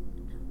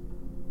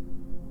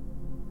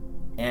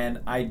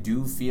 And I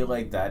do feel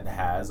like that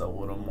has a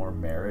little more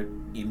merit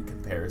in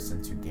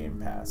comparison to Game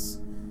Pass.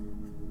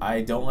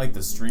 I don't like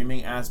the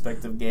streaming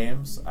aspect of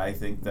games. I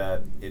think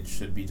that it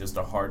should be just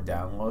a hard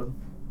download.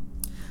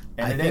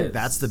 And I think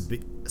that's the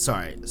big...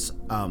 Sorry.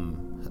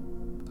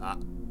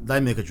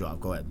 Let me cut you off.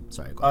 Go ahead.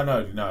 Sorry. Go ahead.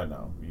 Oh,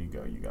 no. You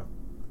go.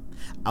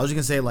 I was just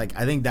going to say, like,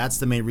 I think that's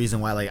the main reason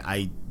why, like,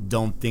 I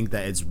don't think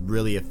that it's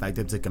really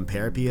effective to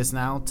compare PS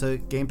Now to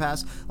Game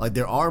Pass. Like,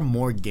 there are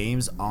more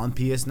games on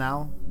PS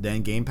Now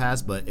than Game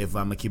Pass, but if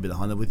I'm going to keep it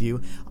 100 with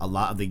you, a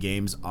lot of the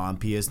games on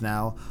PS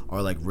Now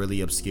are, like, really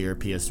obscure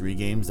PS3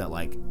 games that,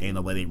 like, ain't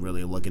nobody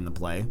really looking to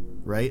play,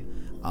 right?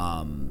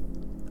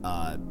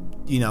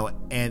 You know,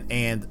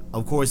 and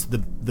of course,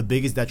 the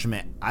biggest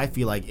detriment, I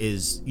feel like,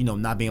 is, you know,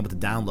 not being able to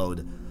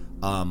download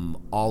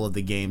all of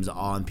the games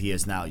on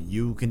PS Now.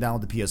 You can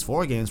download the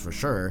PS4 games for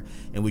sure,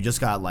 and we just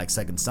got like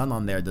Second Son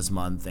on there this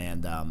month,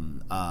 and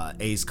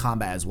Ace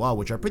Combat as well,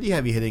 which are pretty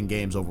heavy hitting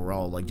games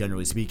overall, like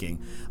generally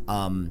speaking.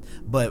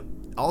 But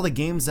all the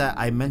games that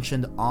I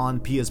mentioned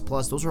on PS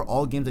Plus, those are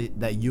all games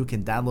that you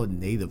can download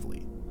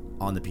natively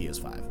on the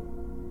PS5.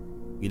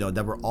 You know,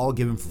 that were all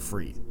given for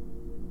free.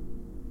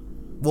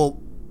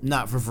 Well,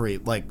 not for free,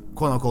 like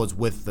quote unquote, it's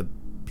with the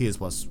PS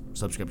Plus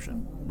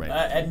subscription, right?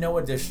 At no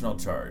additional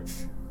charge.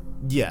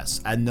 Yes,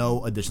 at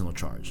no additional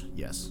charge.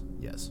 Yes,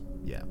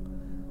 yeah.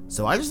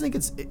 So I just think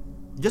it's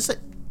just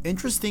an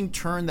interesting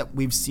turn that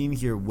we've seen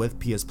here with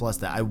PS Plus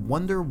that I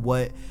wonder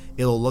what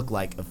it'll look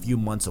like a few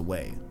months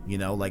away. You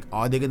know, like,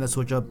 are they going to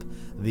switch up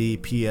the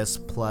PS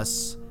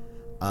Plus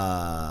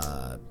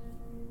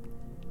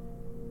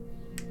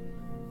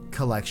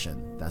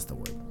collection? That's the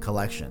word.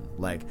 Collection.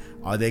 Like,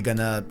 are they going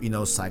to, you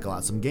know, cycle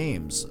out some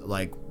games?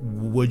 Like,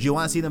 would you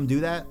want to see them do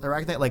that?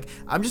 Like,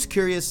 I'm just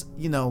curious,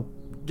 you know,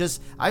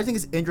 I think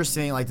it's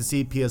interesting, like, to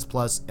see PS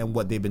Plus and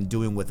what they've been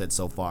doing with it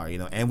so far, you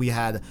know. And we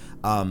had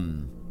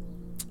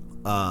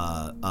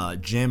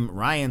Jim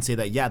Ryan say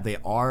that they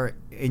are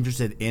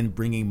interested in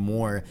bringing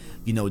more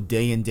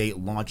day and date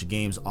launch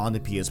games on the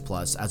PS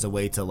Plus as a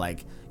way to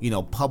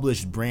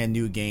publish brand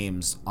new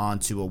games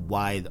onto a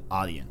wide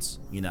audience.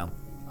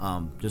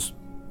 Just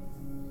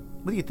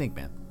what do you think,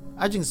 man?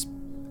 I think it's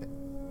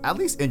at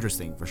least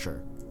interesting for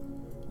sure.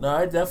 No,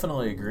 I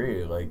definitely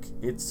agree.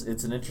 It's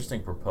an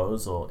interesting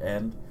proposal,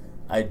 and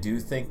I do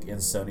think in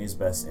Sony's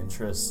best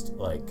interest,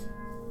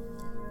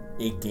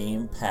 a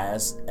Game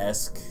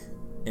Pass-esque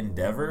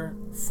endeavor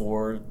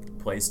for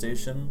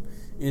PlayStation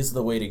is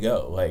the way to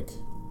go.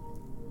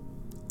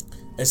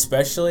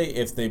 Especially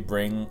if they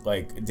bring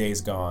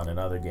Days Gone and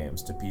other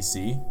games to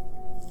PC,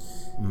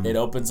 it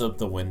opens up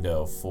the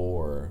window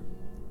for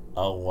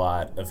a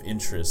lot of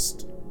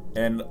interest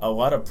and a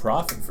lot of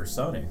profit for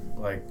Sony.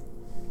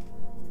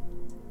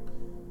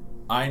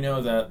 I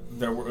know that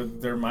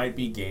there might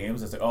be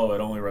games that's it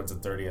only runs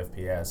at 30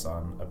 FPS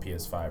on a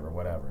PS5 or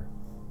whatever.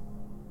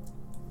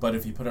 But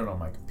if you put it on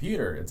my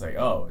computer, it's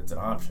it's an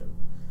option.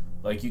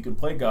 You can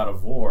play God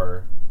of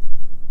War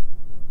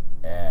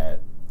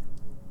at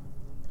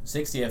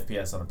 60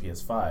 FPS on a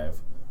PS5,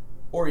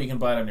 or you can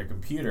buy it on your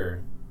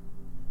computer,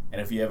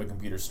 and if you have a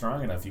computer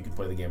strong enough, you can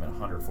play the game at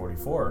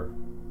 144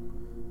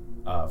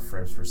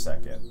 frames per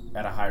second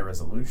at a high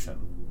resolution.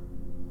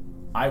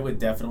 I would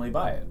definitely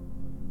buy it.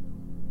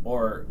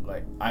 Or,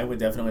 I would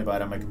definitely buy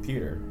it on my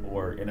computer.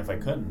 And if I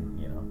couldn't,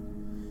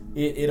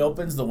 It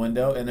opens the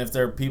window, and if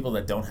there are people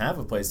that don't have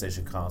a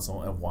PlayStation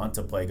console and want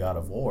to play God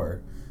of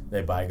War,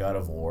 they buy God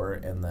of War,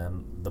 and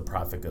then the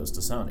profit goes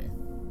to Sony.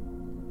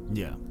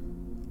 Yeah.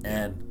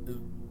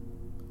 And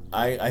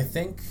I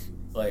think,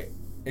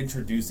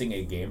 introducing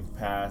a Game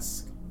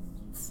Pass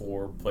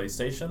for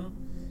PlayStation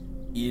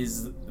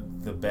is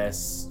the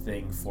best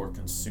thing for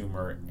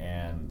consumer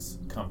and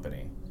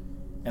company.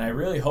 And I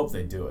really hope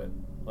they do it.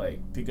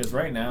 Because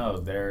right now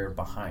they're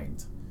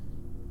behind.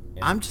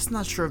 I'm just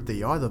not sure if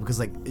they are though,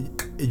 because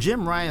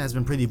Jim Ryan has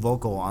been pretty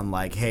vocal on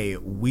hey,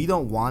 we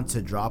don't want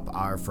to drop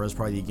our first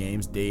party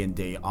games day and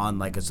day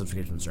on a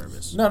subscription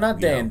service. No, not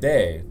day and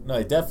day.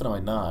 No,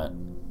 definitely not.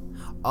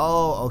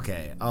 Oh,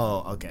 okay.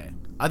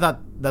 I thought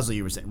that's what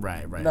you were saying.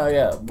 Right. No,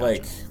 yeah,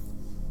 gotcha.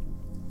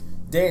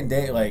 Day and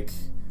day,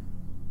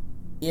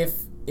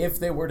 if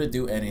they were to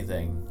do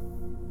anything,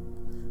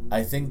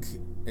 I think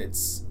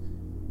it's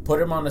put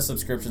them on a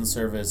subscription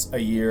service a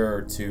year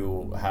or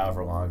two,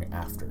 however long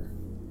after.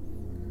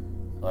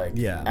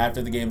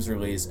 After the game's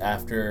released,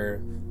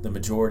 after the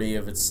majority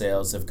of its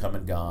sales have come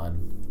and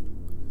gone,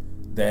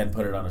 then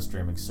put it on a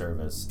streaming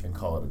service and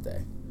call it a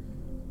day.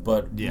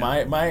 But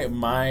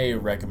my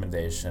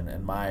recommendation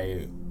and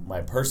my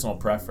personal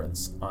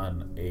preference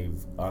on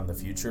the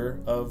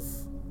future of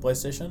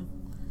PlayStation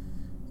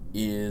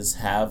is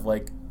have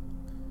what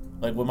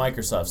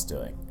Microsoft's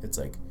doing. It's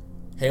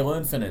Halo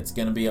Infinite's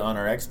going to be on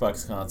our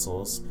Xbox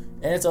consoles,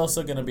 and it's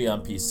also going to be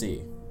on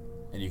PC,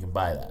 and you can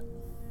buy that.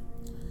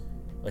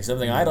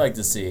 Something I'd like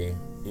to see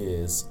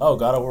is,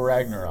 God of War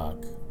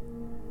Ragnarok.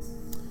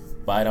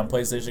 Buy it on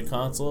PlayStation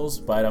consoles,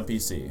 buy it on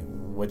PC,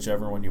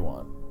 whichever one you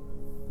want.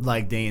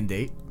 Day and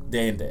date?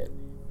 Day and date.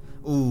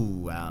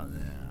 Ooh, wow.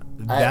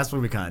 Yeah. That's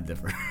where we kind of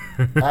differ.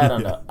 I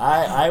don't know.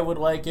 I would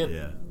like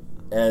it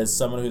as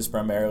someone who's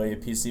primarily a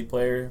PC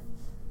player.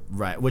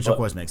 Right, which of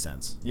course makes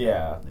sense.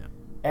 Yeah.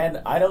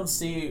 And I don't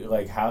see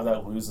how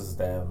that loses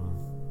them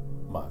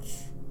much,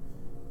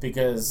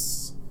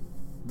 because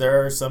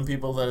there are some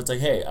people that it's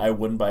hey, I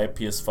wouldn't buy a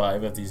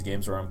PS5 if these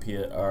games are on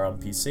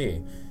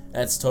PC.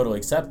 That's totally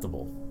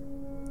acceptable.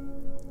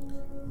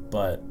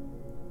 But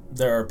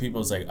there are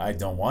people who's I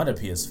don't want a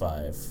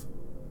PS5.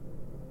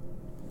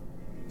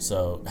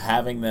 So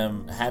having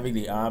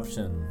the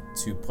option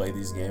to play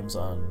these games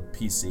on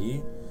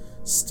PC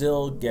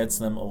still gets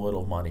them a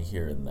little money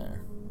here and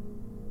there.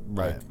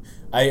 Right.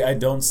 I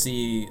don't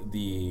see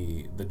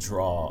the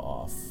draw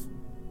off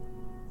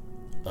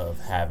of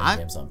having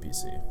games on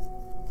PC.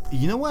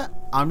 You know what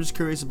I'm just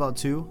curious about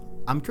too?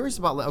 I'm curious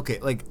about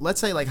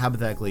let's say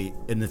hypothetically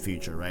in the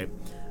future, right?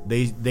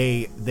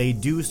 They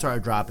do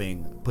start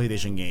dropping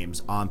PlayStation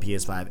games on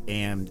PS5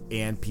 and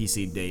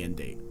PC day and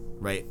date,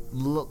 right?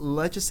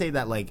 Let's just say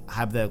that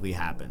hypothetically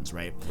happens,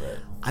 right? Right.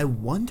 I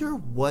wonder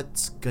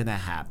what's gonna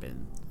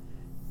happen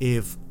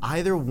if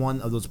either one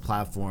of those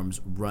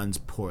platforms runs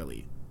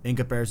poorly in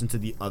comparison to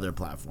the other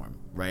platform,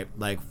 right?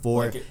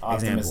 For optimization.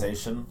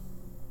 example,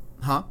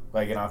 huh?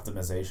 An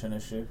optimization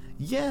issue?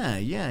 Yeah.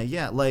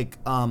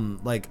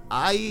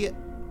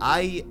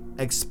 I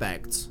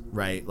expect,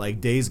 right,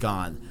 Days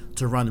Gone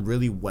to run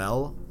really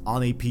well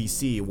on a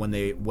PC when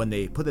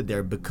they put it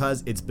there,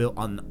 because it's built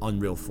on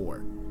Unreal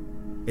 4.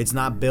 It's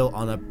not built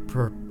on a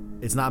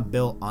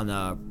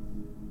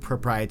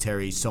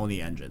proprietary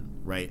Sony engine,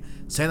 right?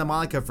 Santa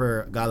Monica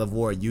for God of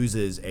War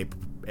uses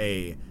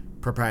a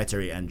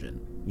proprietary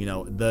engine.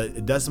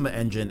 The Decima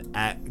engine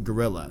at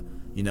Guerrilla,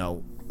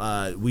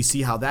 we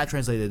see how that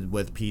translated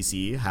with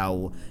PC,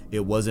 how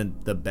it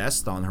wasn't the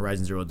best on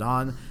Horizon Zero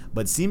Dawn,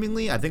 but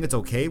seemingly I think it's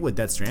okay with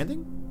Death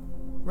Stranding,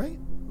 right?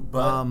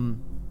 But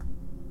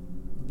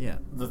yeah.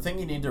 The thing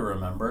you need to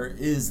remember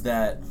is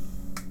that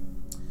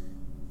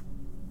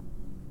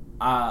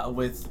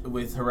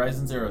With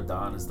Horizon Zero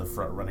Dawn as the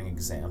front running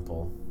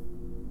example,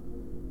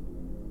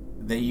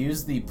 they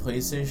used the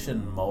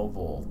PlayStation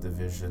Mobile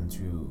division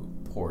to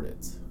port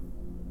it.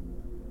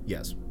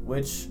 Yes.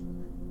 Which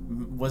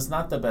was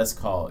not the best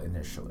call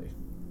initially.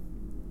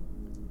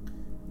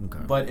 Okay.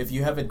 But if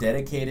you have a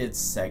dedicated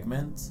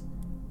segment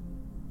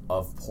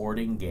of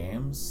porting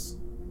games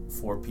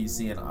for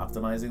PC and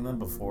optimizing them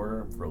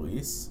before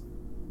release,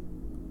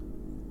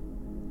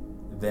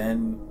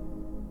 then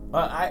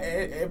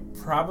it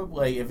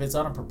probably, if it's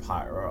on a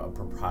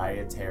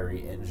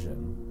proprietary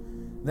engine,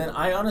 then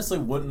I honestly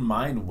wouldn't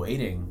mind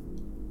waiting.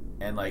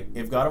 And like,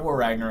 if God of War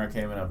Ragnarok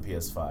came in on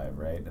PS5,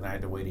 right, and I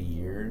had to wait a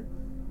year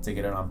to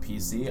get it on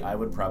PC, I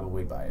would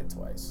probably buy it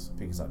twice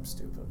because I'm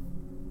stupid.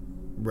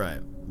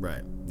 Right.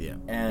 Yeah.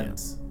 And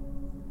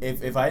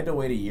if I had to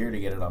wait a year to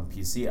get it on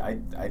PC,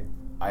 I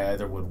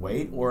either would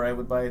wait or I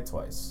would buy it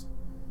twice.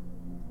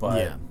 But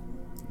yeah.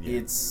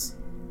 It's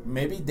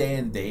maybe day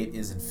and date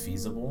isn't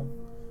feasible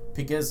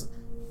because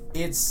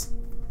it's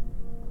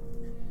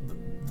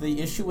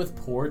the issue with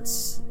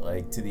ports,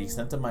 like to the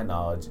extent of my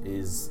knowledge,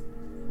 is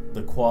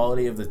the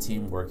quality of the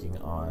team working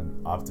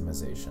on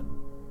optimization.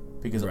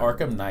 Because Right.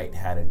 Arkham Knight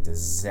had a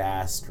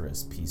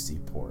disastrous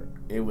PC port.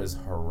 It was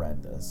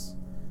horrendous.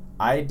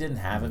 I didn't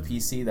have a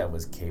PC that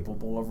was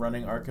capable of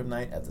running Arkham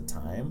Knight at the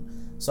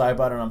time, so I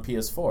bought it on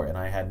PS4 and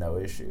I had no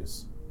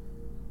issues.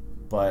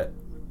 But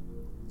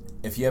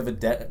if you have a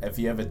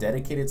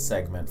dedicated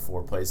segment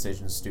for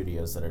PlayStation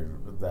Studios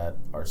that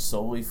are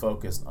solely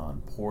focused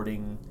on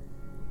porting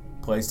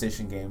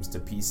PlayStation games to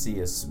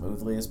PC as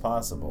smoothly as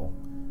possible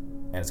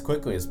and as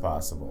quickly as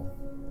possible,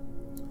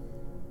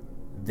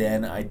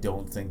 then I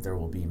don't think there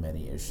will be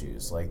many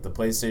issues. Like, the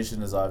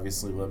PlayStation is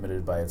obviously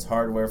limited by its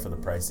hardware for the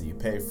price that you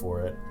pay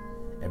for it,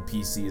 and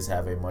PCs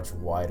have a much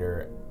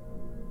wider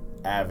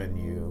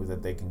avenue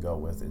that they can go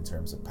with in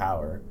terms of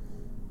power.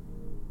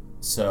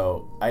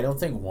 So I don't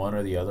think one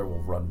or the other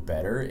will run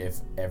better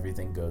if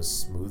everything goes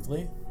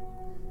smoothly.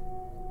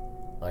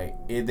 Like,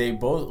 they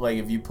both, like,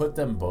 if you put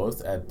them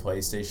both at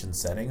PlayStation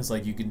settings,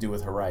 like you can do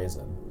with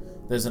Horizon.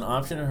 There's an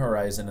option in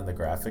Horizon in the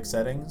graphic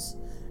settings.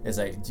 It's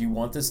like, do you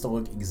want this to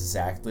look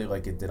exactly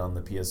like it did on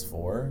the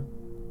PS4?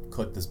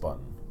 Click this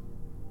button.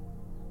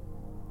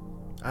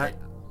 I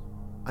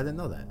didn't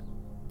know that.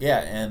 Yeah,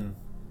 and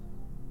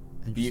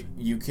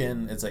you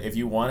can. It's like if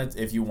you wanted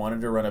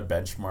to run a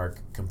benchmark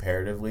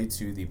comparatively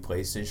to the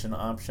PlayStation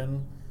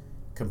option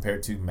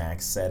compared to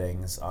max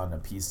settings on a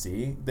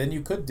PC, then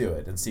you could do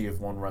it and see if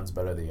one runs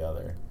better than the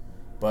other.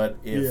 But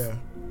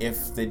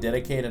if they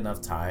dedicate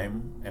enough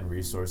time and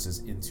resources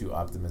into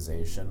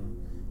optimization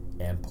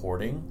and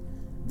porting,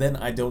 then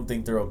I don't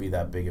think there will be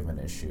that big of an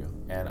issue.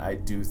 And I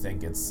do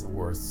think it's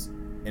worth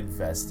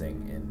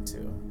investing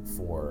into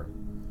for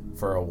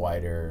a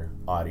wider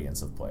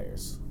audience of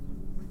players.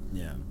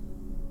 Yeah.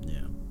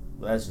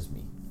 Well, that's just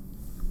me.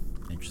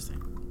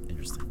 Interesting.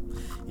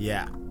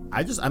 Yeah.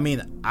 I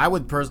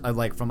would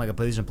like, from like a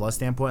PlayStation Plus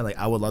standpoint, like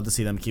I would love to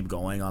see them keep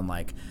going on,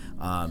 like,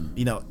 and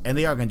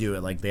they are gonna do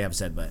it, like they have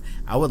said, but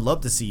I would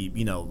love to see,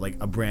 like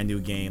a brand new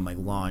game like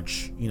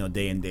launch,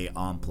 day and date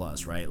on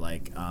Plus, right?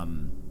 Like,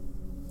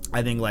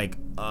 I think like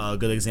a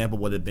good example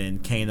would have been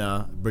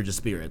Kena Bridge of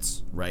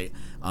Spirits, right?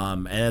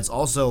 And it's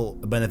also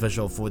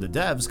beneficial for the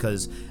devs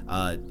because,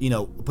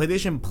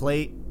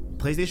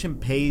 PlayStation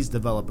pays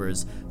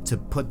developers to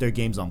put their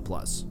games on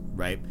Plus,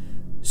 right?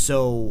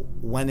 So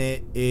when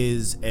it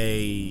is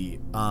a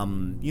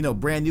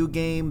brand new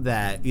game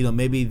that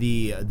maybe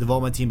the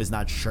development team is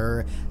not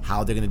sure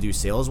how they're gonna do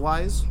sales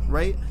wise,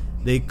 right?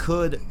 They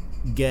could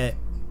get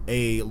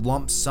a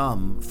lump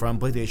sum from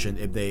PlayStation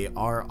if they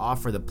are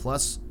offered a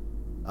Plus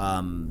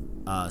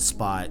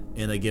spot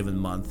in a given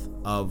month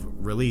of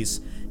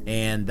release,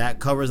 and that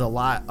covers a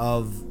lot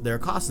of their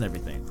costs and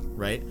everything,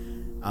 right?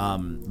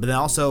 But then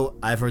also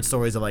I've heard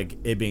stories of like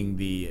it being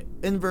the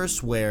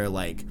inverse, where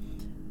like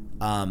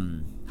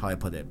how I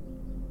put it,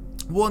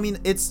 well, I mean,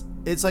 it's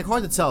like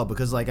hard to tell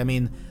because like, I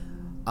mean,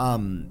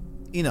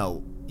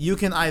 you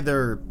can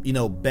either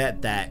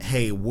bet that,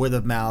 hey, word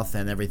of mouth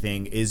and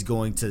everything is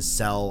going to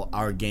sell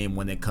our game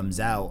when it comes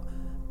out,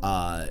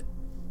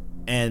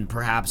 and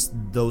perhaps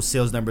those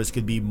sales numbers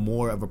could be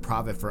more of a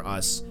profit for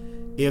us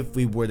if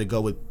we were to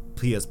go with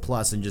PS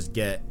Plus and just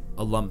get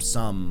a lump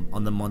sum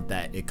on the month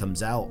that it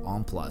comes out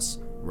on Plus,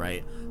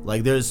 right?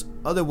 Like, there's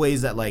other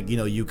ways that, like,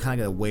 you kind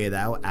of gotta weigh it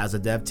out as a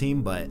dev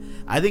team, but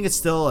I think it's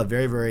still a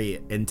very,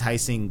 very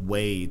enticing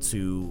way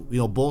to,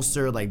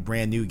 bolster, like,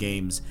 brand new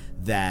games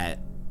that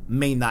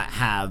may not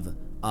have,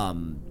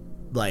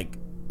 like,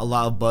 a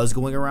lot of buzz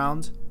going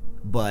around,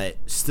 but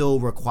still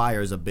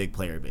requires a big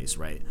player base,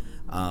 right?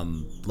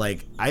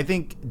 Like, I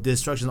think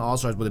Destruction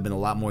All-Stars would have been a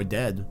lot more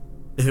dead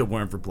if it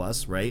weren't for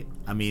Plus, right?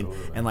 I mean,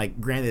 and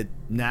like, granted,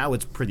 now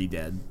it's pretty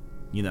dead,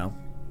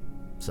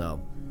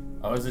 so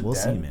Oh, is it we'll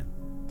dead? see, man.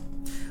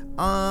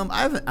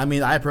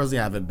 I personally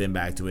haven't been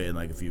back to it in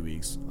like a few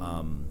weeks.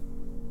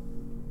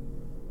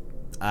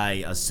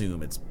 I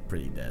assume it's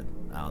pretty dead.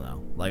 I don't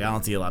know. Like, I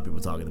don't see a lot of people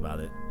talking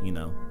about it,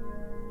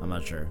 I'm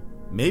not sure.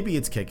 Maybe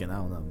it's kicking, I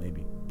don't know,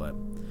 maybe. But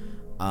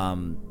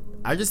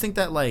I just think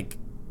that like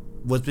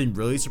what's been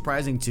really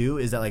surprising too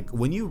is that like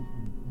when you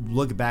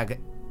look back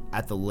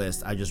at the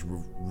list I just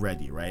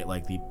read you, right?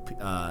 Like the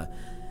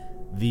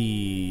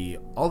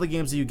all the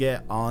games that you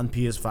get on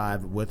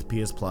PS5 with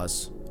PS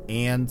Plus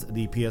and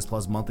the PS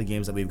Plus monthly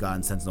games that we've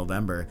gotten since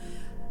November,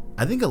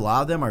 I think a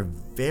lot of them are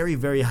very,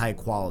 very high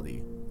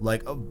quality.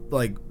 Like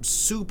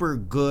super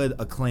good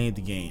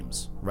acclaimed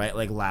games, right?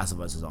 Like Last of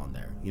Us is on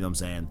there, you know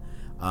what I'm saying?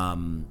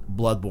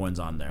 Bloodborne's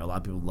on there. A lot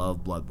of people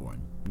love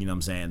Bloodborne, you know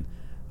what I'm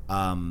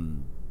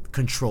saying?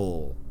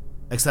 Control,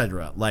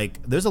 etc.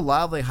 Like there's a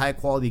lot of like high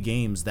quality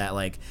games that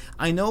like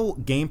I know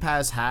Game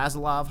Pass has a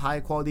lot of high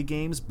quality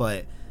games,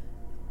 but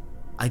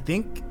I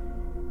think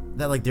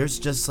that like there's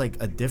just like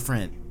a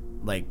different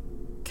like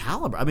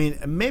caliber. I mean,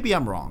 maybe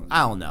I'm wrong.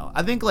 I don't know.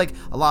 I think like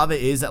a lot of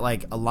it is that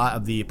like a lot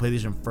of the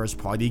PlayStation first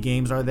party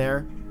games are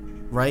there,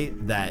 right?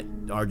 That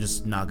are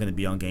just not going to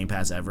be on Game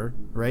Pass ever,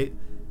 right?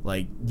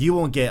 Like you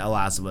won't get a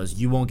Last of Us,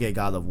 you won't get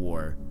God of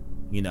War,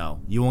 you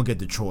know, you won't get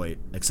Detroit,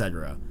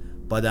 etc.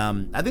 But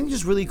I think it's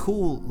just really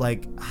cool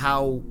like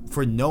how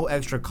for no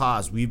extra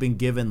cost we've been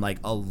given like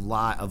a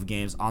lot of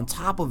games. On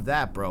top of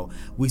that, bro,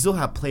 we still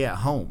have Play at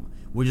Home,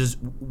 which is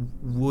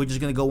going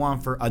to go on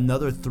for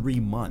another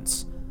 3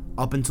 months.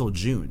 Up until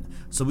June.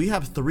 So we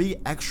have 3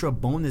 extra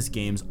bonus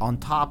games on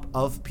top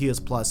of PS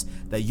Plus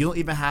that you don't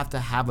even have to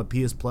have a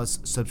PS Plus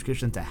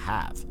subscription to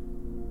have.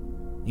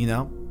 You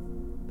know?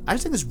 I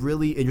just think it's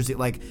really interesting.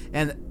 Like,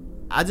 and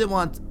I didn't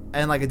want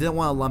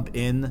to lump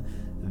in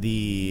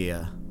the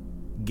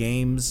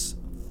games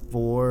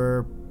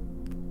for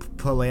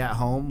Play at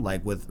Home,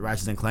 like with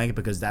Ratchet and Clank,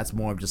 because that's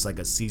more of just like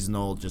a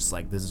seasonal, just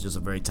like this is just a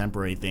very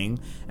temporary thing,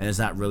 and it's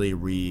not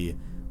really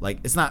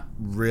it's not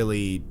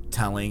really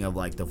telling of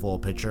like the full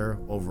picture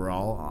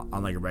overall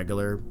on like a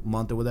regular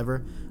month or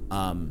whatever.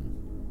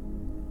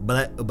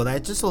 But I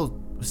just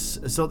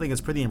still think it's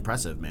pretty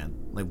impressive, man.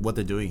 Like what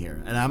they're doing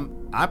here, and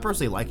I'm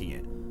personally liking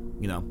it.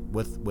 You know,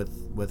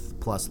 with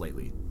Plus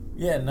lately.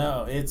 Yeah,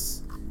 no,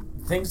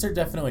 things are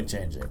definitely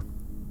changing.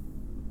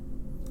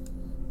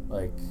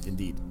 Like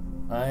indeed,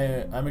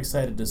 I'm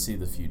excited to see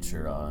the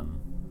future on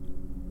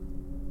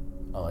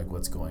like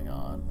what's going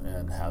on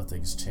and how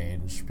things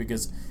change,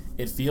 because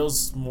it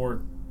feels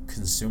more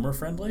consumer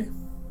friendly.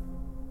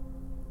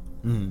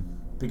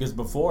 Because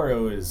before it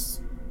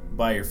was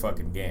buy your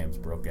fucking games,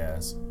 broke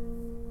ass.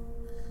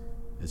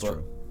 It's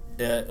true.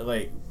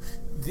 Like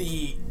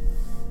the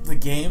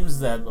games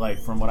that, like,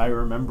 from what I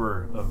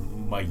remember of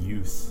my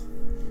youth,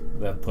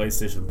 that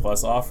PlayStation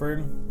Plus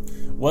offered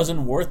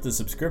wasn't worth the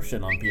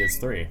subscription on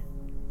PS3.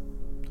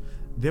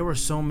 There were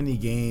so many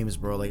games,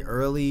 bro. Like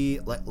early,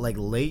 like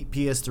late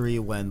PS3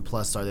 when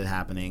Plus started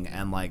happening,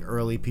 and like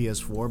early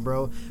PS4,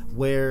 bro.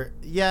 Where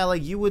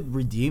like you would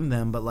redeem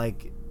them, but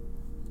like,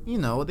 you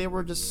know, they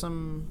were just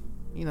some,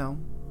 you know,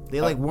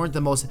 they like weren't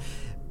the most.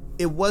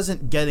 It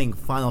wasn't getting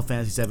Final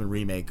Fantasy VII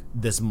Remake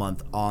this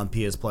month on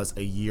PS Plus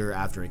a year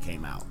after it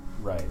came out.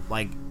 Right.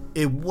 Like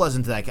it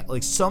wasn't that.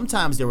 Like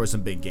sometimes there were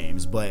some big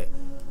games, but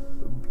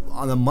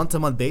on a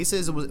month-to-month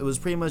basis, it was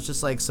pretty much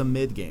just like some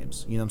mid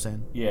games. You know what I'm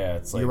saying? Yeah,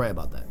 it's like, you're right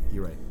about that.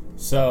 You're right.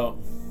 So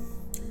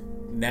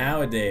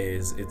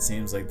nowadays, it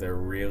seems like they're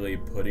really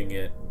putting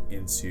it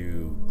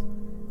into,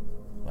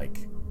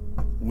 like,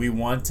 we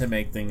want to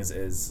make things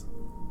as,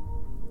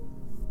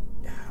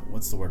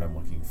 what's the word I'm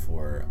looking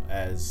for,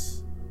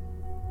 as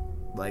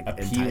like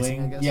appealing,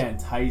 enticing, I guess? Yeah,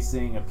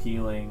 enticing,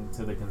 appealing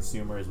to the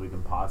consumer as we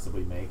can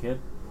possibly make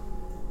it,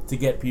 to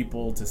get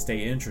people to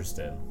stay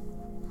interested.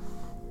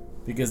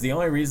 Because the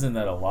only reason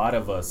that a lot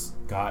of us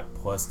got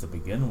Plus to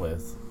begin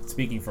with,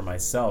 speaking for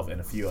myself and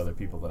a few other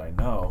people that I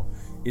know,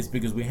 is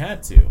because we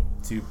had to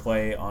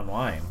play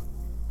online.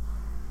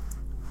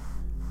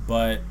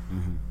 But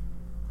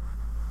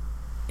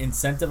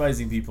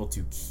incentivizing people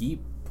to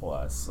keep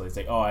Plus, like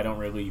say, oh, I don't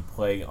really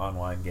play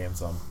online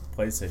games on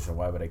PlayStation,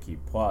 why would I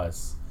keep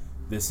Plus?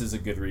 This is a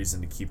good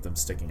reason to keep them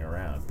sticking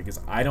around,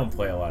 because I don't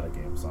play a lot of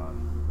games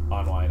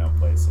online on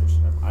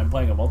PlayStation. If I'm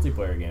playing a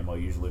multiplayer game, I'll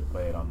usually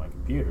play it on my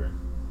computer.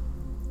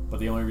 But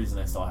the only reason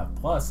I still have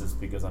Plus is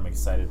because I'm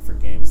excited for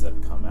games that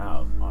come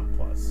out on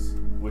Plus,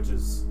 which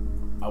is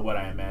what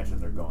I imagine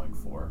they're going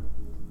for.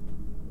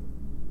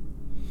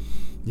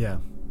 Yeah.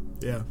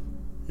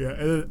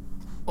 And,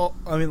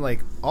 I mean,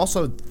 like,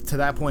 also to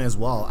that point as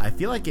well, I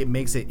feel like it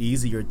makes it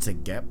easier to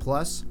get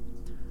Plus.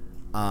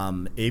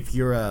 If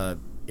you're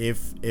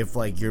if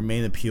like your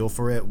main appeal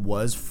for it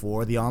was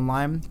for the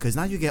online, because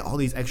now you get all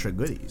these extra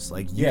goodies.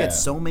 Like you get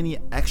so many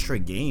extra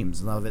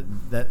games and all of it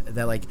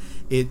that like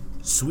it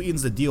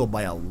sweetens the deal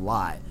by a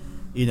lot,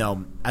 you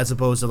know, as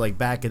opposed to like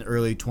back in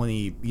early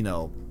 20, you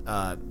know,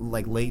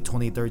 like late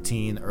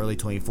 2013, early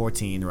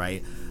 2014,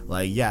 right?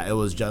 Like it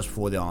was just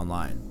for the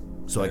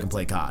online, so I can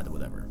play COD or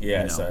whatever.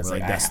 Yeah, you know? so it's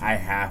like I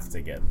have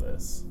to get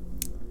this.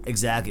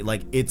 Exactly.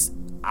 Like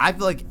I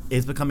feel like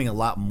it's becoming a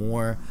lot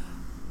more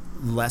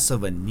less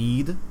of a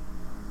need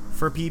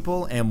for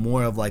people and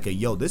more of like a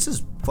this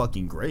is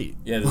fucking great.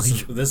 Yeah,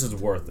 this is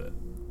worth it.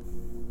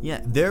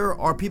 Yeah, there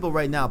are people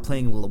right now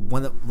playing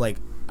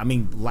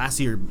last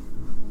year,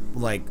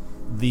 like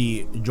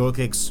the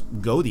Joystick's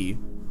GOTY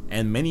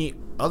and many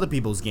other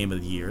people's Game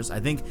of the Years. I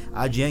think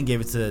IGN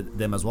gave it to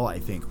them as well. I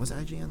think was it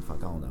IGN? Fuck,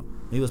 I don't know.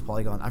 Maybe it was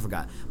Polygon. I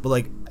forgot. But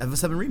like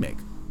FF7 Remake,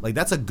 like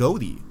that's a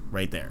GOTY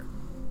right there.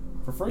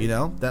 For free. You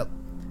know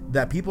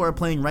that people are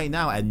playing right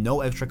now at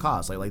no extra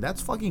cost. Like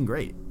that's fucking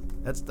great.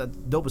 That's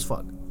dope as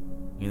fuck.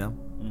 You know.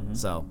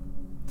 So.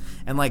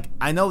 And like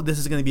I know this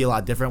is going to be a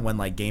lot different when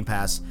like Game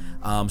Pass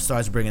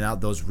starts bringing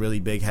out those really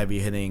big heavy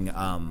hitting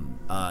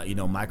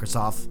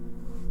Microsoft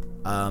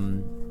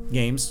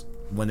games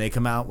when they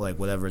come out, like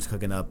whatever is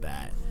cooking up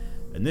at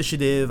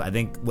Initiative. I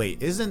think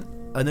isn't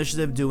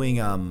Initiative doing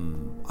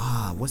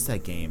what's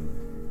that game?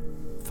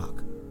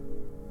 Fuck.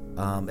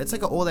 It's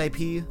like an old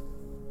IP.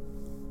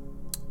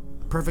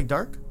 Perfect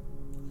Dark?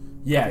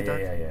 Yeah.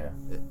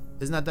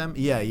 Isn't that them?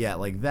 Yeah,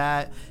 like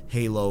that.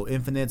 Halo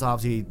Infinite's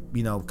obviously,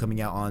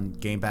 coming out on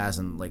Game Pass,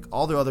 and like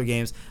all their other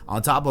games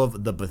on top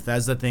of the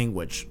Bethesda thing,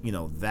 which,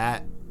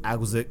 that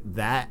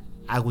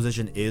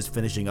acquisition is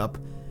finishing up,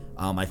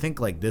 I think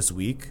like this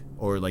week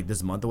or like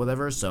this month or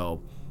whatever.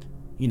 So,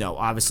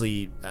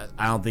 obviously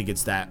I don't think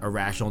it's that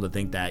irrational to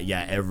think that,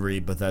 every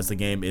Bethesda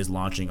game is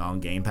launching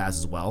on Game Pass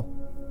as well.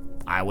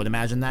 I would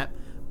imagine that.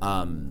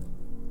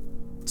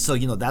 So,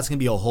 that's going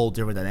to be a whole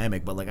different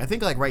dynamic. But, like, I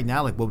think, like, right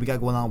now, like, what we got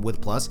going on with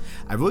Plus,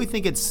 I really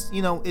think it's,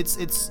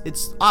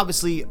 it's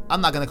obviously, I'm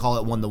not going to call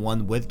it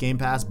one-to-one with Game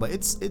Pass, but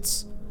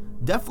it's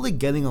definitely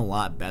getting a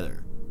lot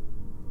better,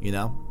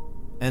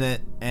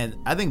 And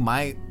I think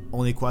my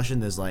only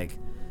question is, like,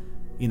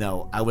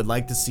 I would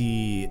like to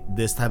see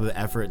this type of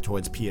effort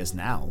towards PS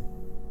Now,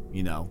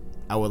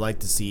 I would like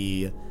to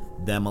see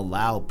them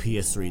allow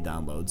PS3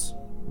 downloads,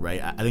 right?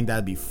 I think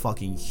that'd be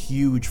fucking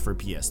huge for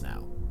PS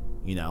Now,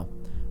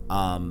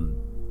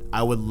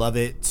 I would love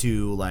it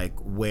to like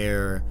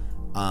where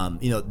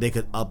they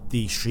could up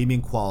the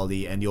streaming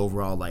quality and the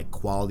overall like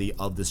quality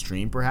of the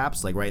stream,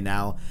 perhaps. Like right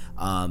now,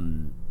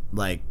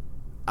 like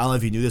I don't know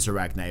if you knew this,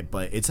 Arachnite,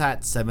 but it's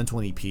at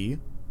 720p,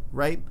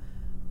 right,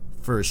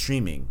 for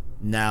streaming.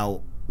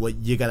 Now what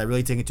you gotta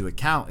really take into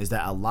account is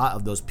that a lot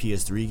of those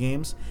PS3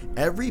 games,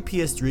 every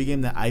PS3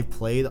 game that I've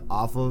played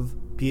off of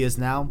PS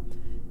Now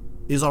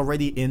is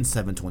already in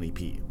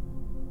 720p,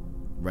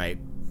 right?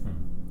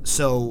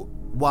 So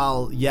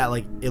while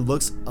like it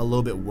looks a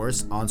little bit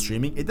worse on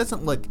streaming, it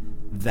doesn't look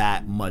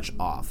that much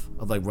off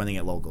of like running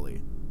it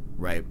locally,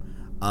 right?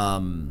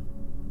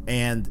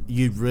 And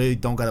you really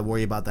don't got to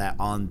worry about that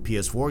on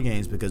PS4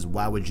 games, because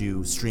why would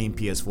you stream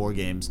PS4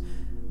 games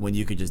when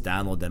you could just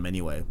download them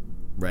anyway,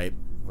 right?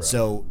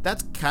 So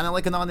that's kind of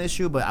like a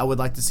non-issue, but I would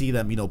like to see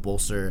them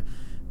bolster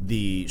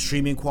the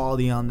streaming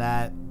quality on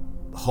that.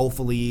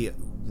 Hopefully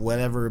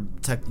whatever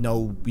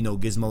techno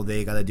gizmo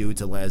they gotta do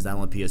to let us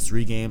download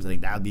PS3 games, I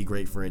think that would be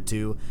great for it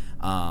too.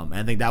 And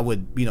I think that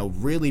would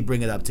really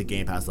bring it up to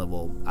Game Pass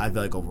level, I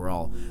feel like,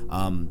 overall.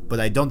 But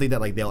I don't think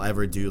that like they'll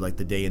ever do like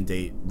the day and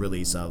date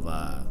release of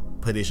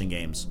PlayStation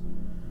games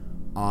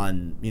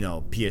on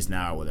PS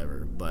Now or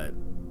whatever. But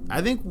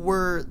I think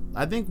we're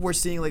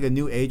seeing like a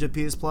new age of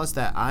PS Plus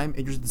that I'm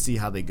interested to see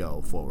how they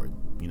go forward,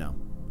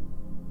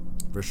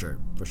 for sure.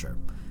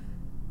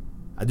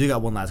 I do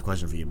got one last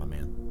question for you, my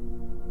man.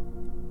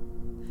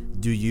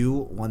 Do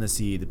you want to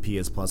see the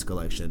PS Plus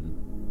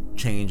collection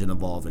change and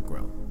evolve and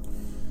grow?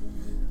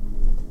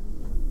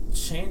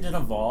 Change and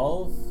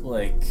evolve,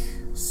 like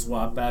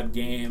swap out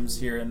games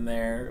here and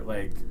there,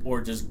 like,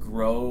 or just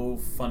grow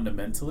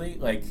fundamentally.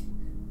 Like,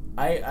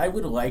 I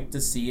would like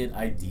to see it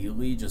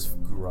ideally just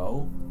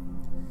grow,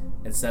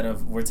 instead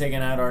of we're taking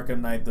out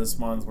Arkham Knight this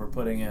month, we're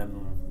putting in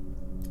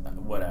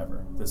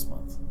whatever this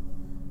month.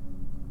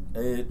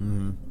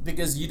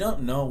 Because you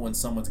don't know when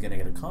someone's gonna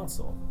get a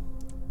console.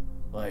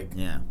 Like,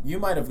 you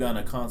might have gotten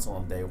a console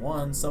on day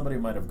 1, somebody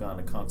might have gotten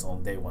a console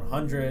on day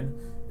 100.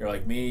 You're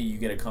like me, you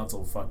get a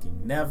console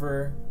fucking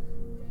never.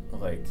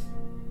 Like,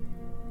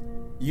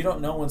 you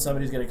don't know when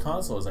somebody's getting a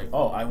console. It's like,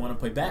 oh, I want to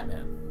play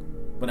Batman,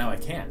 but now I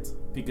can't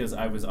because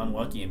I was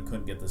unlucky and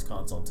couldn't get this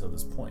console until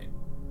this point.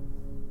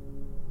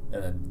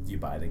 And then you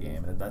buy the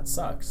game, and that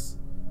sucks.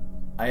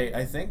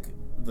 I think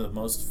the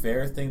most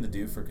fair thing to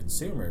do for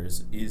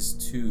consumers is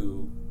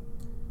to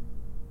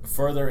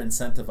further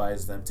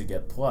incentivize them to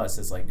get Plus.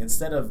 It's like,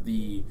 instead of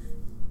the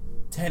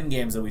 10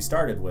 games that we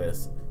started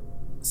with,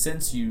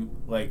 since you,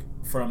 like,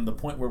 from the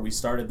point where we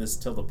started this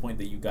till the point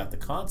that you got the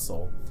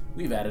console,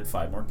 we've added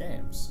 5 more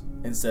games.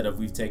 Instead of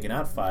we've taken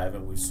out 5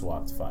 and we've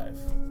swapped 5.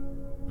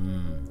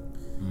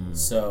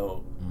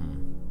 So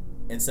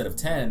instead of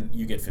 10,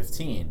 you get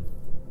 15.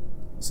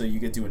 So you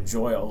get to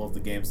enjoy all of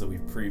the games that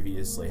we've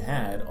previously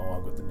had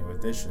along with the new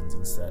additions,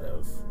 instead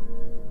of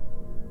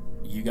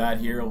you got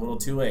here a little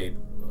too late.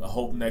 I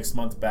hope next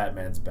month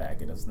Batman's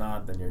back, and if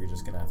not, then you're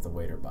just gonna have to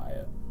wait or buy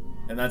it.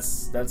 And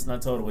that's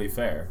not totally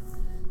fair.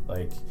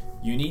 Like,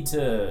 you need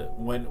to,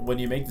 when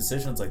you make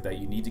decisions like that,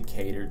 you need to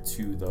cater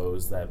to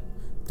those that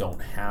don't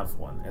have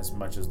one as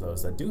much as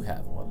those that do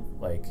have one.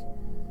 Like,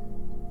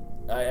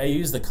 I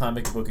use the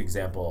comic book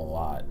example a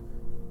lot,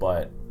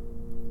 but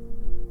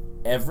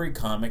every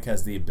comic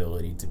has the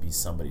ability to be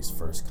somebody's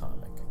first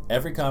comic.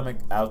 every comic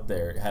out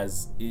there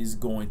is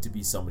going to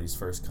be somebody's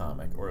first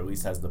comic, or at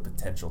least has the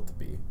potential to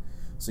be.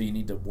 So you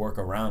need to work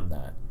around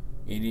that.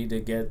 You need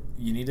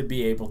to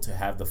be able to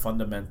have the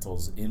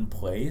fundamentals in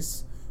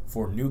place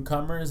for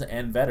newcomers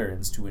and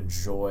veterans to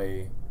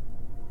enjoy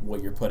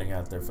what you're putting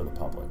out there for the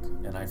public.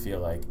 And I feel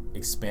like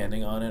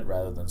expanding on it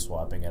rather than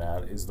swapping it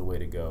out is the way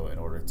to go in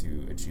order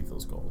to achieve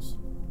those goals.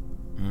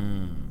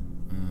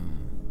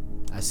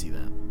 I see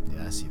that.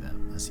 Yeah, I see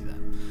that.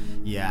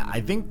 Yeah, I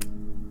think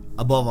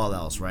above all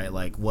else, right?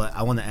 Like, what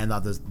I want to end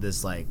off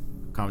this like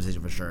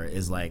conversation for sure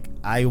is like,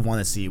 I want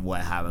to see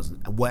what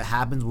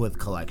happens with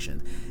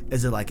collection.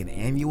 Is it like an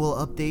annual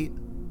update,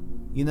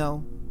 you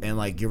know? And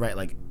like, you're right,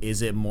 like,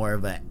 is it more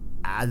of an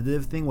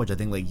additive thing, which I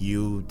think like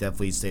you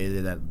definitely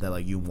stated that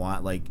like you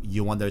want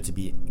there to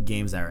be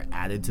games that are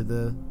added to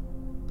the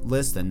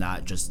list and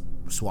not just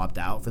swapped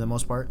out for the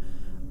most part.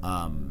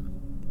 I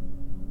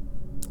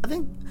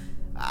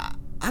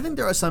think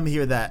there are some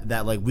here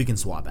that like we can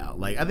swap out.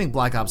 Like, I think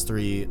Black Ops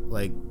 3,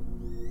 like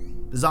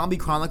Zombie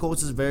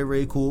Chronicles is very,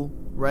 very cool,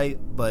 right?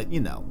 But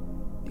you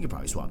could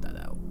probably swap that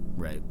out,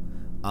 right?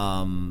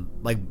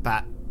 Like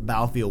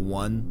Battlefield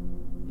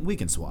 1, we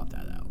can swap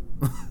that out.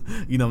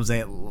 You know what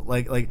I'm saying?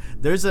 Like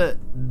there's a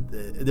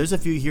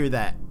few here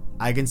that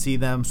I can see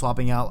them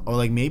swapping out, or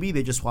like maybe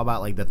they just swap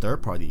out like the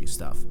third party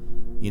stuff,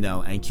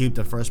 and keep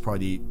the first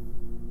party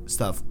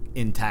stuff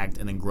intact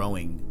and then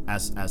growing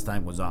as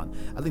time goes on.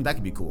 I think that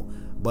could be cool.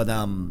 But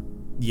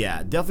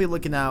yeah, definitely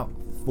looking out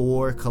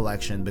for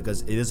collection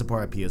because it is a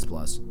part of PS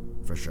Plus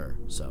for sure.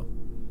 So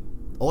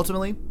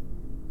ultimately,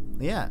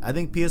 yeah, I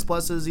think PS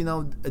Plus is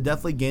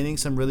definitely gaining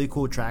some really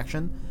cool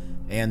traction.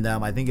 And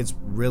I think it's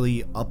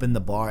really up in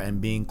the bar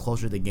and being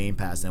closer to Game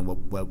Pass than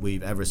what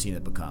we've ever seen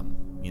it become,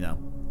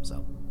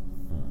 So,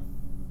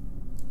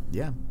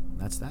 yeah,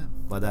 that's that.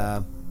 But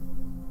that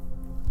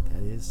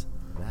is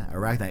that.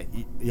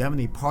 Arachnite, you have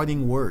any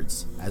parting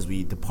words as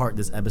we depart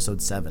this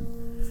episode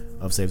 7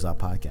 of Saves Out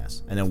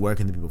Podcast? And then where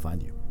can the people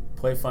find you?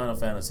 Play Final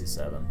Fantasy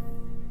 7.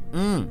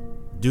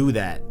 Do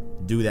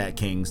that. Do that,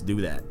 Kings.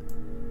 Do that.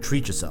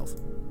 Treat yourself.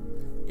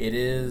 It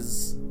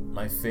is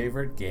my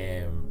favorite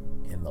game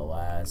in the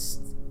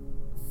last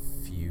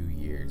few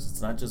years.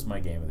 It's not just my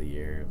game of the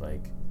year,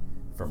 like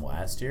from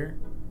last year.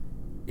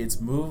 It's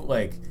moved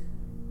like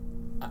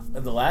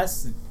the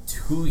last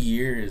 2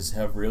 years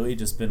have really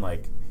just been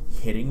like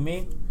hitting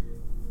me.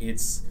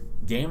 It's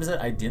games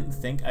that I didn't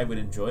think I would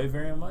enjoy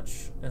very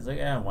much. It's like,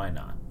 why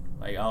not?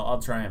 Like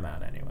I'll try them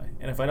out anyway.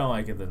 And if I don't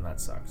like it, then that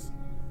sucks.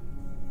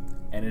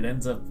 And it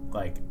ends up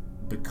like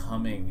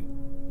becoming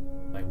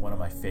like one of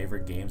my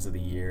favorite games of the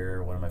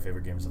year, one of my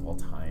favorite games of all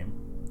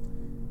time.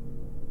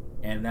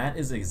 And that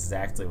is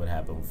exactly what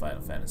happened with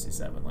Final Fantasy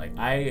VII.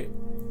 Like,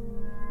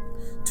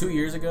 2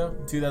 years ago,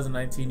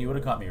 2019, you would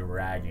have caught me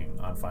ragging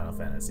on Final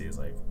Fantasy. It's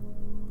like,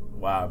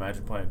 wow,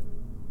 imagine playing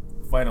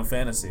Final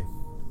Fantasy.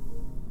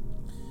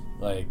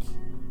 Like,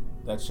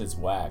 that shit's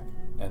whack.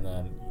 And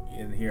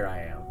here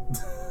I am.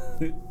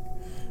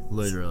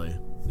 Literally.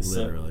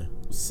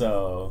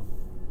 So,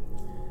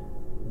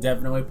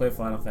 definitely play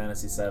Final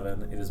Fantasy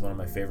VII. It is one of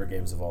my favorite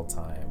games of all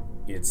time.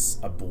 It's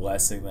a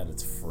blessing that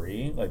it's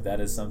free. Like, that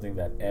is something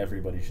that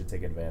everybody should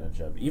take advantage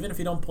of. Even if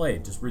you don't play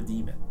it, just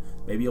redeem it.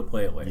 Maybe you'll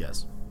play it later.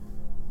 Yes.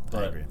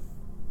 But, I agree.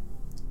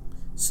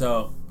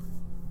 So,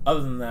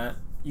 other than that,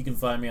 you can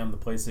find me on the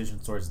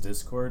PlayStation Store's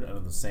Discord under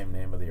the same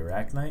name of the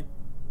Arachnite.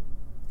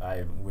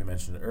 We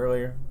mentioned it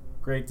earlier.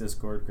 Great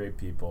Discord, great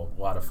people,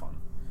 a lot of fun.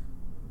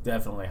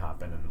 Definitely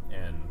hop in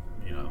and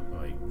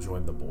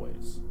join the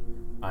boys.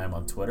 I am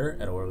on Twitter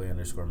at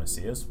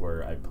Orly_Macias,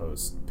 where I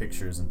post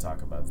pictures and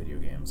talk about video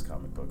games,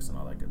 comic books, and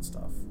all that good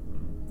stuff.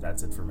 And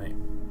that's it for me.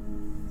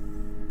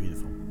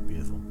 Beautiful.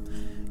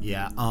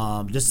 Yeah,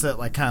 just to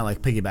kind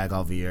of piggyback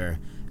off of your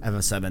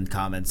FF7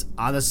 comments.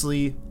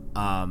 Honestly,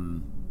 I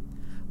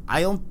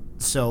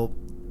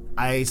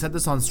said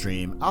this on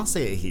stream. I'll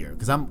say it here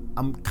because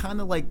I'm kind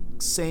of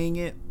saying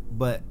it,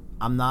 but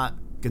I'm not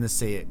gonna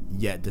say it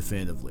yet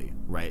definitively.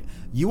 Right?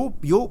 You'll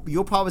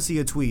probably see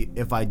a tweet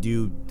if I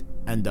do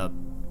end up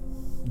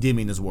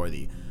deeming this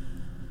worthy.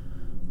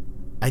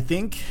 I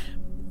think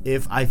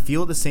if I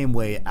feel the same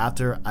way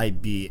after I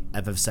beat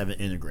FF7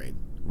 Intergrade,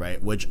 right,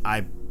 which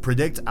I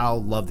predict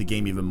I'll love the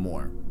game even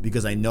more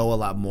because I know a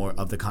lot more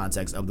of the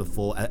context of the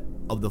full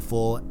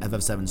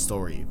FF7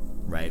 story,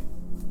 right?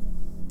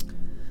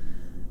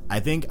 I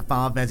think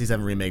Final Fantasy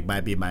VII Remake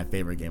might be my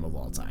favorite game of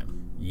all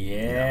time.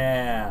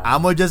 Yeah.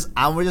 I'm gonna just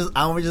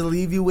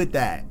leave you with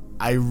that.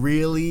 I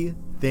really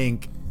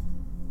think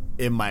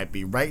it might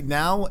be. Right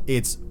now,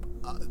 it's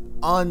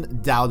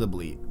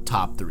undoubtedly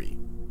top 3.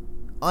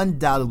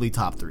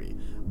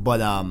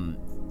 But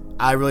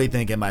I really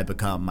think it might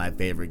become my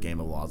favorite game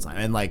of all time.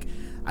 And I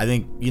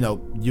think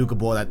you could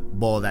boil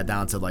that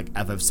down to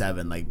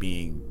FF7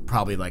 being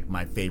probably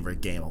my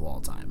favorite game of all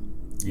time.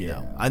 You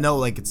know? I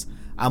know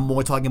I'm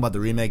more talking about the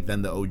remake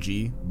than the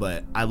OG,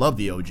 but I love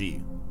the OG.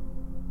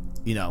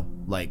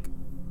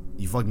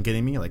 You fucking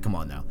kidding me? Come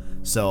on now.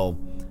 So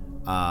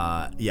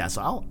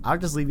so I'll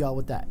just leave y'all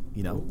with that.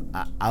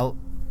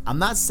 I'm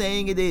not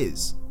saying it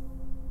is,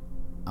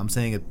 I'm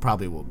saying it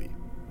probably will be.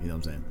 You know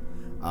what I'm saying?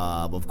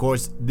 But of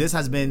course, this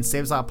has been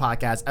Save Slot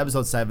Podcast,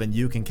 episode 7.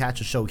 You can catch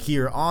the show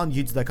here on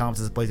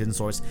youtube.com/PlayStation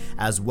Source,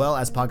 as well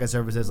as podcast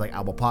services like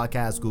Apple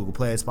Podcasts, Google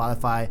Play,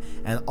 Spotify,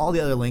 and all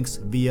the other links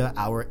via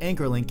our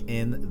anchor link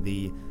in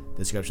the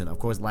description. Of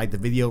course, like the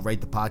video,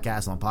 rate the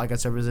podcast on podcast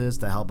services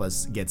to help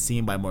us get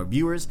seen by more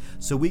viewers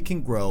so we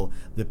can grow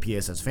the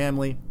PSS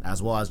family,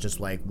 as well as just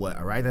like what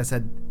Arachnite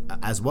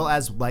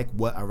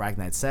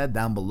said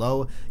down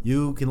below.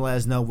 You can let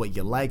us know what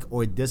you like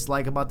or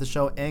dislike about the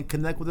show and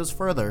connect with us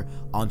further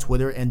on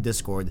Twitter and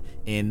Discord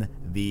in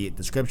the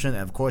description.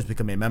 And of course,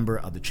 become a member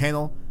of the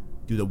channel.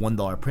 Do the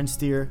 $1 Prince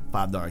tier,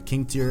 $5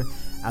 King tier,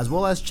 as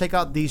well as check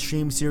out the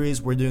stream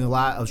series. We're doing a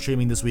lot of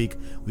streaming this week.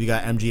 We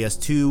got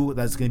MGS2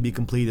 that's going to be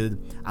completed.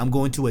 I'm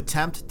going to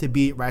attempt to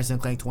beat Ratchet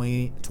 & Clank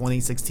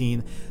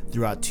 2016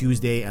 throughout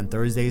Tuesday and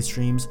Thursday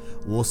streams.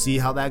 We'll see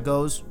how that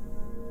goes.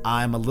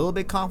 I'm a little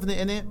bit confident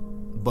in it,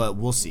 but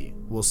we'll see.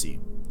 We'll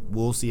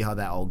see how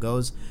that all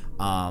goes.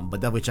 But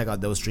definitely check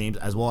out those streams,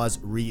 as well as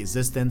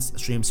Resistance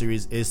stream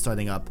series is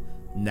starting up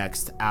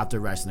next after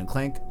Ratchet &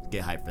 Clank.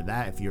 Get hyped for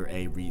that if you're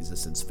a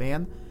Resistance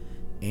fan.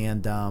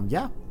 And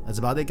yeah, that's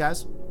about it,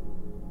 guys.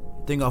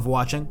 Thank you all for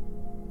watching,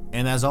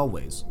 and as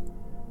always,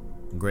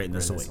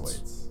 greatness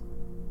awaits.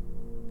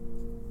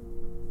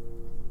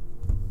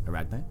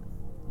 Arachnite?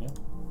 Yeah.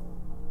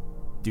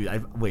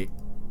 Dude, wait.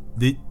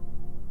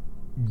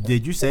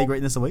 Did you say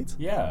greatness awaits?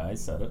 Yeah, I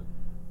said it.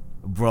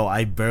 Bro,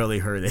 I barely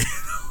heard it.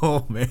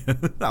 Oh man,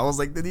 I was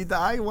like, did he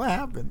die? What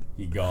happened?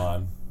 He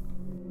gone.